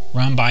Guildhall,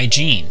 run by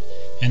Jean,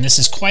 and this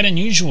is quite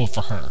unusual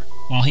for her.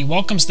 While he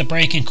welcomes the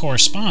break in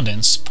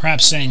correspondence,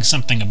 perhaps saying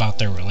something about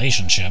their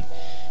relationship,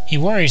 he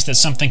worries that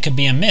something could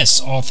be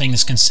amiss, all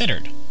things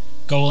considered.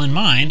 Goal in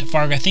mind,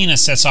 Fargothina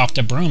sets off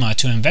to Bruma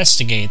to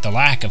investigate the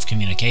lack of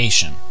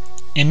communication.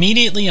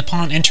 Immediately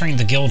upon entering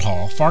the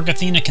Guildhall,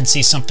 Fargothina can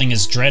see something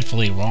is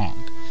dreadfully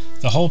wrong.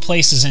 The whole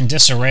place is in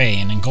disarray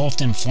and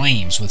engulfed in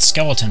flames, with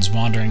skeletons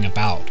wandering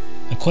about,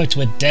 equipped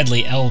with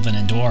deadly elven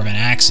and dwarven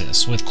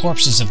axes, with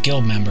corpses of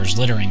guild members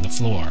littering the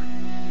floor.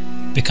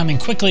 Becoming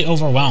quickly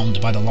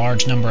overwhelmed by the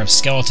large number of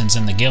skeletons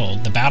in the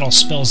guild, the battle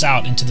spills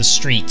out into the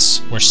streets,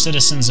 where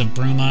citizens of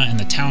Bruma and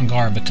the town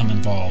guard become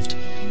involved,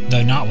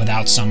 though not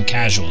without some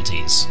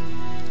casualties.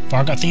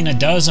 Fargothina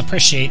does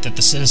appreciate that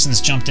the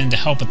citizens jumped in to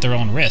help at their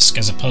own risk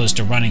as opposed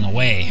to running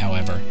away,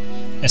 however,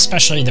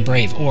 especially the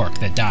brave orc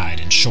that died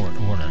in short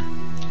order.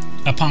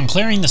 Upon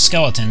clearing the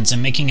skeletons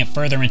and making it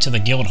further into the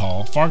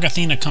Guildhall,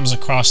 Fargothina comes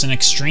across an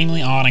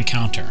extremely odd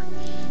encounter.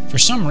 For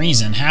some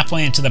reason,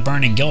 halfway into the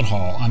burning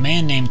Guildhall, a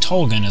man named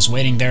Tolgan is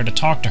waiting there to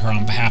talk to her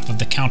on behalf of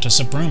the Countess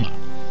of Bruma.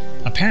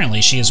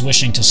 Apparently she is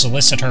wishing to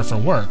solicit her for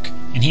work,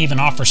 and he even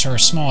offers her a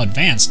small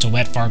advance to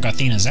whet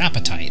Fargothina's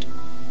appetite.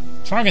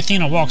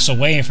 Fargothina walks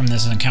away from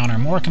this encounter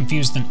more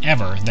confused than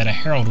ever that a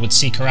herald would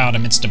seek her out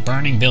amidst a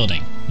burning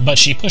building, but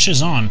she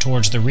pushes on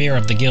towards the rear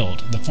of the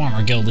guild, the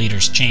former guild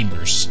leader's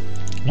chambers.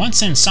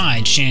 Once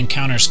inside, she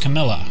encounters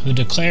Camilla, who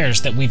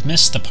declares that we've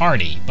missed the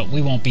party, but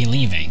we won't be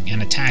leaving,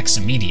 and attacks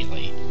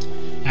immediately.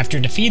 After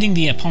defeating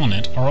the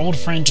opponent, our old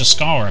friend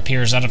Jaskar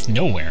appears out of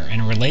nowhere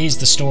and relays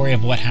the story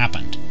of what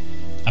happened.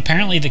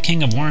 Apparently the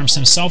King of Worms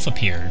himself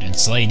appeared and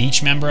slayed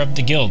each member of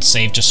the guild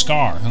save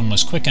Jaskar, whom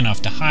was quick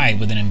enough to hide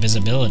with an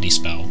invisibility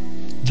spell.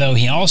 Though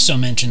he also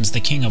mentions the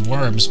King of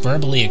Worms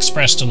verbally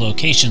expressed a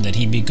location that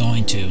he'd be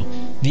going to,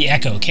 the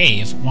Echo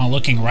Cave, while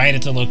looking right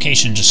at the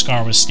location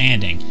Jaskar was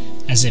standing,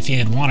 as if he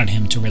had wanted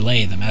him to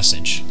relay the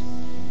message.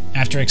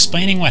 After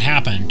explaining what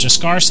happened,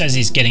 Jaskar says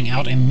he's getting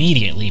out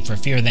immediately for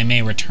fear they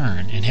may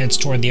return, and heads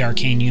toward the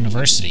Arcane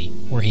University,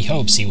 where he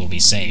hopes he will be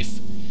safe.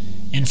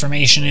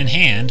 Information in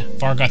hand,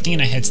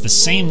 Fargothina heads the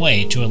same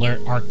way to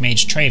alert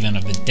Archmage Traven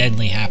of the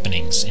deadly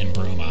happenings in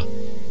Bruma.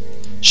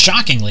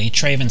 Shockingly,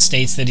 Traven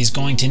states that he's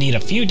going to need a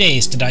few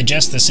days to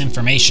digest this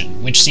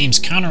information, which seems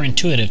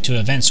counterintuitive to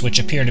events which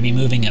appear to be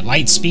moving at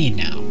light speed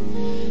now.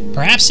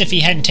 Perhaps if he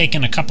hadn't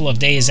taken a couple of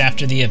days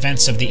after the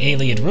events of the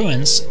Ayleid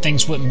ruins,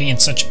 things wouldn't be in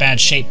such bad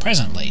shape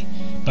presently,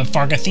 but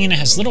Fargothina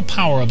has little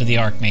power over the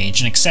Archmage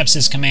and accepts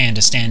his command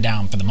to stand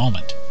down for the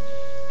moment.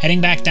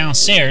 Heading back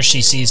downstairs,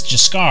 she sees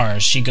Jaskar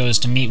as she goes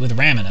to meet with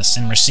Raminus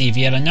and receive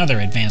yet another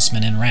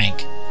advancement in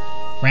rank.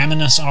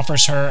 Raminus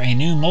offers her a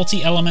new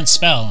multi-element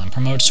spell and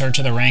promotes her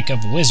to the rank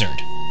of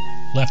Wizard.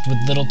 Left with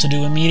little to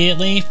do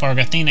immediately,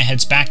 Fargothina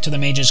heads back to the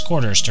Mage's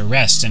quarters to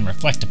rest and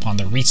reflect upon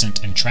the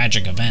recent and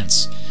tragic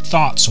events,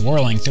 thoughts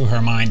whirling through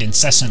her mind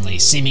incessantly,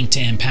 seeming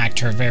to impact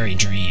her very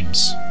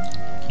dreams.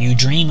 You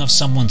dream of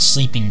someone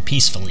sleeping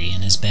peacefully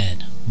in his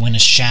bed, when a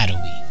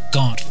shadowy,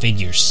 gaunt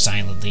figure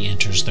silently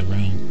enters the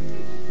room.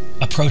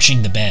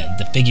 Approaching the bed,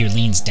 the figure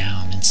leans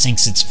down and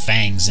sinks its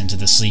fangs into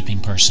the sleeping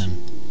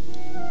person.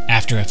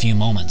 After a few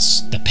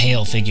moments, the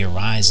pale figure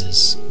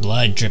rises,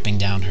 blood dripping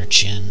down her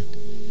chin.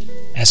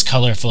 As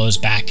color flows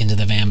back into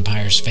the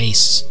vampire's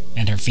face,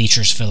 and her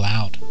features fill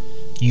out,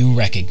 you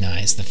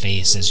recognize the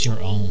face as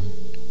your own.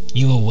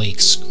 You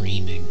awake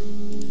screaming.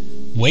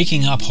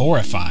 Waking up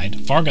horrified,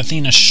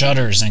 Fargothina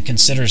shudders and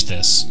considers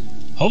this,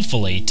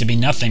 hopefully to be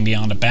nothing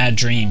beyond a bad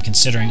dream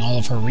considering all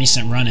of her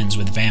recent run-ins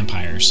with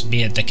vampires,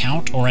 be it the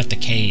Count or at the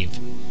cave.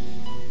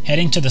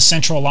 Heading to the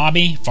central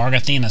lobby,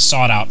 Fargothina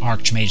sought out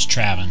Archmage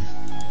Traven.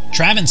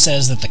 Traven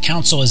says that the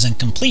council is in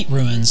complete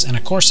ruins and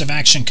a course of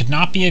action could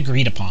not be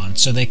agreed upon,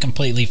 so they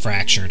completely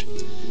fractured.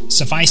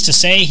 Suffice to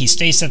say, he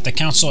states that the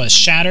council has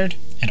shattered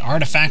and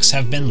artifacts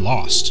have been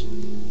lost.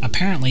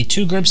 Apparently,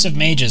 2 groups of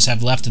mages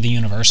have left the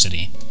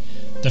university.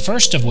 The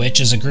first of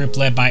which is a group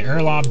led by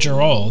Erlov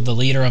Jarol, the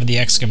leader of the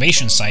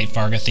excavation site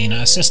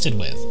Fargothina assisted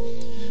with.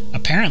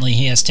 Apparently,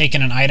 he has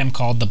taken an item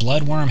called the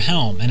Bloodworm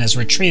Helm and has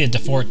retreated to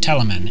Fort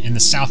Telemann in the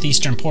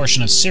southeastern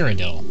portion of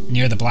Cyrodiil,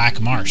 near the Black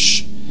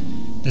Marsh.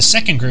 The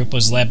second group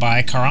was led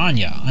by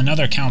Karanya,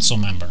 another council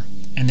member,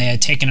 and they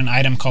had taken an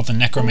item called the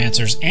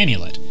Necromancer's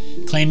Amulet,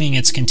 claiming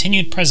its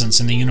continued presence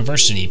in the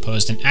university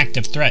posed an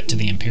active threat to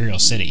the Imperial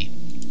City.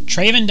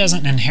 Traven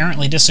doesn't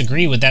inherently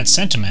disagree with that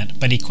sentiment,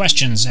 but he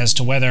questions as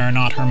to whether or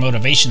not her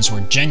motivations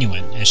were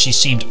genuine, as she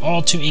seemed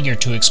all too eager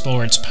to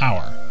explore its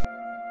power.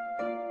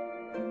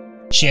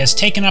 She has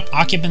taken up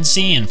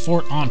occupancy in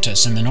Fort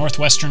Ontus in the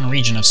northwestern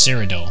region of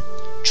Cyrodiil.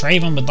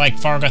 Traven would like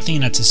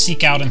Fargothina to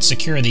seek out and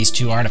secure these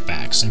two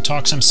artifacts, and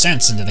talk some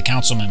sense into the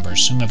council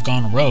members, whom have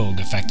gone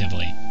rogue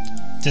effectively.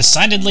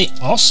 Decidedly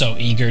also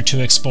eager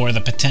to explore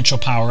the potential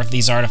power of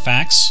these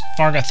artifacts,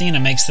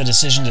 Fargothina makes the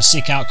decision to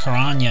seek out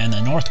Karanya in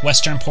the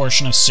northwestern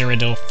portion of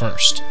Cyrodiil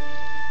first.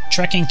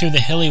 Trekking through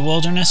the hilly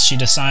wilderness, she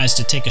decides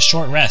to take a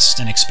short rest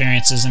and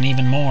experiences an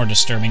even more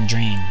disturbing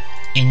dream.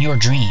 In your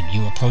dream,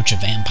 you approach a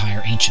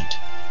vampire ancient.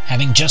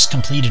 Having just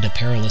completed a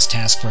perilous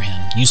task for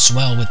him, you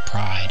swell with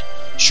pride,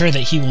 sure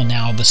that he will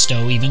now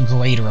bestow even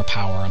greater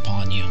power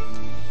upon you.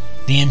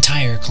 The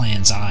entire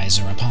clan's eyes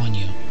are upon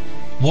you.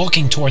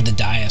 Walking toward the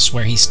dais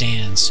where he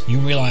stands, you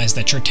realize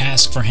that your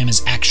task for him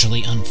is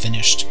actually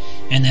unfinished,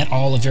 and that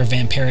all of your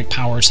vampiric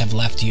powers have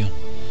left you.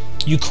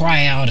 You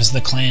cry out as the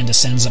clan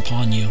descends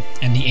upon you,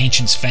 and the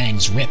ancient's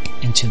fangs rip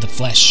into the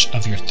flesh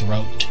of your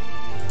throat.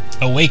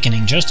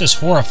 Awakening just as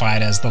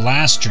horrified as the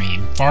last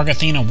dream,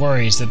 Fargothina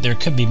worries that there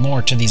could be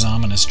more to these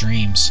ominous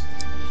dreams.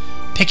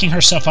 Picking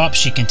herself up,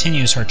 she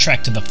continues her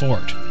trek to the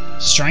fort.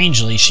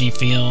 Strangely, she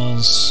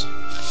feels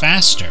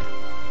faster,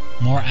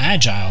 more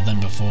agile than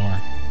before.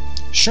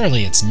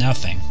 Surely it's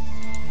nothing.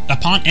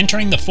 Upon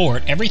entering the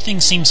fort, everything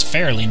seems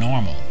fairly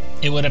normal.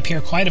 It would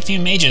appear quite a few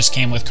mages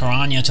came with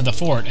Karanya to the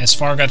fort, as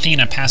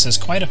Fargothina passes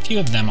quite a few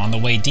of them on the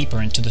way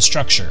deeper into the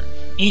structure,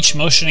 each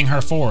motioning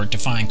her forward to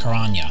find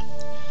Karanya.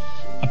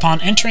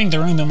 Upon entering the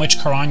room in which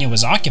Karanya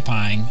was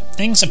occupying,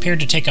 things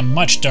appeared to take a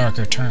much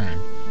darker turn.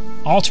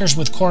 Altars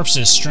with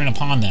corpses strewn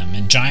upon them,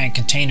 and giant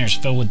containers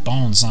filled with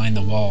bones line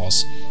the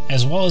walls,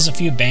 as well as a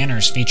few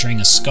banners featuring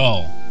a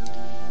skull.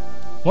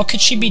 What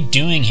could she be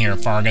doing here,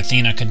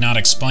 Fargothina could not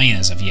explain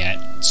as of yet,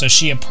 so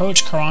she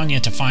approached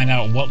Karanya to find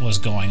out what was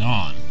going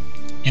on.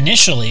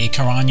 Initially,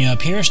 Karanya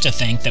appears to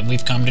think that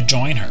we've come to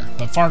join her,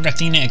 but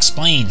Fargothina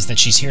explains that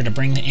she's here to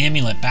bring the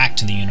amulet back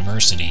to the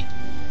university.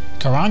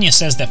 Karanya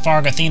says that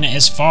Fargothina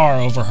is far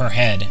over her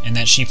head, and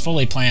that she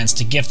fully plans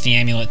to gift the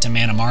amulet to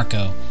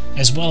Manamarco,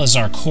 as well as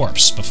our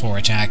corpse, before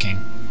attacking.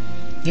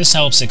 This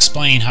helps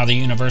explain how the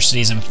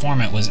university's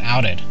informant was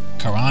outed.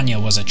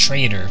 Karanya was a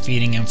traitor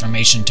feeding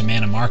information to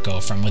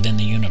Manamarco from within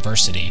the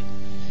university.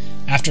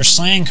 After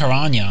slaying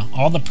Karanya,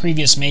 all the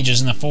previous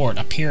mages in the fort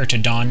appear to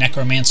don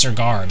necromancer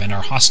garb and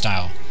are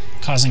hostile,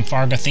 causing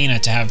Fargothina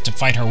to have to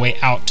fight her way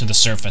out to the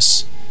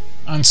surface.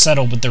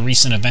 Unsettled with the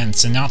recent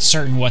events and not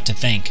certain what to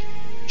think,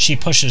 she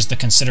pushes the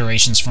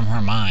considerations from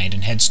her mind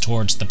and heads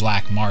towards the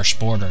Black Marsh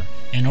border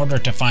in order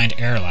to find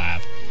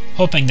Airlab,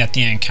 hoping that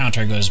the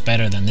encounter goes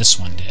better than this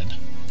one did.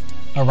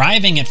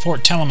 Arriving at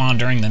Fort Telamon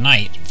during the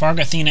night,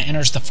 Fargothina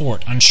enters the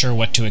fort unsure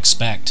what to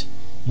expect.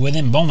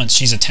 Within moments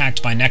she's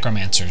attacked by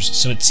necromancers,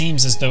 so it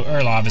seems as though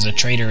Erlov is a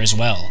traitor as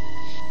well.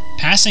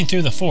 Passing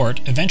through the fort,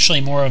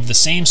 eventually more of the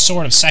same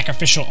sort of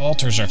sacrificial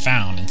altars are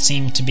found and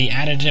seem to be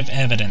additive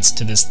evidence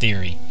to this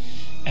theory.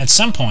 At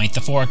some point,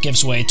 the fort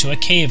gives way to a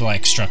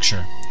cave-like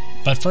structure,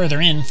 but further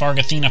in,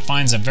 Fargothina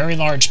finds a very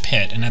large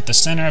pit, and at the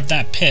center of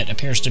that pit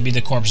appears to be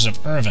the corpse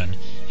of Irvin,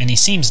 and he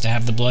seems to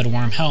have the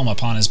bloodworm helm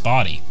upon his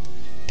body.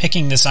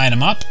 Picking this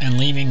item up and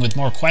leaving with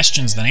more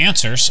questions than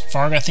answers,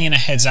 Fargothina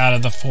heads out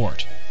of the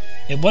fort.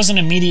 It wasn't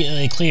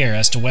immediately clear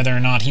as to whether or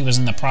not he was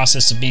in the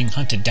process of being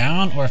hunted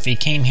down or if he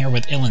came here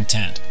with ill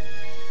intent.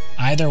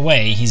 Either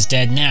way, he's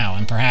dead now,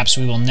 and perhaps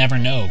we will never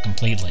know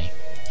completely.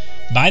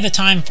 By the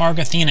time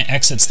Fargothina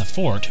exits the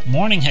fort,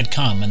 morning had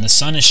come and the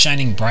sun is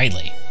shining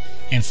brightly.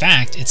 In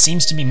fact, it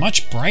seems to be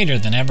much brighter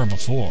than ever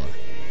before,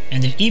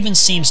 and it even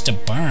seems to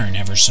burn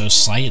ever so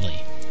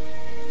slightly.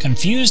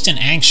 Confused and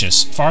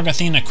anxious,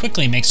 Fargothina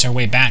quickly makes her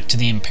way back to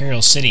the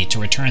Imperial City to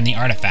return the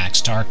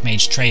artifacts to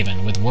Archmage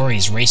Traven, with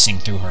worries racing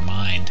through her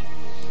mind.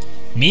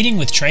 Meeting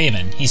with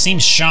Traven, he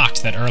seems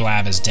shocked that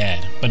Erlab is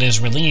dead, but is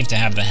relieved to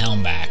have the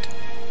helm back.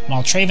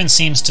 While Traven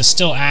seems to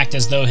still act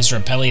as though his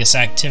rebellious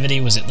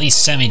activity was at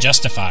least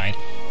semi-justified,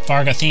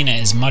 Fargothina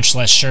is much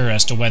less sure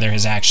as to whether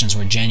his actions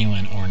were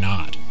genuine or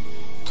not.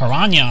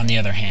 Karanya, on the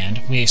other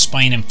hand, we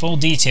explain in full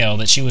detail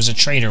that she was a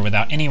traitor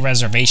without any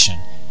reservation,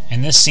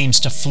 and this seems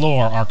to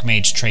floor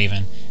Archmage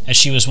Traven, as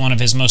she was one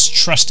of his most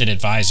trusted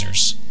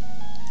advisors.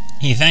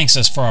 He thanks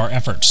us for our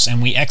efforts,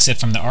 and we exit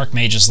from the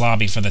Archmage's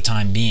lobby for the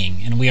time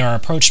being, and we are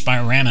approached by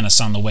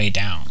Raminus on the way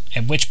down,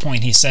 at which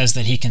point he says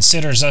that he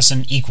considers us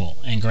an equal,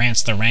 and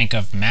grants the rank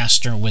of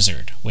Master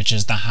Wizard, which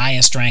is the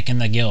highest rank in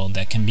the guild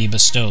that can be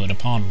bestowed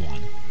upon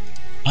one.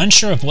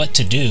 Unsure of what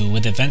to do,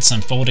 with events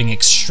unfolding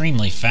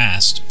extremely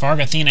fast,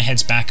 Fargothina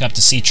heads back up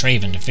to see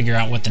Traven to figure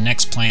out what the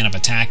next plan of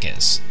attack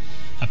is.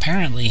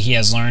 Apparently he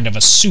has learned of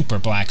a super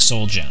black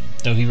soul gem,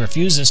 though he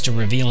refuses to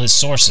reveal his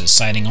sources,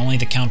 citing only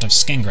the Count of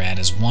Skingrad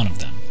as one of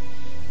them.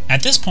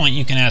 At this point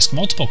you can ask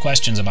multiple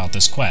questions about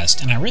this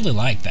quest, and I really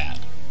like that.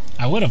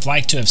 I would have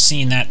liked to have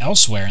seen that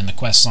elsewhere in the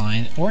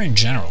questline, or in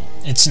general.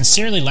 It's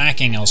sincerely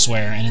lacking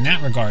elsewhere, and in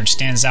that regard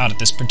stands out at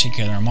this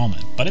particular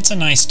moment, but it's a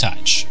nice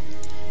touch.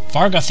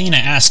 Fargothina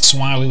asks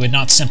why we would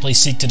not simply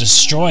seek to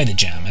destroy the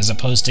gem as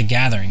opposed to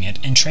gathering it,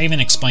 and Traven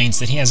explains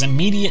that he has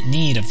immediate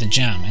need of the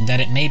gem and that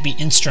it may be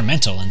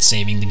instrumental in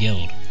saving the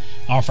guild,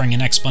 offering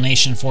an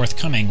explanation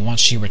forthcoming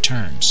once she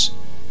returns.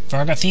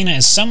 Fargothina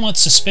is somewhat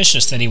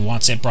suspicious that he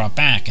wants it brought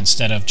back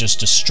instead of just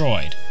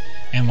destroyed,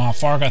 and while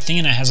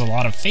Fargothina has a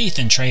lot of faith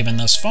in Traven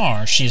thus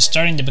far, she is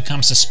starting to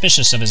become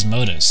suspicious of his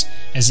motives,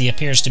 as he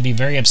appears to be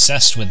very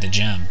obsessed with the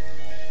gem.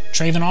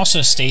 Traven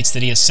also states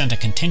that he has sent a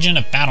contingent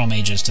of battle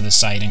mages to the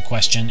site in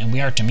question, and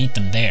we are to meet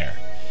them there.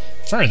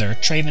 Further,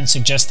 Traven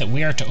suggests that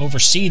we are to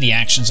oversee the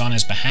actions on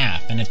his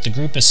behalf, and if the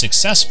group is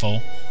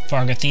successful,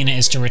 Fargothina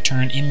is to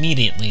return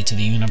immediately to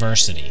the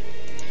university.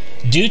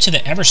 Due to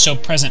the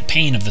ever-so-present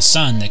pain of the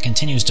sun that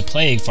continues to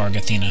plague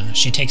Fargothina,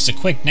 she takes a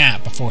quick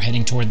nap before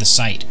heading toward the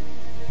site.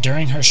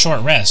 During her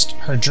short rest,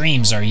 her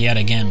dreams are yet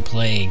again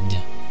plagued.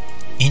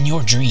 In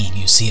your dream,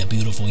 you see a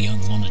beautiful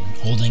young woman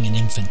holding an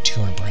infant to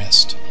her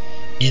breast.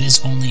 It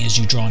is only as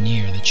you draw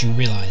near that you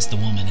realize the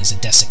woman is a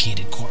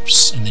desiccated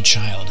corpse, and the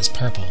child is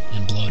purple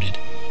and bloated,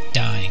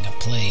 dying of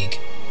plague.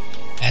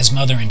 As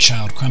mother and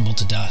child crumble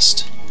to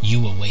dust,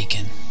 you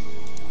awaken.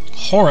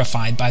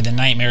 Horrified by the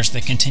nightmares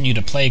that continue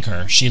to plague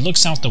her, she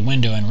looks out the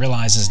window and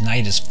realizes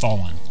night has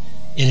fallen.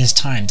 It is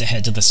time to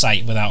head to the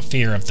site without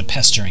fear of the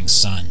pestering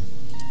sun.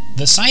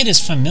 The site is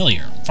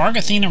familiar.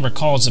 Fargothina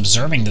recalls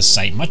observing this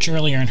site much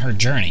earlier in her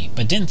journey,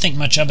 but didn't think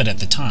much of it at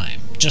the time,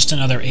 just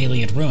another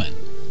Ayleid ruin.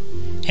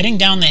 Heading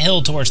down the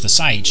hill towards the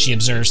site, she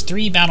observes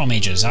 3 battle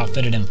mages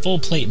outfitted in full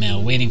plate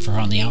mail waiting for her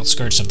on the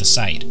outskirts of the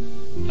site.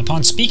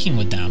 Upon speaking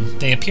with them,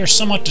 they appear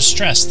somewhat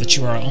distressed that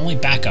you are only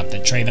backup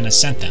that Traven has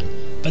sent them,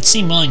 but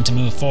seem willing to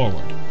move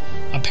forward.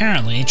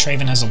 Apparently,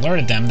 Traven has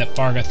alerted them that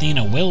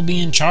Fargothina will be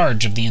in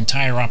charge of the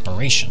entire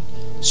operation,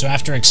 so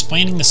after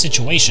explaining the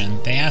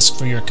situation, they ask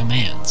for your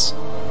commands.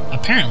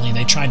 Apparently,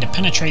 they tried to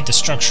penetrate the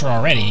structure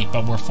already,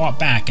 but were fought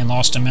back and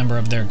lost a member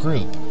of their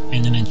group,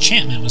 and an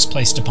enchantment was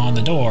placed upon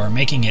the door,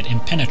 making it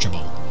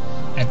impenetrable.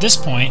 At this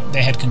point,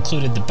 they had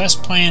concluded the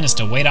best plan is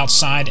to wait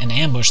outside and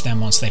ambush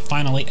them once they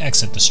finally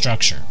exit the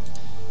structure.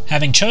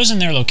 Having chosen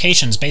their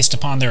locations based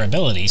upon their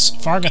abilities,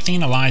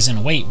 Fargothina lies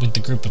in wait with the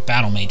group of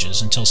battle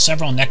mages until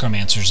several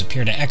necromancers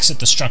appear to exit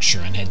the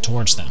structure and head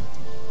towards them.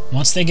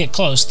 Once they get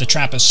close, the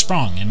trap is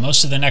sprung, and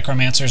most of the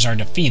necromancers are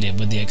defeated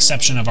with the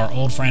exception of our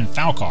old friend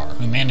Falcar,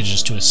 who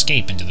manages to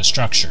escape into the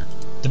structure.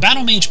 The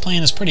battle mage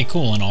plan is pretty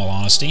cool in all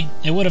honesty.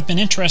 It would have been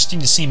interesting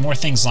to see more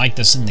things like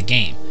this in the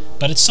game,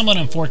 but it's somewhat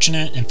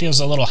unfortunate and feels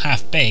a little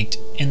half-baked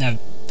in that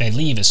they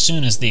leave as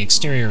soon as the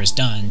exterior is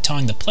done,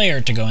 telling the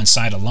player to go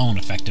inside alone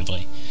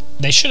effectively.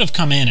 They should have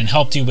come in and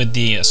helped you with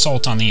the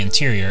assault on the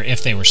interior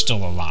if they were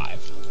still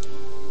alive.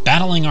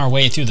 Battling our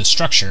way through the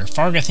structure,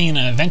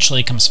 Fargothina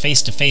eventually comes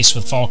face to face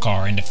with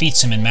Falcar and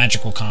defeats him in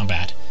magical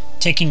combat,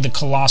 taking the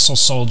colossal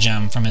soul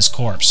gem from his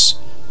corpse.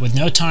 With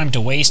no time to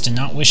waste and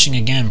not wishing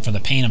again for the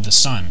pain of the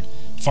sun,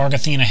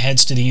 Fargothina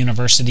heads to the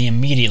university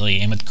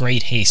immediately and with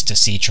great haste to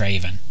see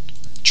Traven.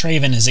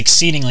 Traven is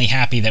exceedingly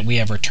happy that we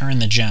have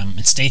returned the gem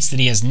and states that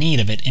he has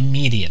need of it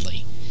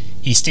immediately.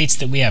 He states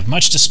that we have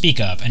much to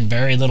speak of and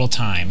very little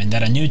time, and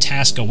that a new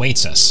task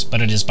awaits us,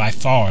 but it is by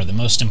far the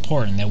most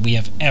important that we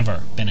have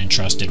ever been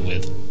entrusted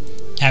with.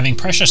 Having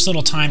precious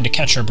little time to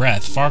catch her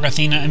breath,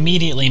 Fargothina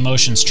immediately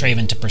motions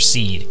Traven to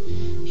proceed.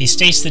 He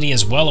states that he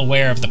is well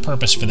aware of the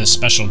purpose for this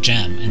special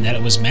gem, and that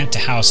it was meant to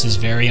house his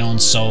very own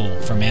soul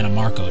for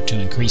Mannimarco to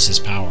increase his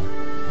power.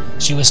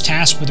 She was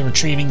tasked with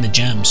retrieving the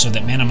gem so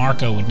that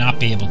Mannimarco would not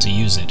be able to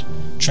use it.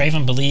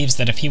 Traven believes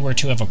that if he were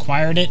to have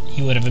acquired it,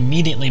 he would have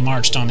immediately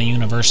marched on the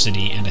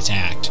university and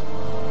attacked.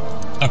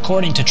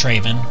 According to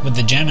Traven, with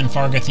the gem in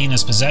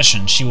Fargothina's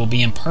possession, she will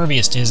be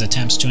impervious to his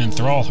attempts to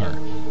enthrall her,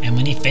 and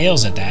when he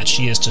fails at that,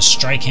 she is to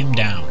strike him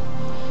down.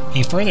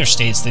 He further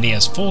states that he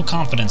has full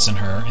confidence in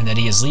her and that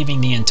he is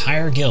leaving the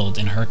entire guild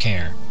in her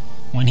care.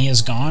 When he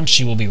is gone,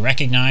 she will be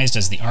recognized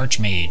as the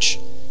Archmage.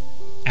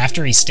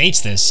 After he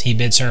states this, he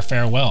bids her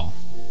farewell.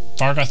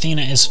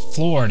 Fargothina is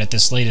floored at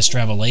this latest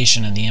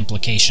revelation and the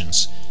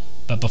implications,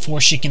 but before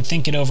she can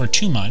think it over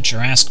too much or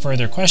ask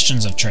further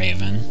questions of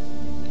Traven,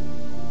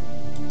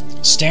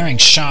 staring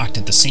shocked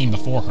at the scene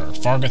before her,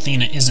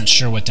 Fargothina isn't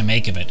sure what to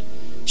make of it.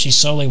 She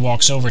slowly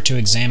walks over to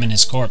examine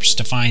his corpse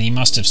to find he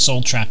must have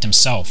soul-trapped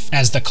himself,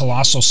 as the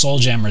colossal soul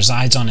gem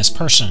resides on his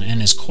person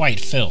and is quite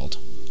filled.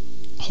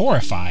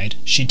 Horrified,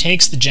 she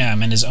takes the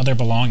gem and his other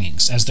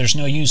belongings, as there's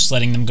no use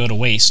letting them go to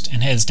waste,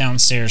 and heads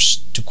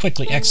downstairs to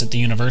quickly exit the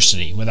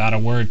university without a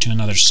word to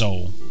another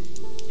soul.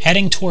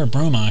 Heading toward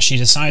Bruma, she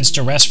decides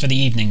to rest for the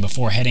evening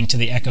before heading to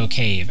the Echo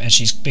Cave, as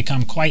she's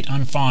become quite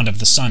unfond of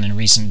the sun in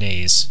recent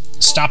days.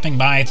 Stopping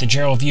by at the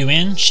Geraldview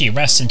Inn, she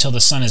rests until the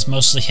sun is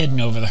mostly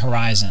hidden over the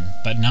horizon,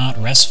 but not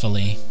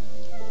restfully.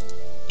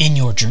 In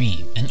your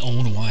dream, an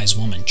old wise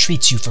woman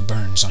treats you for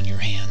burns on your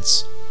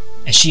hands.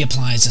 As she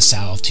applies a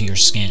salve to your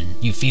skin,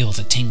 you feel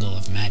the tingle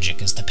of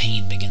magic as the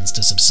pain begins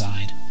to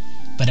subside.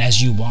 But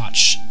as you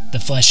watch, the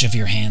flesh of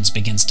your hands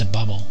begins to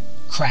bubble,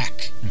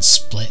 crack, and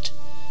split,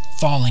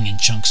 falling in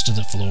chunks to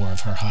the floor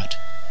of her hut.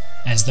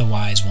 As the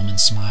wise woman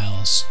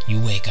smiles, you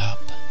wake up.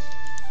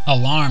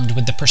 Alarmed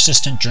with the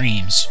persistent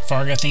dreams,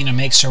 Fargothina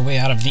makes her way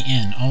out of the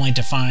inn, only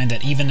to find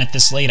that even at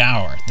this late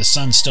hour, the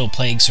sun still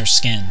plagues her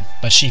skin,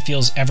 but she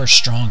feels ever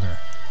stronger,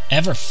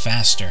 ever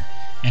faster,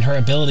 and her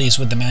abilities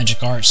with the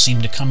magic arts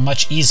seem to come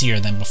much easier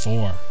than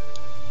before.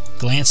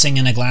 Glancing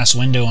in a glass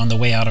window on the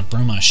way out of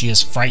Bruma, she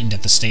is frightened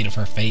at the state of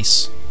her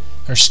face.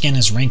 Her skin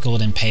is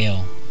wrinkled and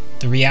pale.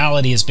 The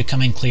reality is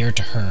becoming clear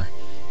to her.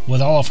 With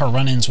all of her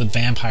run-ins with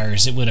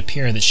vampires, it would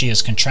appear that she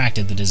has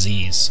contracted the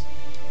disease.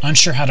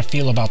 Unsure how to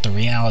feel about the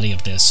reality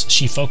of this,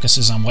 she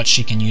focuses on what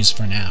she can use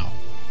for now.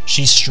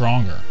 She's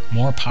stronger,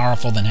 more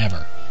powerful than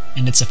ever,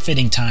 and it's a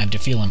fitting time to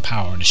feel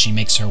empowered as she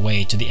makes her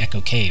way to the Echo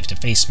Cave to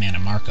face Mana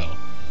Marco.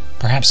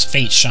 Perhaps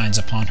fate shines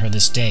upon her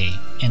this day,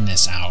 in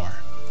this hour.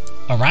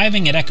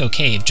 Arriving at Echo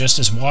Cave just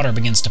as water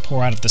begins to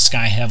pour out of the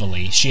sky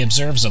heavily, she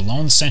observes a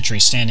lone sentry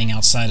standing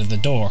outside of the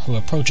door who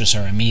approaches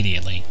her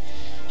immediately.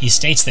 He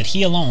states that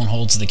he alone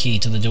holds the key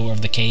to the door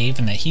of the cave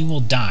and that he will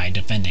die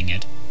defending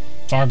it.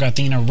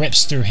 Fargothina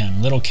rips through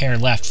him, little care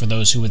left for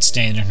those who would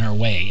stand in her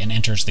way, and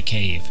enters the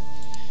cave.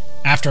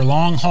 After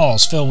long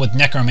halls filled with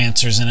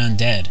necromancers and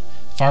undead,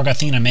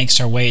 Fargothina makes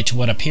her way to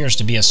what appears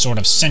to be a sort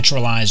of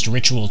centralized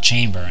ritual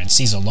chamber and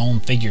sees a lone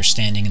figure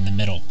standing in the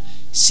middle,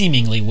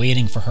 seemingly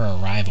waiting for her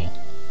arrival.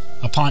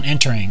 Upon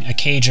entering, a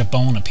cage of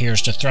bone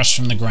appears to thrust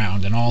from the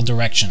ground in all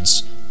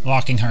directions,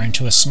 locking her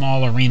into a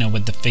small arena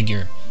with the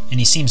figure, and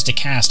he seems to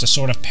cast a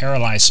sort of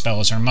paralyzed spell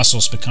as her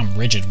muscles become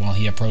rigid while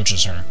he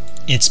approaches her.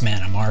 It's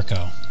Mana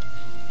Marco.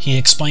 He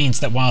explains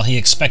that while he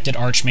expected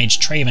Archmage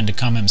Traven to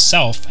come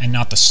himself, and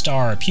not the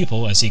star or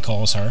pupil as he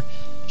calls her,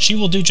 she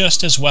will do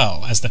just as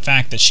well, as the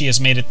fact that she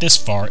has made it this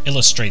far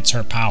illustrates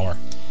her power.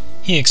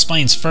 He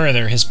explains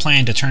further his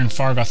plan to turn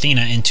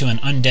Fargothina into an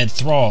undead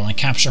thrall and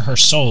capture her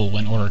soul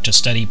in order to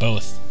study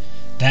both.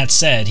 That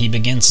said, he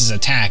begins his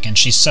attack and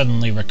she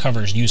suddenly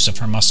recovers use of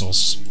her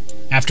muscles.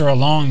 After a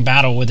long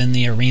battle within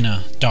the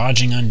arena,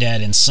 dodging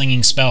undead and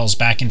slinging spells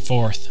back and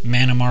forth,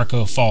 Mana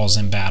Marco falls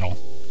in battle.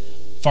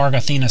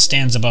 Fargothina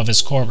stands above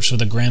his corpse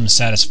with a grim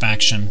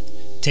satisfaction,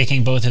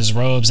 taking both his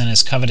robes and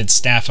his coveted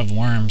staff of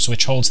worms,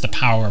 which holds the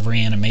power of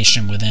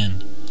reanimation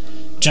within.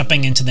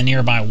 Jumping into the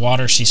nearby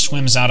water, she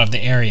swims out of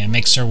the area,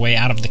 makes her way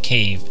out of the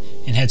cave,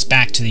 and heads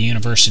back to the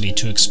university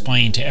to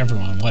explain to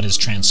everyone what has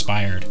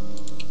transpired.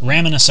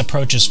 Raminus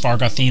approaches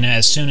Fargothina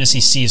as soon as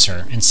he sees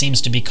her, and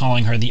seems to be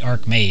calling her the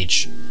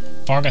Archmage.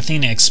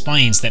 Fargothina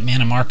explains that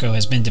Mana Marco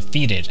has been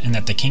defeated, and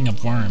that the King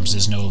of Worms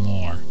is no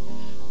more.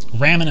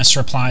 Raminus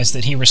replies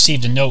that he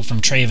received a note from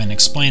Traven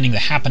explaining the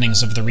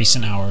happenings of the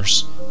recent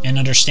hours, and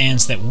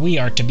understands that we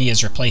are to be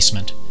his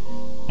replacement.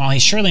 While he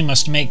surely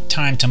must make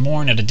time to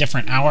mourn at a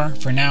different hour,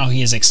 for now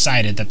he is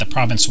excited that the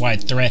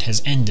province-wide threat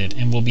has ended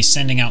and will be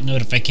sending out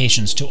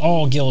notifications to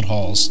all guild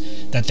halls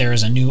that there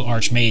is a new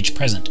Archmage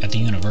present at the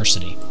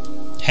university.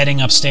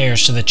 Heading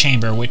upstairs to the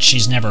chamber which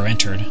she's never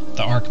entered,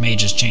 the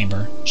Archmage's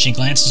chamber, she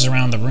glances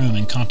around the room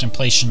in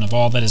contemplation of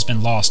all that has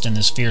been lost in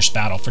this fierce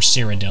battle for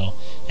Cyrodiil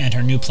and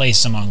her new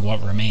place among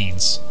what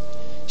remains.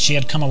 She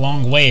had come a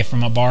long way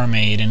from a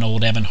barmaid in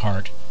old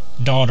Ebonheart,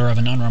 daughter of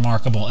an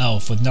unremarkable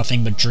elf with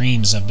nothing but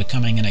dreams of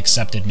becoming an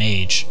accepted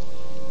mage.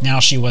 Now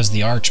she was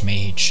the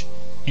Archmage.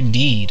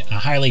 Indeed, a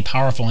highly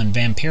powerful and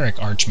vampiric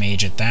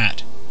Archmage at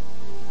that.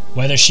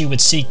 Whether she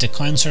would seek to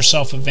cleanse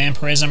herself of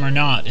vampirism or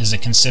not is a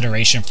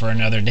consideration for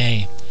another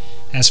day,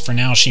 as for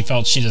now she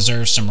felt she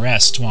deserved some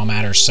rest while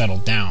matters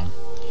settled down.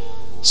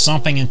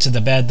 Slumping into the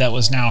bed that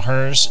was now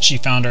hers, she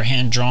found her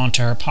hand drawn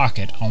to her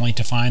pocket, only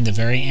to find the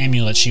very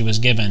amulet she was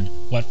given,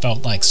 what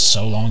felt like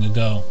so long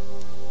ago.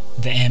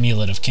 The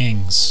Amulet of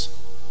Kings.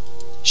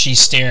 She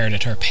stared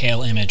at her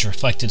pale image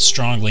reflected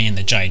strongly in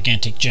the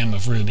gigantic gem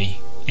of ruby,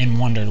 and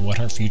wondered what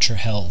her future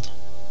held.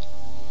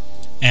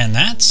 And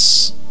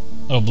that's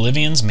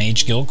Oblivion's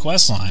Mage Guild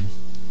questline.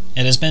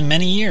 It has been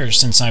many years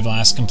since I've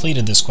last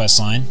completed this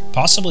questline,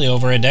 possibly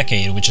over a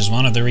decade, which is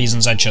one of the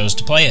reasons I chose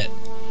to play it.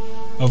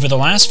 Over the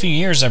last few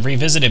years I've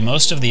revisited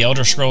most of the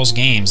Elder Scrolls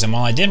games, and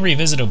while I did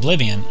revisit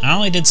Oblivion, I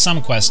only did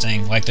some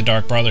questing, like the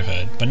Dark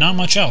Brotherhood, but not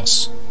much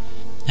else.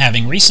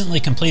 Having recently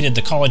completed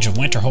the College of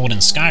Winterhold in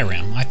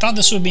Skyrim, I thought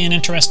this would be an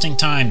interesting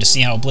time to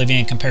see how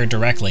Oblivion compared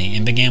directly,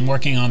 and began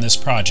working on this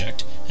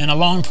project, and a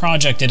long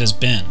project it has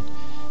been.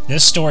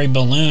 This story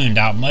ballooned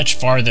out much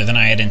farther than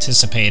I had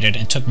anticipated,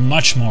 and took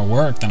much more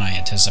work than I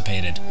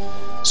anticipated.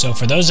 So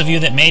for those of you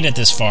that made it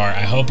this far,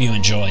 I hope you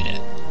enjoyed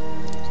it.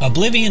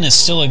 Oblivion is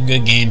still a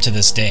good game to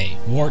this day,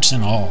 warts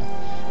and all.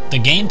 The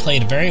game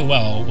played very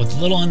well, with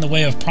little in the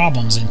way of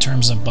problems in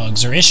terms of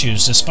bugs or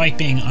issues, despite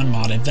being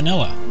unmodded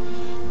vanilla.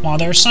 While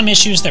there are some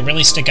issues that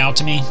really stick out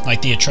to me,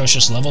 like the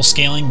atrocious level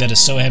scaling that is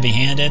so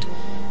heavy-handed,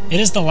 it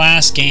is the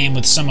last game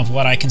with some of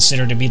what I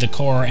consider to be the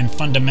core and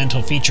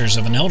fundamental features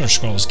of an Elder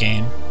Scrolls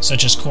game,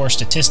 such as core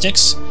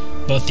statistics,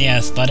 both the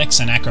athletics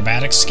and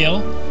acrobatics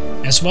skill,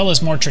 as well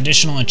as more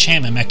traditional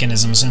enchantment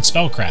mechanisms and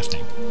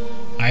spellcrafting.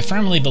 I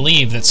firmly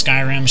believe that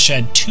Skyrim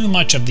shed too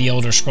much of the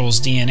Elder Scrolls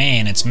DNA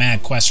in its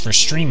mad quest for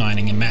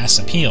streamlining and mass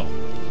appeal,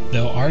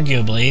 though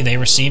arguably they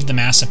received the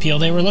mass appeal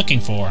they were looking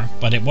for,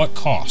 but at what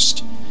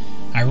cost?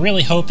 I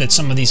really hope that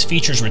some of these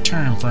features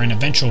return for an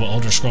eventual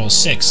Elder Scrolls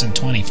 6 in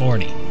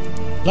 2040.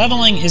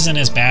 Leveling isn't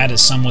as bad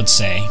as some would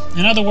say.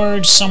 In other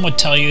words, some would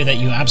tell you that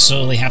you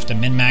absolutely have to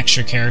min-max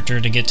your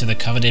character to get to the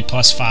coveted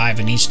 +5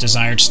 in each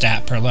desired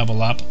stat per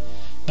level up,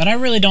 but I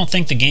really don't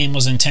think the game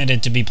was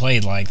intended to be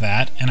played like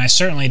that, and I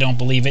certainly don't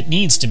believe it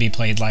needs to be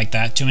played like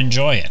that to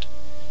enjoy it.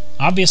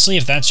 Obviously,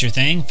 if that's your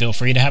thing, feel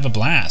free to have a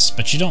blast,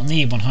 but you don't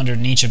need 100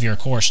 in each of your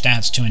core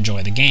stats to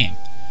enjoy the game.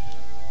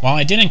 While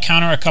I did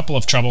encounter a couple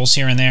of troubles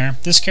here and there,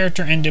 this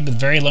character ended with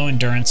very low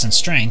endurance and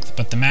strength,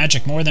 but the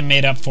magic more than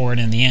made up for it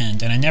in the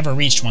end, and I never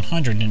reached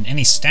 100 in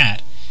any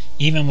stat,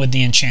 even with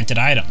the enchanted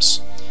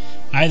items.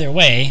 Either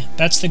way,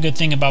 that's the good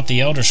thing about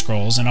the Elder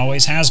Scrolls and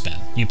always has been.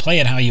 You play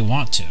it how you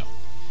want to.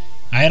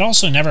 I had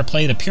also never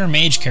played a pure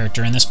mage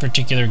character in this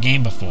particular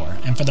game before,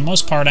 and for the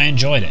most part I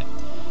enjoyed it.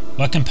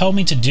 What compelled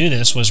me to do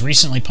this was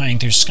recently playing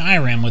through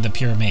Skyrim with a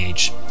pure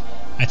mage.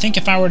 I think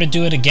if I were to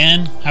do it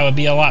again, I would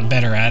be a lot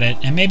better at it,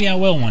 and maybe I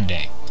will one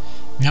day.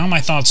 Now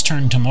my thoughts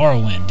turn to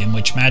Morrowind, in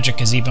which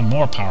magic is even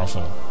more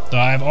powerful, though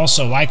I have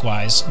also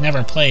likewise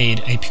never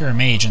played a pure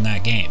mage in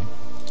that game.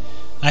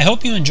 I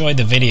hope you enjoyed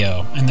the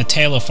video and the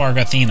tale of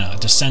Fargothina,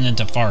 descendant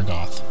of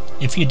Fargoth.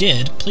 If you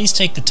did, please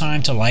take the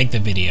time to like the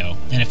video,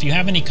 and if you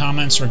have any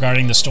comments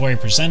regarding the story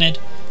presented,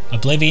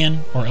 Oblivion,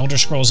 or Elder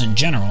Scrolls in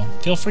general,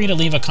 feel free to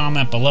leave a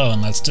comment below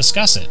and let's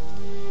discuss it.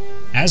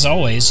 As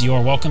always, you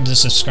are welcome to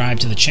subscribe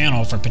to the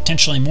channel for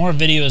potentially more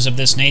videos of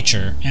this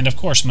nature, and of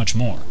course much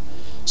more.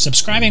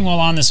 Subscribing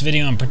while on this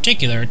video in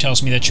particular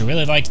tells me that you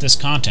really liked this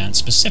content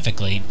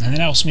specifically, and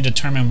it helps me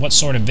determine what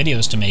sort of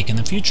videos to make in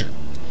the future.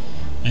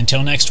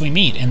 Until next we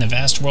meet in the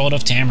vast world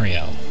of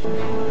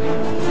Tamriel.